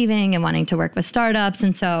dramatically leaving and wanting to work with startups.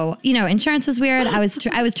 And so, you know, insurance was weird. I was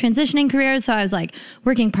transitioning careers. So I was like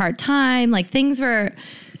working part-time, like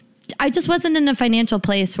I just wasn't in a financial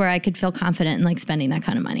place where I could feel confident in like spending that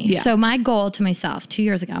kind of money. Yeah. So my goal to myself 2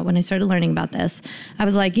 years ago when I started learning about this, I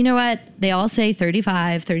was like, you know what? They all say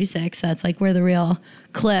 35, 36. That's like where the real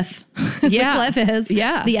cliff, yeah. the cliff is.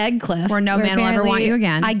 Yeah. The egg cliff. Where no man will ever want you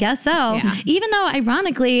again. I guess so. Yeah. Even though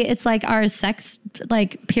ironically, it's like our sex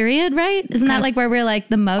like period, right? Isn't that like where we're like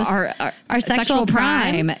the most, our sexual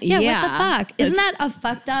prime? Yeah. What the fuck? Isn't that a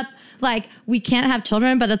fucked up, like we can't have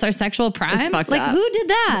children, but it's our sexual prime? It's fucked like up. who did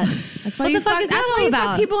that? That's why what you the fuck fuck, is that's that why all you about?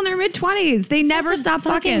 fuck people in their mid-20s. They never stop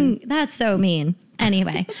fucking. That's so mean.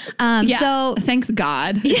 Anyway, so thanks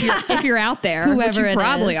God if you're out there, whoever which you it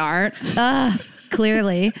probably is. aren't.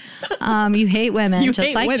 Clearly, you hate women You just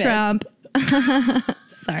hate like women. Trump.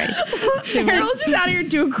 Sorry. Carol's just out here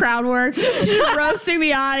doing crowd work. She's roasting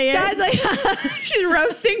the audience. Guys, like, she's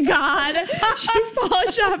roasting God. She's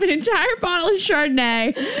polished off an entire bottle of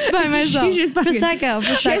Chardonnay by myself. She's fucking Prosecco.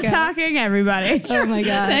 shit talking everybody. Oh my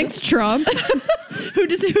God. thanks, Trump.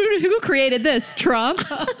 Who created this? Trump.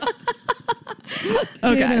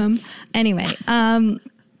 Okay. Anyway,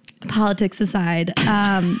 politics aside,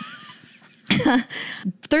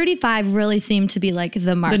 35 really seemed to be like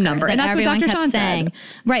the marker. The number. That And that's what everyone Dr. kept Sean saying. said.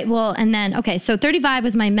 Right. Well, and then, okay, so 35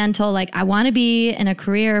 was my mental, like, I want to be in a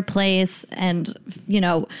career place and, you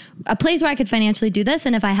know, a place where I could financially do this.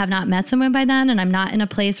 And if I have not met someone by then and I'm not in a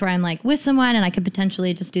place where I'm like with someone and I could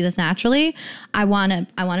potentially just do this naturally, I want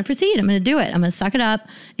to proceed. I'm going to do it. I'm going to suck it up.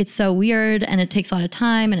 It's so weird and it takes a lot of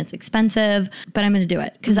time and it's expensive, but I'm going to do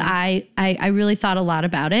it because I really thought a lot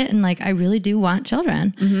about it. And like, I really do want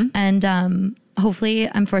children. And, hopefully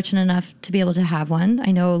I'm fortunate enough to be able to have one.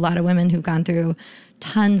 I know a lot of women who've gone through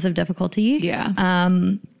tons of difficulty. Yeah.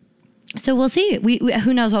 So we'll see. We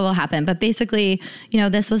who knows what will happen. But basically, you know,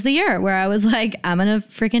 this was the year where I was like, I'm going to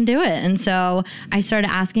freaking do it. And so I started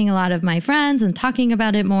asking a lot of my friends and talking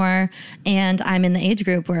about it more. And I'm in the age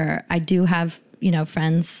group where I do have, you know,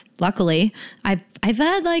 friends. Luckily, I've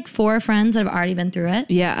had like 4 friends that have already been through it.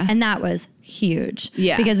 Yeah. And that was huge.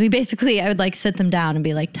 Yeah. Because I would like sit them down and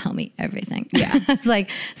be like, tell me everything. Yeah. It's like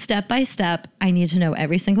step by step, I need to know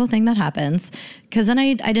every single thing that happens. Because then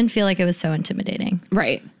I didn't feel like it was so intimidating.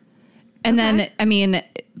 Right. And then, I mean,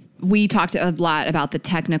 we talked a lot about the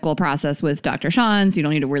technical process with Dr. Sean's. You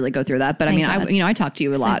don't need to really go through that. But Thank I God. mean, I talked to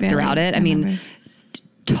you a lot throughout it. I mean,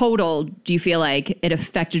 total, do you feel like it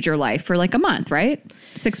affected your life for like a month, right?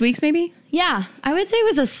 6 weeks maybe? Yeah. I would say it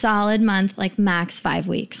was a solid month, like max 5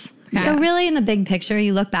 weeks. Yeah. So really in the big picture,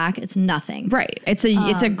 you look back, it's nothing. Right. It's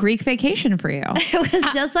a Greek vacation for you. It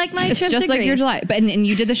was just like my It's trip just to like Greece. your July. But and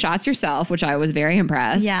you did the shots yourself, which I was very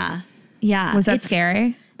impressed. Yeah. Yeah. Was that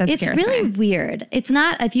scary? It's really weird. It's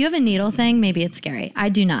not, if you have a needle thing, maybe it's scary. I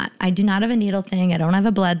do not have a needle thing. I don't have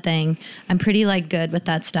a blood thing. I'm pretty like good with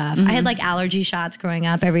that stuff. I had like allergy shots growing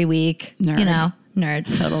up every week, Nerd. you know,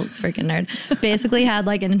 total freaking nerd. Basically had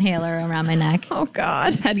like an inhaler around my neck. Oh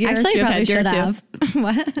God. Headgear? Actually, I probably should have.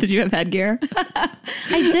 What? Did you have headgear? I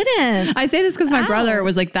didn't. I say this because my brother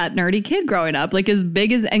was like that nerdy kid growing up, like as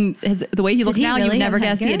big as, and the way he looks now, you'd never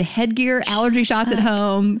guess he had headgear, allergy shots at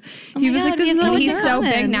home. He was like, he's so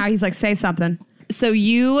big now. He's like, say something. So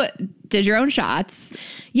you did your own shots.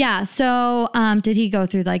 Yeah. So did he go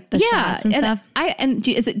through like the shots and stuff?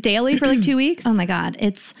 Is it daily for like 2 weeks? Oh my God.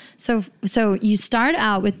 It's so you start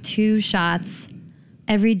out with 2 shots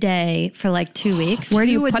every day for like 2 weeks. Where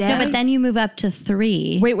do you put them? No, but then you move up to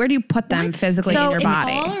 3. Wait, where do you put them physically in your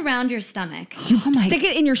body? So it's all around your stomach. Stick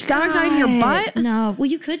it in your stomach, not in your butt? No. Well,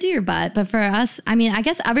 you could do your butt, but for us, I mean, I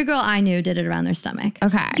guess every girl I knew did it around their stomach.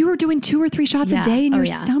 Okay. You were doing 2 or 3 shots a day in your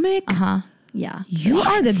stomach? Uh-huh. Yeah. You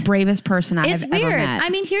are the bravest person I have ever met. It's weird. I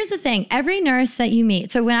mean, here's the thing. Every nurse that you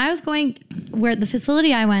meet. So when I was going, where the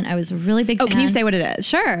facility I went, I was a really big fan. Can you say what it is?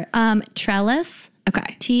 Sure. Trellis.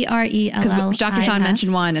 Okay. TRELLIS. Because Dr. Sean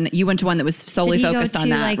mentioned one, and you went to one that was solely focused on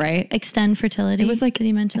that, right? Extend Fertility. It was like, did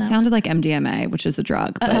he mention that? It sounded like MDMA, which is a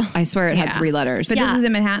drug, but I swear it had 3 letters. But this is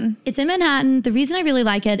in Manhattan? It's in Manhattan. The reason I really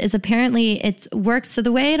like it is apparently it works. So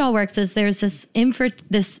the way it all works is there's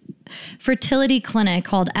this fertility clinic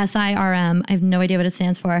called SIRM. I have no idea what it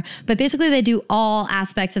stands for, but basically they do all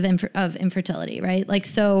aspects of infertility, right? Like,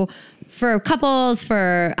 so for couples,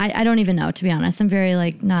 I don't even know, to be honest. I'm very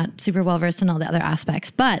like not super well versed in all the other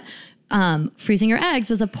aspects, but freezing your eggs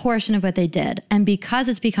was a portion of what they did. And because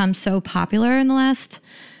it's become so popular in the last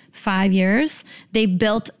 5 years, they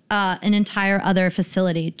built an entire other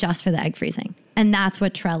facility just for the egg freezing. And that's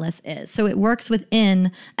what Trellis is. So it works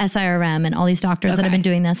within SIRM and all these doctors that have been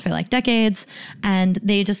doing this for like decades. And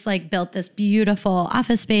they just like built this beautiful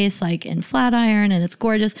office space like in Flatiron, and it's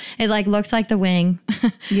gorgeous. It like looks like the Wing.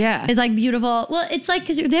 Yeah. It's like beautiful. Well, it's like,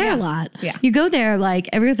 because you're there a lot. Yeah. You go there like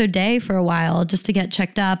every other day for a while just to get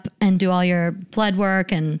checked up and do all your blood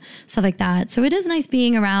work and stuff like that. So it is nice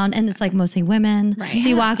being around, and it's like mostly women. Right. So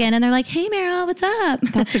you walk in and they're like, hey, Meryl, what's up?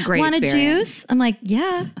 That's a great Want experience. a juice? I'm like,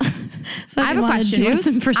 yeah. I have a question.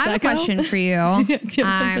 I have a question for you.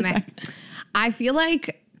 I feel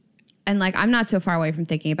like, and like, I'm not so far away from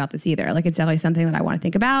thinking about this either. Like, it's definitely something that I want to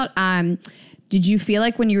think about. Did you feel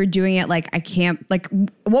like when you were doing it, like,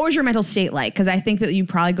 what was your mental state like? Because I think that you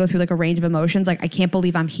probably go through like a range of emotions. Like, I can't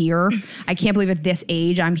believe I'm here. I can't believe at this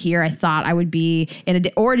age I'm here. I thought I would be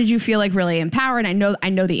or did you feel like really empowered? I know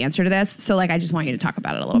the answer to this. So like, I just want you to talk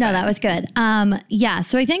about it a little bit. No, that was good. Yeah.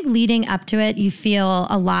 So I think leading up to it, you feel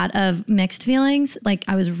a lot of mixed feelings. Like,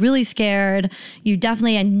 I was really scared.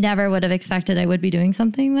 I never would have expected I would be doing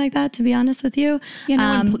something like that, to be honest with you.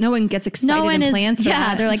 Yeah, no one gets excited and plans for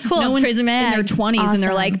that. Yeah, they're like, cool, freezing my eggs. 20s awesome. And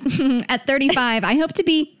they're like, at 35, I hope to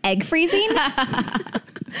be egg freezing.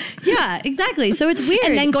 Yeah, exactly. So it's weird.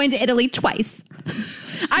 And then going to Italy twice.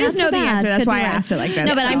 I just know the answer. That's why I asked it like this.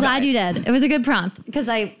 No, but I'm glad you did. It was a good prompt because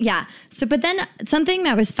So, but then something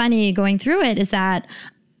that was funny going through it is that,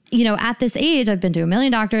 you know, at this age, I've been to a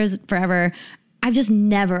million doctors forever. I've just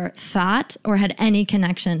never thought or had any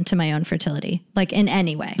connection to my own fertility, like in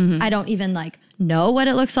any way. Mm-hmm. I don't even like know what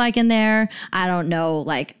it looks like in there. I don't know,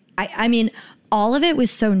 like, I mean, all of it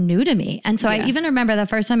was so new to me. And so I even remember the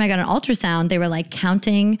first time I got an ultrasound, they were like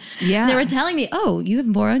counting. Yeah. They were telling me, oh, you have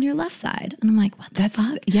more on your left side. And I'm like, what the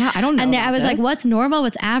fuck? Yeah, I don't know. And I was like, what's normal?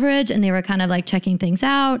 What's average? And they were kind of like checking things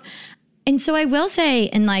out. And so I will say,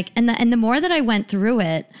 and the more that I went through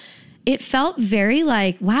it, it felt very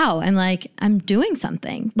like, wow, I'm doing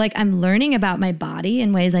something. Like, I'm learning about my body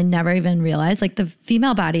in ways I never even realized. Like, the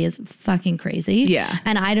female body is fucking crazy. Yeah.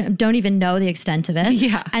 And I don't even know the extent of it.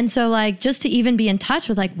 Yeah. And so like, just to even be in touch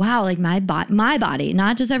with like, wow, like my body,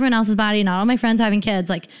 not just everyone else's body, not all my friends having kids,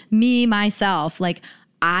 like me, myself, like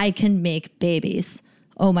I can make babies.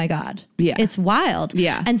 Oh my God. Yeah. It's wild.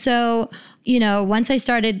 Yeah. And so, you know, once I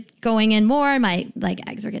started going in more, my like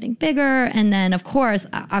eggs were getting bigger. And then of course,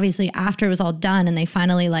 obviously after it was all done and they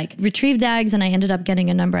finally like retrieved eggs and I ended up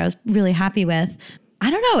getting a number I was really happy with.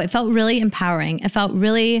 I don't know. It felt really empowering. It felt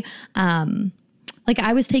really like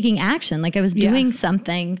I was taking action, like I was doing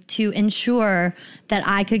something to ensure that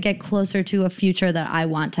I could get closer to a future that I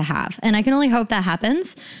want to have. And I can only hope that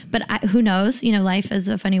happens. But who knows? You know, life is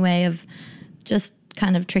a funny way of just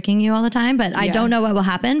kind of tricking you all the time, but I don't know what will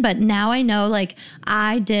happen. But now I know, like,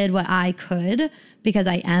 I did what I could because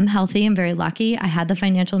I am healthy. I'm very lucky. I had the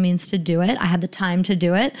financial means to do it. I had the time to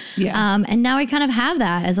do it. Yeah. And now I kind of have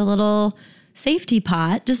that as a little safety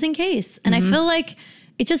pot just in case. And I feel like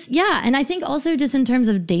it just, and I think also just in terms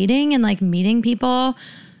of dating and like meeting people,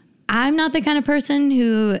 I'm not the kind of person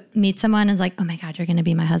who meets someone and is like, oh my God, you're going to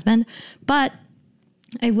be my husband. But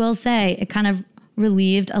I will say it kind of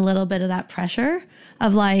relieved a little bit of that pressure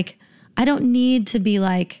of like, I don't need to be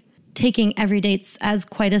like taking every date as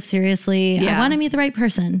quite as seriously. I want to meet the right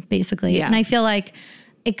person, basically. Yeah. And I feel like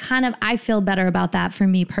I feel better about that for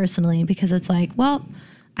me personally, because it's like, well,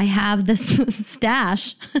 I have this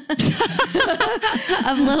stash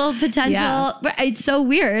of little potential. Yeah. It's so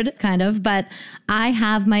weird, kind of, but I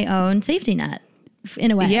have my own safety net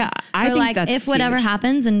in a way. Yeah, I think like, that's if whatever huge.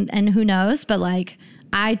 happens, and who knows, but like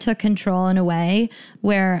I took control in a way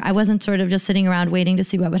where I wasn't sort of just sitting around waiting to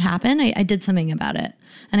see what would happen. I did something about it,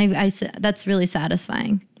 and I that's really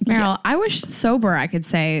satisfying. Meryl, I wish sober I could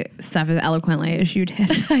say stuff as eloquently as you did.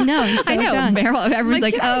 I know. I know. Meryl, everyone's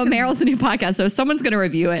like, oh, Meryl's the new podcast. So someone's going to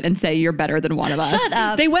review it and say you're better than one of us. Shut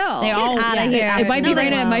up. They will. They all out of here. It might be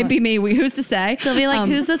Raina. It might be me. Who's to say? They'll be like,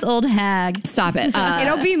 who's this old hag? Stop it.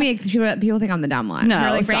 It'll be me because people think I'm the dumb one. No, they're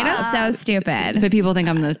like, stop. Raina's so stupid. But people think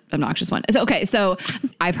I'm the obnoxious one. So, okay. So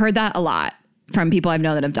I've heard that a lot from people I've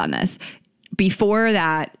known that have done this. Before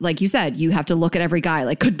that, like you said, you have to look at every guy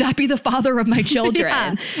like, could that be the father of my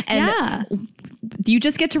children? You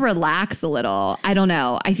just get to relax a little. I don't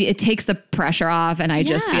know. I feel it takes the pressure off, and I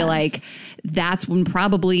just feel like that's when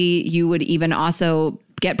probably you would even also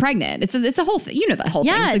get pregnant. It's a whole thing. You know, that whole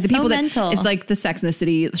thing. It's like it's the people so mental. It's like the Sex and the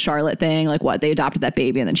City Charlotte thing. Like what, they adopted that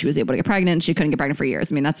baby and then she was able to get pregnant and she couldn't get pregnant for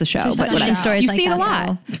years. I mean, that's a show. There's but so many stories you've like seen that, a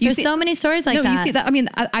lot. though. There's so many stories like that. You see that. I mean,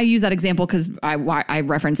 I use that example because I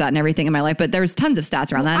reference that in everything in my life, but there's tons of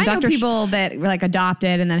stats around that. And I know people that were like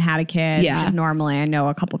adopted and then had a kid. Yeah. Which is normally, I know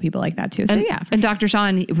a couple people like that too. So And Dr.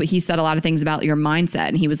 Sean, he said a lot of things about your mindset.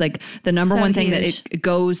 And he was like, the number one thing that it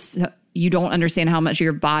goes, you don't understand how much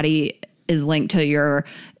your body is linked to your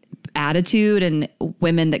attitude, and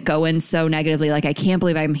women that go in so negatively, like, I can't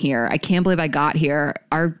believe I'm here, I can't believe I got here,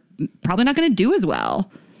 are probably not going to do as well.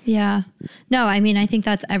 Yeah. No, I mean, I think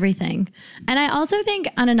that's everything. And I also think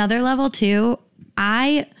on another level too,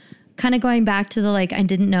 I kind of going back to the, like, I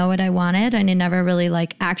didn't know what I wanted, and I never really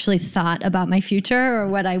like actually thought about my future or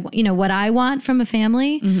what I want from a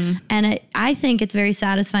family. Mm-hmm. And I think it's very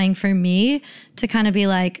satisfying for me to kind of be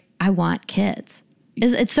like, I want kids.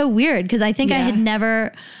 It's so weird because I think I'd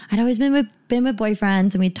always been with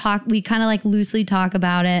boyfriends, and we kind of like loosely talk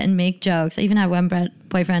about it and make jokes. I even had one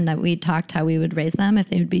boyfriend that we talked how we would raise them, if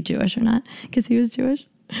they would be Jewish or not, because he was Jewish.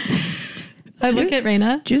 I look at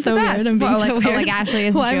Raina. Jews so the best. Weird. I'm being so weird. Like Ashley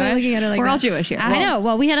is Why Jewish. am I looking at her like We're that? all Jewish here. I know.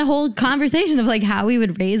 Well, we had a whole conversation of like how we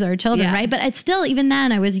would raise our children, right? But it's still, even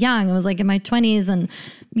then, I was young. I was like in my 20s and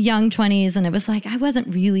young 20s, and it was like I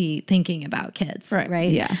wasn't really thinking about kids,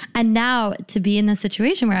 right? Yeah. And now to be in this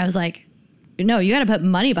situation where I was like, no, you got to put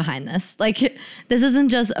money behind this. Like, this isn't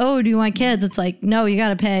just, oh, do you want kids? It's like, no, you got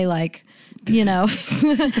to pay like, you know,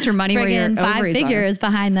 put your money where your 5 figures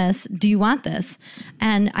behind this. Do you want this?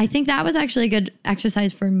 And I think that was actually a good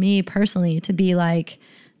exercise for me personally, to be like,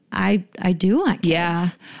 I do want kids. Yeah.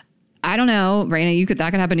 I don't know, Raina, that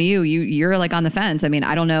could happen to you. You're like on the fence. I mean,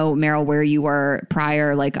 I don't know, Meryl, where you were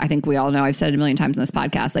prior. Like, I think we all know, I've said it a million times in this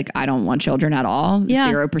podcast, like, I don't want children at all. Yeah.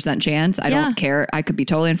 0% chance. I don't care. I could be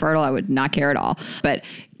totally infertile. I would not care at all. But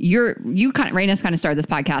Raina's kind of started this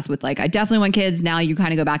podcast with like, I definitely want kids. Now you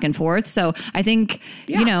kind of go back and forth. So I think,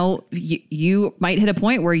 you know, you might hit a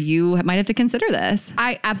point where you might have to consider this.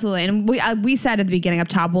 I absolutely. And we said at the beginning up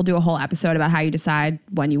top, we'll do a whole episode about how you decide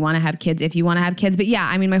when you want to have kids, if you want to have kids. But yeah,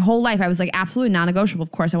 I mean, my whole life I was like, absolutely non-negotiable.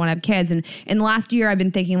 Of course I want to have kids. And in the last year I've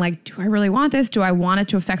been thinking like, do I really want this? Do I want it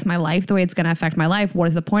to affect my life the way it's going to affect my life? What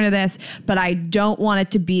is the point of this? But I don't want it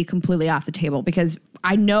to be completely off the table, because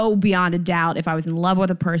I know beyond a doubt, if I was in love with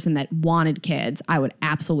a person that wanted kids, I would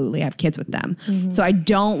absolutely have kids with them. Mm-hmm. So I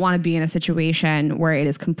don't want to be in a situation where it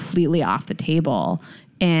is completely off the table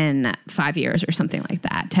in 5 years or something like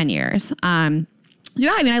that, 10 years.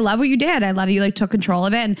 Yeah, I mean, I love what you did. I love that you like took control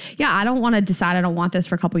of it. And yeah, I don't want to decide I don't want this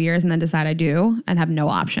for a couple of years and then decide I do and have no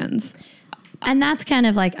options. And that's kind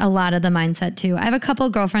of like a lot of the mindset too. I have a couple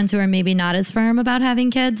of girlfriends who are maybe not as firm about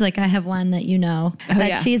having kids. Like I have one that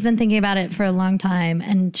she's been thinking about it for a long time,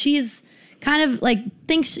 and she's kind of like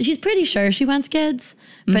thinks she's pretty sure she wants kids,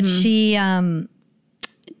 but she's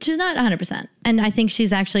not 100%. And I think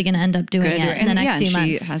she's actually going to end up doing it in the next few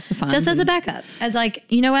months. She has the funds just as a backup, as like,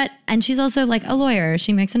 you know what? And she's also like a lawyer.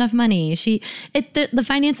 She makes enough money. The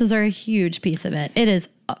finances are a huge piece of it. It is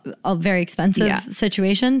a very expensive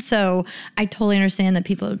situation. So I totally understand that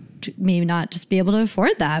people may not just be able to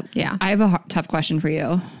afford that. Yeah. I have a tough question for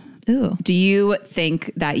you. Ooh. Do you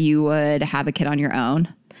think that you would have a kid on your own?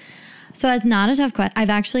 So it's not a tough question. I've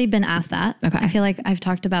actually been asked that. Okay. I feel like I've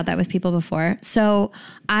talked about that with people before. So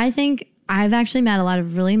I think I've actually met a lot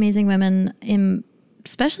of really amazing women in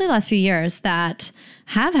especially the last few years, that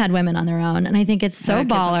have had women on their own. And I think it's so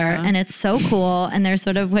baller and it's so cool. And they're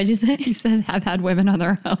sort of, what'd you say? You said have had women on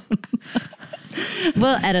their own.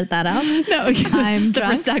 We'll edit that out. No, I'm the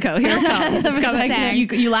drunk. Prosecco. Here it comes. It's coming.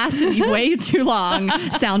 You lasted way too long,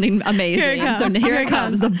 sounding amazing. Here it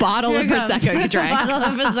comes. The bottle of Prosecco you drank. The bottle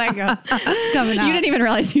of Prosecco. It's coming out. You didn't even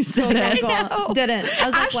realize you said it. No. Didn't. I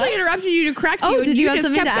was Ashley like, interrupted you to correct you. Oh, did you have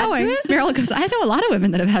something to add to it? Meryl goes, I know a lot of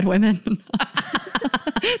women that have had women.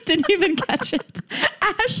 Didn't even catch it.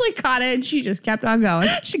 Ashley caught it and she just kept on going.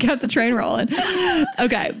 She kept the train rolling.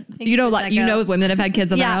 Okay. You know women that have had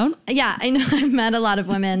kids on their own? Yeah, I know. I've met a lot of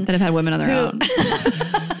women that have had women on their own.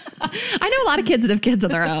 I know a lot of kids that have kids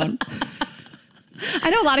on their own.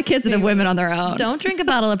 I know a lot of kids that have women on their own. Don't drink a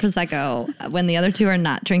bottle of Prosecco when the other two are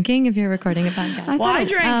not drinking if you're recording a podcast. Well, I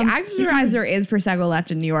drank. I realized there is Prosecco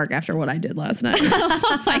left in New York after what I did last night.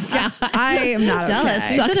 Oh my God. I am not jealous.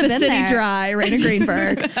 Okay. Suck the city there. Dry, Raina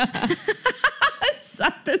Greenberg.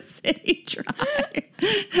 Suck the city dry.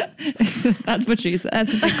 That's what she said.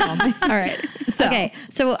 That's what they call me. All right.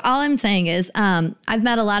 So all I'm saying is I've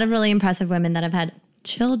met a lot of really impressive women that have had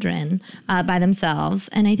children by themselves,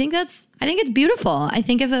 and I think it's beautiful. I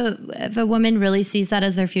think if a woman really sees that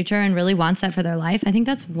as their future and really wants that for their life, I think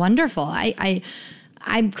that's wonderful. I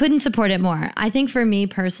couldn't support it more. I think for me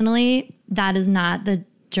personally, that is not the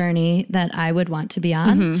journey that I would want to be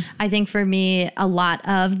on. Mm-hmm. I think for me, a lot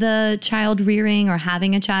of the child rearing or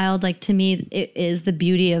having a child, like to me, it is the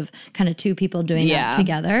beauty of kind of two people doing that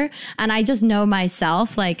together. And I just know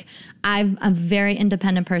myself, like I'm a very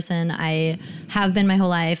independent person. I have been my whole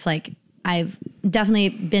life. Like I've definitely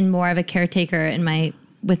been more of a caretaker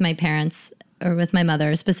with my parents or with my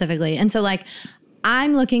mother specifically. And so like,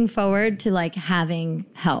 I'm looking forward to like having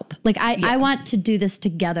help. Like I want to do this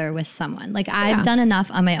together with someone. Like I've done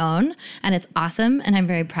enough on my own and it's awesome and I'm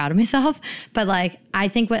very proud of myself. But like I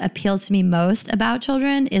think what appeals to me most about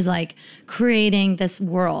children is like creating this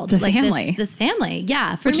world. Like family. This family.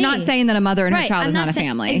 Yeah. Which me. Not saying that a mother and her child is not a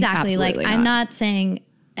family. Exactly. Absolutely like I'm not saying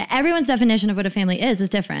everyone's definition of what a family is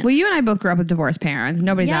different. Well, you and I both grew up with divorced parents.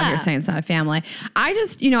 Nobody's out here saying it's not a family. I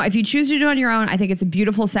just, if you choose to do it on your own, I think it's a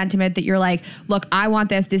beautiful sentiment that you're like, look, I want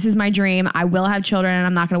this. This is my dream. I will have children and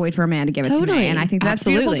I'm not going to wait for a man to give it to me. And I think that's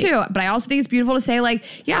beautiful too. But I also think it's beautiful to say like,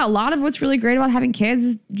 a lot of what's really great about having kids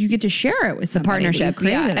is you get to share it with somebody. The partnership.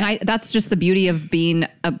 Yeah. And that's just the beauty of being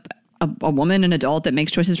a woman, an adult that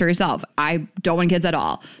makes choices for yourself. I don't want kids at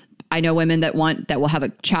all. I know women that will have a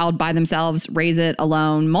child by themselves, raise it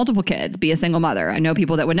alone, multiple kids, be a single mother. I know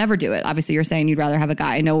people that would never do it. Obviously, you're saying you'd rather have a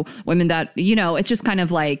guy. I know women that, it's just kind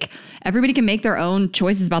of like everybody can make their own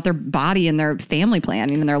choices about their body and their family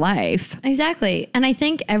planning in their life. Exactly. And I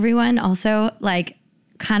think everyone also like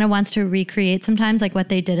kind of wants to recreate sometimes like what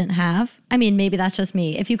they didn't have. I mean, maybe that's just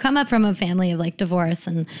me. If you come up from a family of like divorce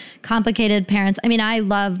and complicated parents, I mean, I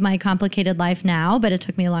love my complicated life now, but it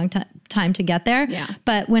took me a long time to get there. Yeah.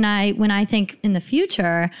 But when I think in the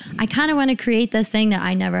future, I kind of want to create this thing that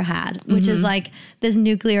I never had, which is like this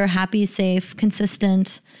nuclear, happy, safe,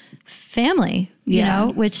 consistent family, you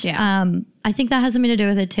know, which I think that has something to do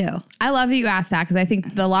with it too. I love that you asked that because I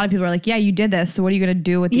think a lot of people are like, yeah, you did this. So what are you going to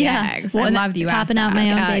do with the eggs? Well, I love that you asked that. Popping out my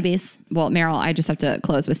own babies. Well, Meryl, I just have to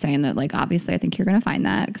close with saying that like, obviously I think you're going to find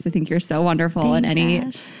that because I think you're so wonderful. Thanks, and any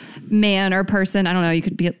Ash. man or person, I don't know, you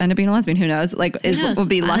could end up being a lesbian, who knows? Like would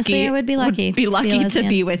be Honestly, lucky. I would be lucky. Would be lucky to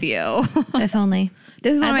be with you. If only.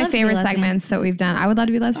 This is one I'd of my love to be favorite lesbian. segments that we've done. I would love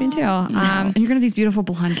to be lesbian too. And you're going to have these beautiful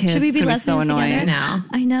blonde kids. Should we be it's lesbians so annoying. together?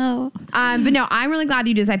 I know. But no, I'm really glad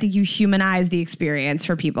you did. I think you humanize the experience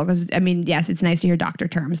for people because I mean, yes, it's nice to hear doctor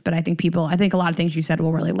terms, but I think a lot of things you said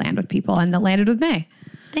will really land with people, and that landed with me.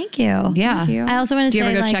 Thank you. Yeah. Thank you. I also want to say, do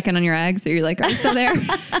you ever go check in on your eggs? Or you're like, are you still there?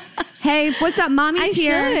 Hey, what's up? Mommy's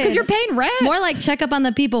here. Because you're paying rent. more like check up on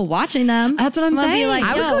the people watching them. That's what I'm saying. Be like,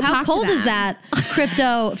 I would go yo, how talk to cold is them. that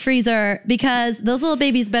crypto freezer? Because those little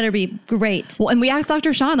babies better be great. Well, and we asked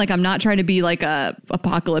Dr. Sean, like, I'm not trying to be like a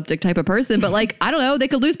apocalyptic type of person, but like, I don't know, they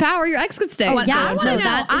could lose power. Your eggs could stay. I no, want to know.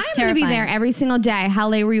 that is I'm going to be terrifying. there every single day. How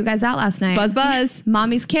late were you guys out last night? Buzz.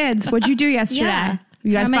 Mommy's kids. What's you do yesterday? Yeah.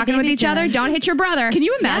 You guys How are my fucking with babies each other? doing? Don't hit your brother. Can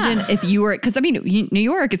you imagine if you were, because I mean, New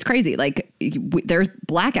York, it's crazy. Like there's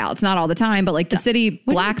blackouts, not all the time, but like the city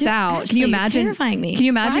blacks out. Can you imagine? You're terrifying me. Can you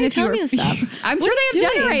imagine Why if you tell were? me this stuff? I'm sure they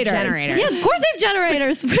have generators. Yeah, of course they have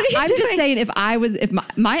generators. What are you I'm doing? just saying,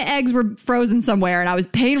 if my eggs were frozen somewhere and I was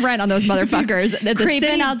paying rent on those motherfuckers, that the Creeping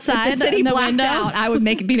city, outside if the city in the blacked window. out, I would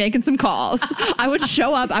be making some calls. I would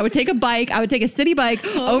show up. I would take a bike. I would take a city bike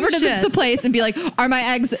over to shit. the place and be like, "Are my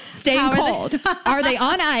eggs staying How are cold? Are they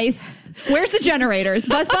on ice? Where's the generators?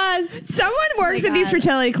 Buzz. Someone works at these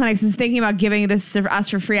fertility clinics is thinking about giving this to us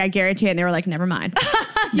for free. I guarantee it. And they were like, never mind.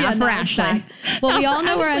 Not for Ashley. Well, we all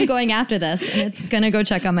know where I'm going after this, and it's going to go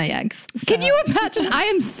check on my eggs. So. Can you imagine? I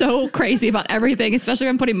am so crazy about everything, especially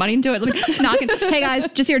when I'm putting money into it. Like, knocking. Hey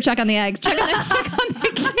guys, just here, check on the eggs. Check on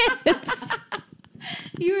the kids.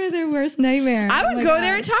 You are their worst nightmare. I would go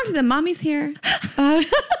there and talk to them. Mommy's here. How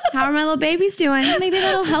are my little babies doing? Maybe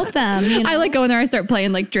that'll help them. You know? I like going there. I start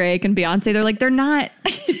playing like Drake and Beyonce. They're like, they're not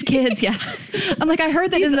kids yet. I'm like, I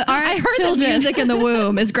heard that the music in the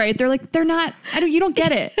womb is great. They're like, they're not. You don't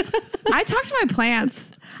get it. I talk to my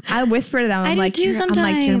plants. I whisper to them. I'm like, your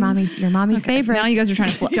mommy's favorite. Now you guys are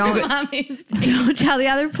trying to don't tell the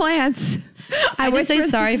other plants. I would say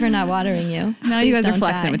sorry for not watering you. Now you guys are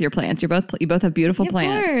flexing with your plants. You both have beautiful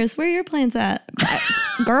plants. Of course. Where are your plants at?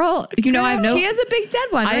 Girl, I have She has a big dead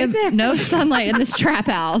one. I have no sunlight in this trap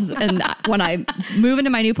house, and when I move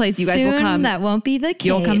into my new place, you guys will come. That won't be the case.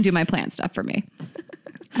 You'll come do my plant stuff for me.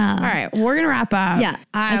 All right, we're gonna wrap up.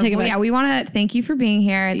 Yeah, we want to thank you for being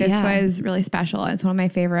here. This was really special. It's one of my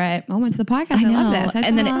favorite moments of the podcast. I love this.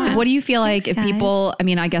 And then, what do you feel like if people? I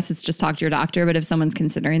mean, I guess it's just talk to your doctor. But if someone's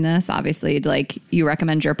considering this, obviously, like you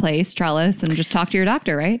recommend your place, Trellis, then just talk to your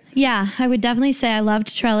doctor, right? Yeah, I would definitely say I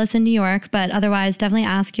loved Trellis in New York, but otherwise, definitely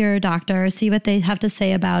ask your doctor, see what they have to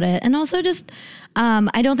say about it, and also just.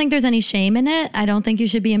 I don't think there's any shame in it. I don't think you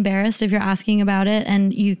should be embarrassed if you're asking about it,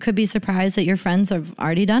 and you could be surprised that your friends have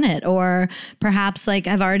already done it, or perhaps like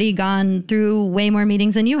I've already gone through way more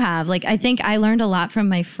meetings than you have. Like I think I learned a lot from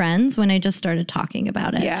my friends when I just started talking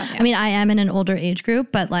about it. Yeah. I mean, I am in an older age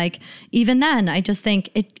group, but like even then, I just think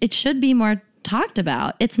it should be more talked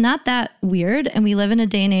about. It's not that weird, and we live in a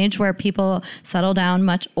day and age where people settle down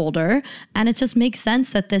much older, and it just makes sense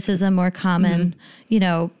that this is a more common,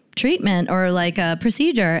 treatment or like a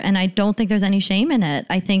procedure, and I don't think there's any shame in it.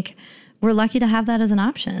 I think we're lucky to have that as an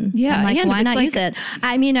option. Yeah, and why not use it?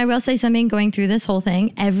 I mean, I will say something going through this whole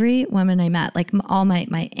thing. Every woman I met, like all my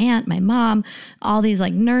aunt, my mom, all these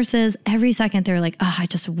like nurses, every second they're like, "Oh, I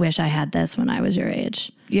just wish I had this when I was your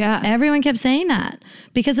age." Yeah, everyone kept saying that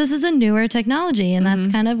because this is a newer technology, and that's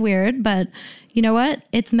kind of weird. But you know what?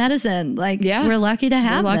 It's medicine. Like, we're lucky to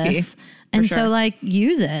have this, and so like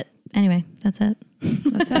use it. Anyway, that's it.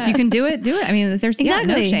 If you can do it, do it. I mean, there's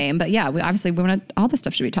no shame, but obviously we want all this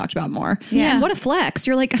stuff should be talked about more. Yeah. And what a flex.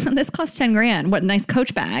 You're like, this costs $10,000. What a nice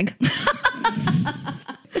Coach bag. All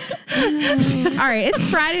right.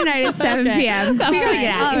 It's Friday night at 7 p.m. All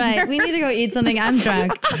right. We need to go eat something. I'm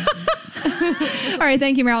drunk. All right.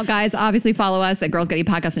 Thank you, Meryl. Guys, obviously follow us at Girls Gotta Eat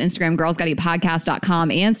Podcast on Instagram,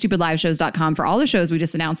 girlsgottaeatpodcast.com, and stupidliveshows.com for all the shows we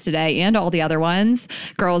just announced today and all the other ones.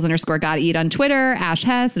 Girls_Gotta Eat on Twitter, Ash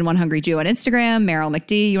Hess and One Hungry Jew on Instagram, Meryl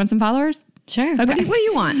McD. You want some followers? Sure. Okay. What do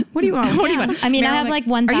you want? What do you want? I mean, Meryl, I have like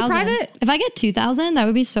 1,000. Are you private? If I get 2,000, that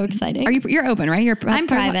would be so exciting. You're open, right? I'm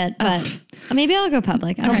private, but maybe I'll go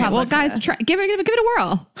public. All right. Well, guys, give it a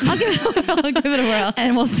whirl. I'll give it a whirl.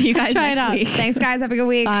 And we'll see you guys next week. Thanks, guys. Have a good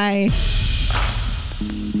week. Bye.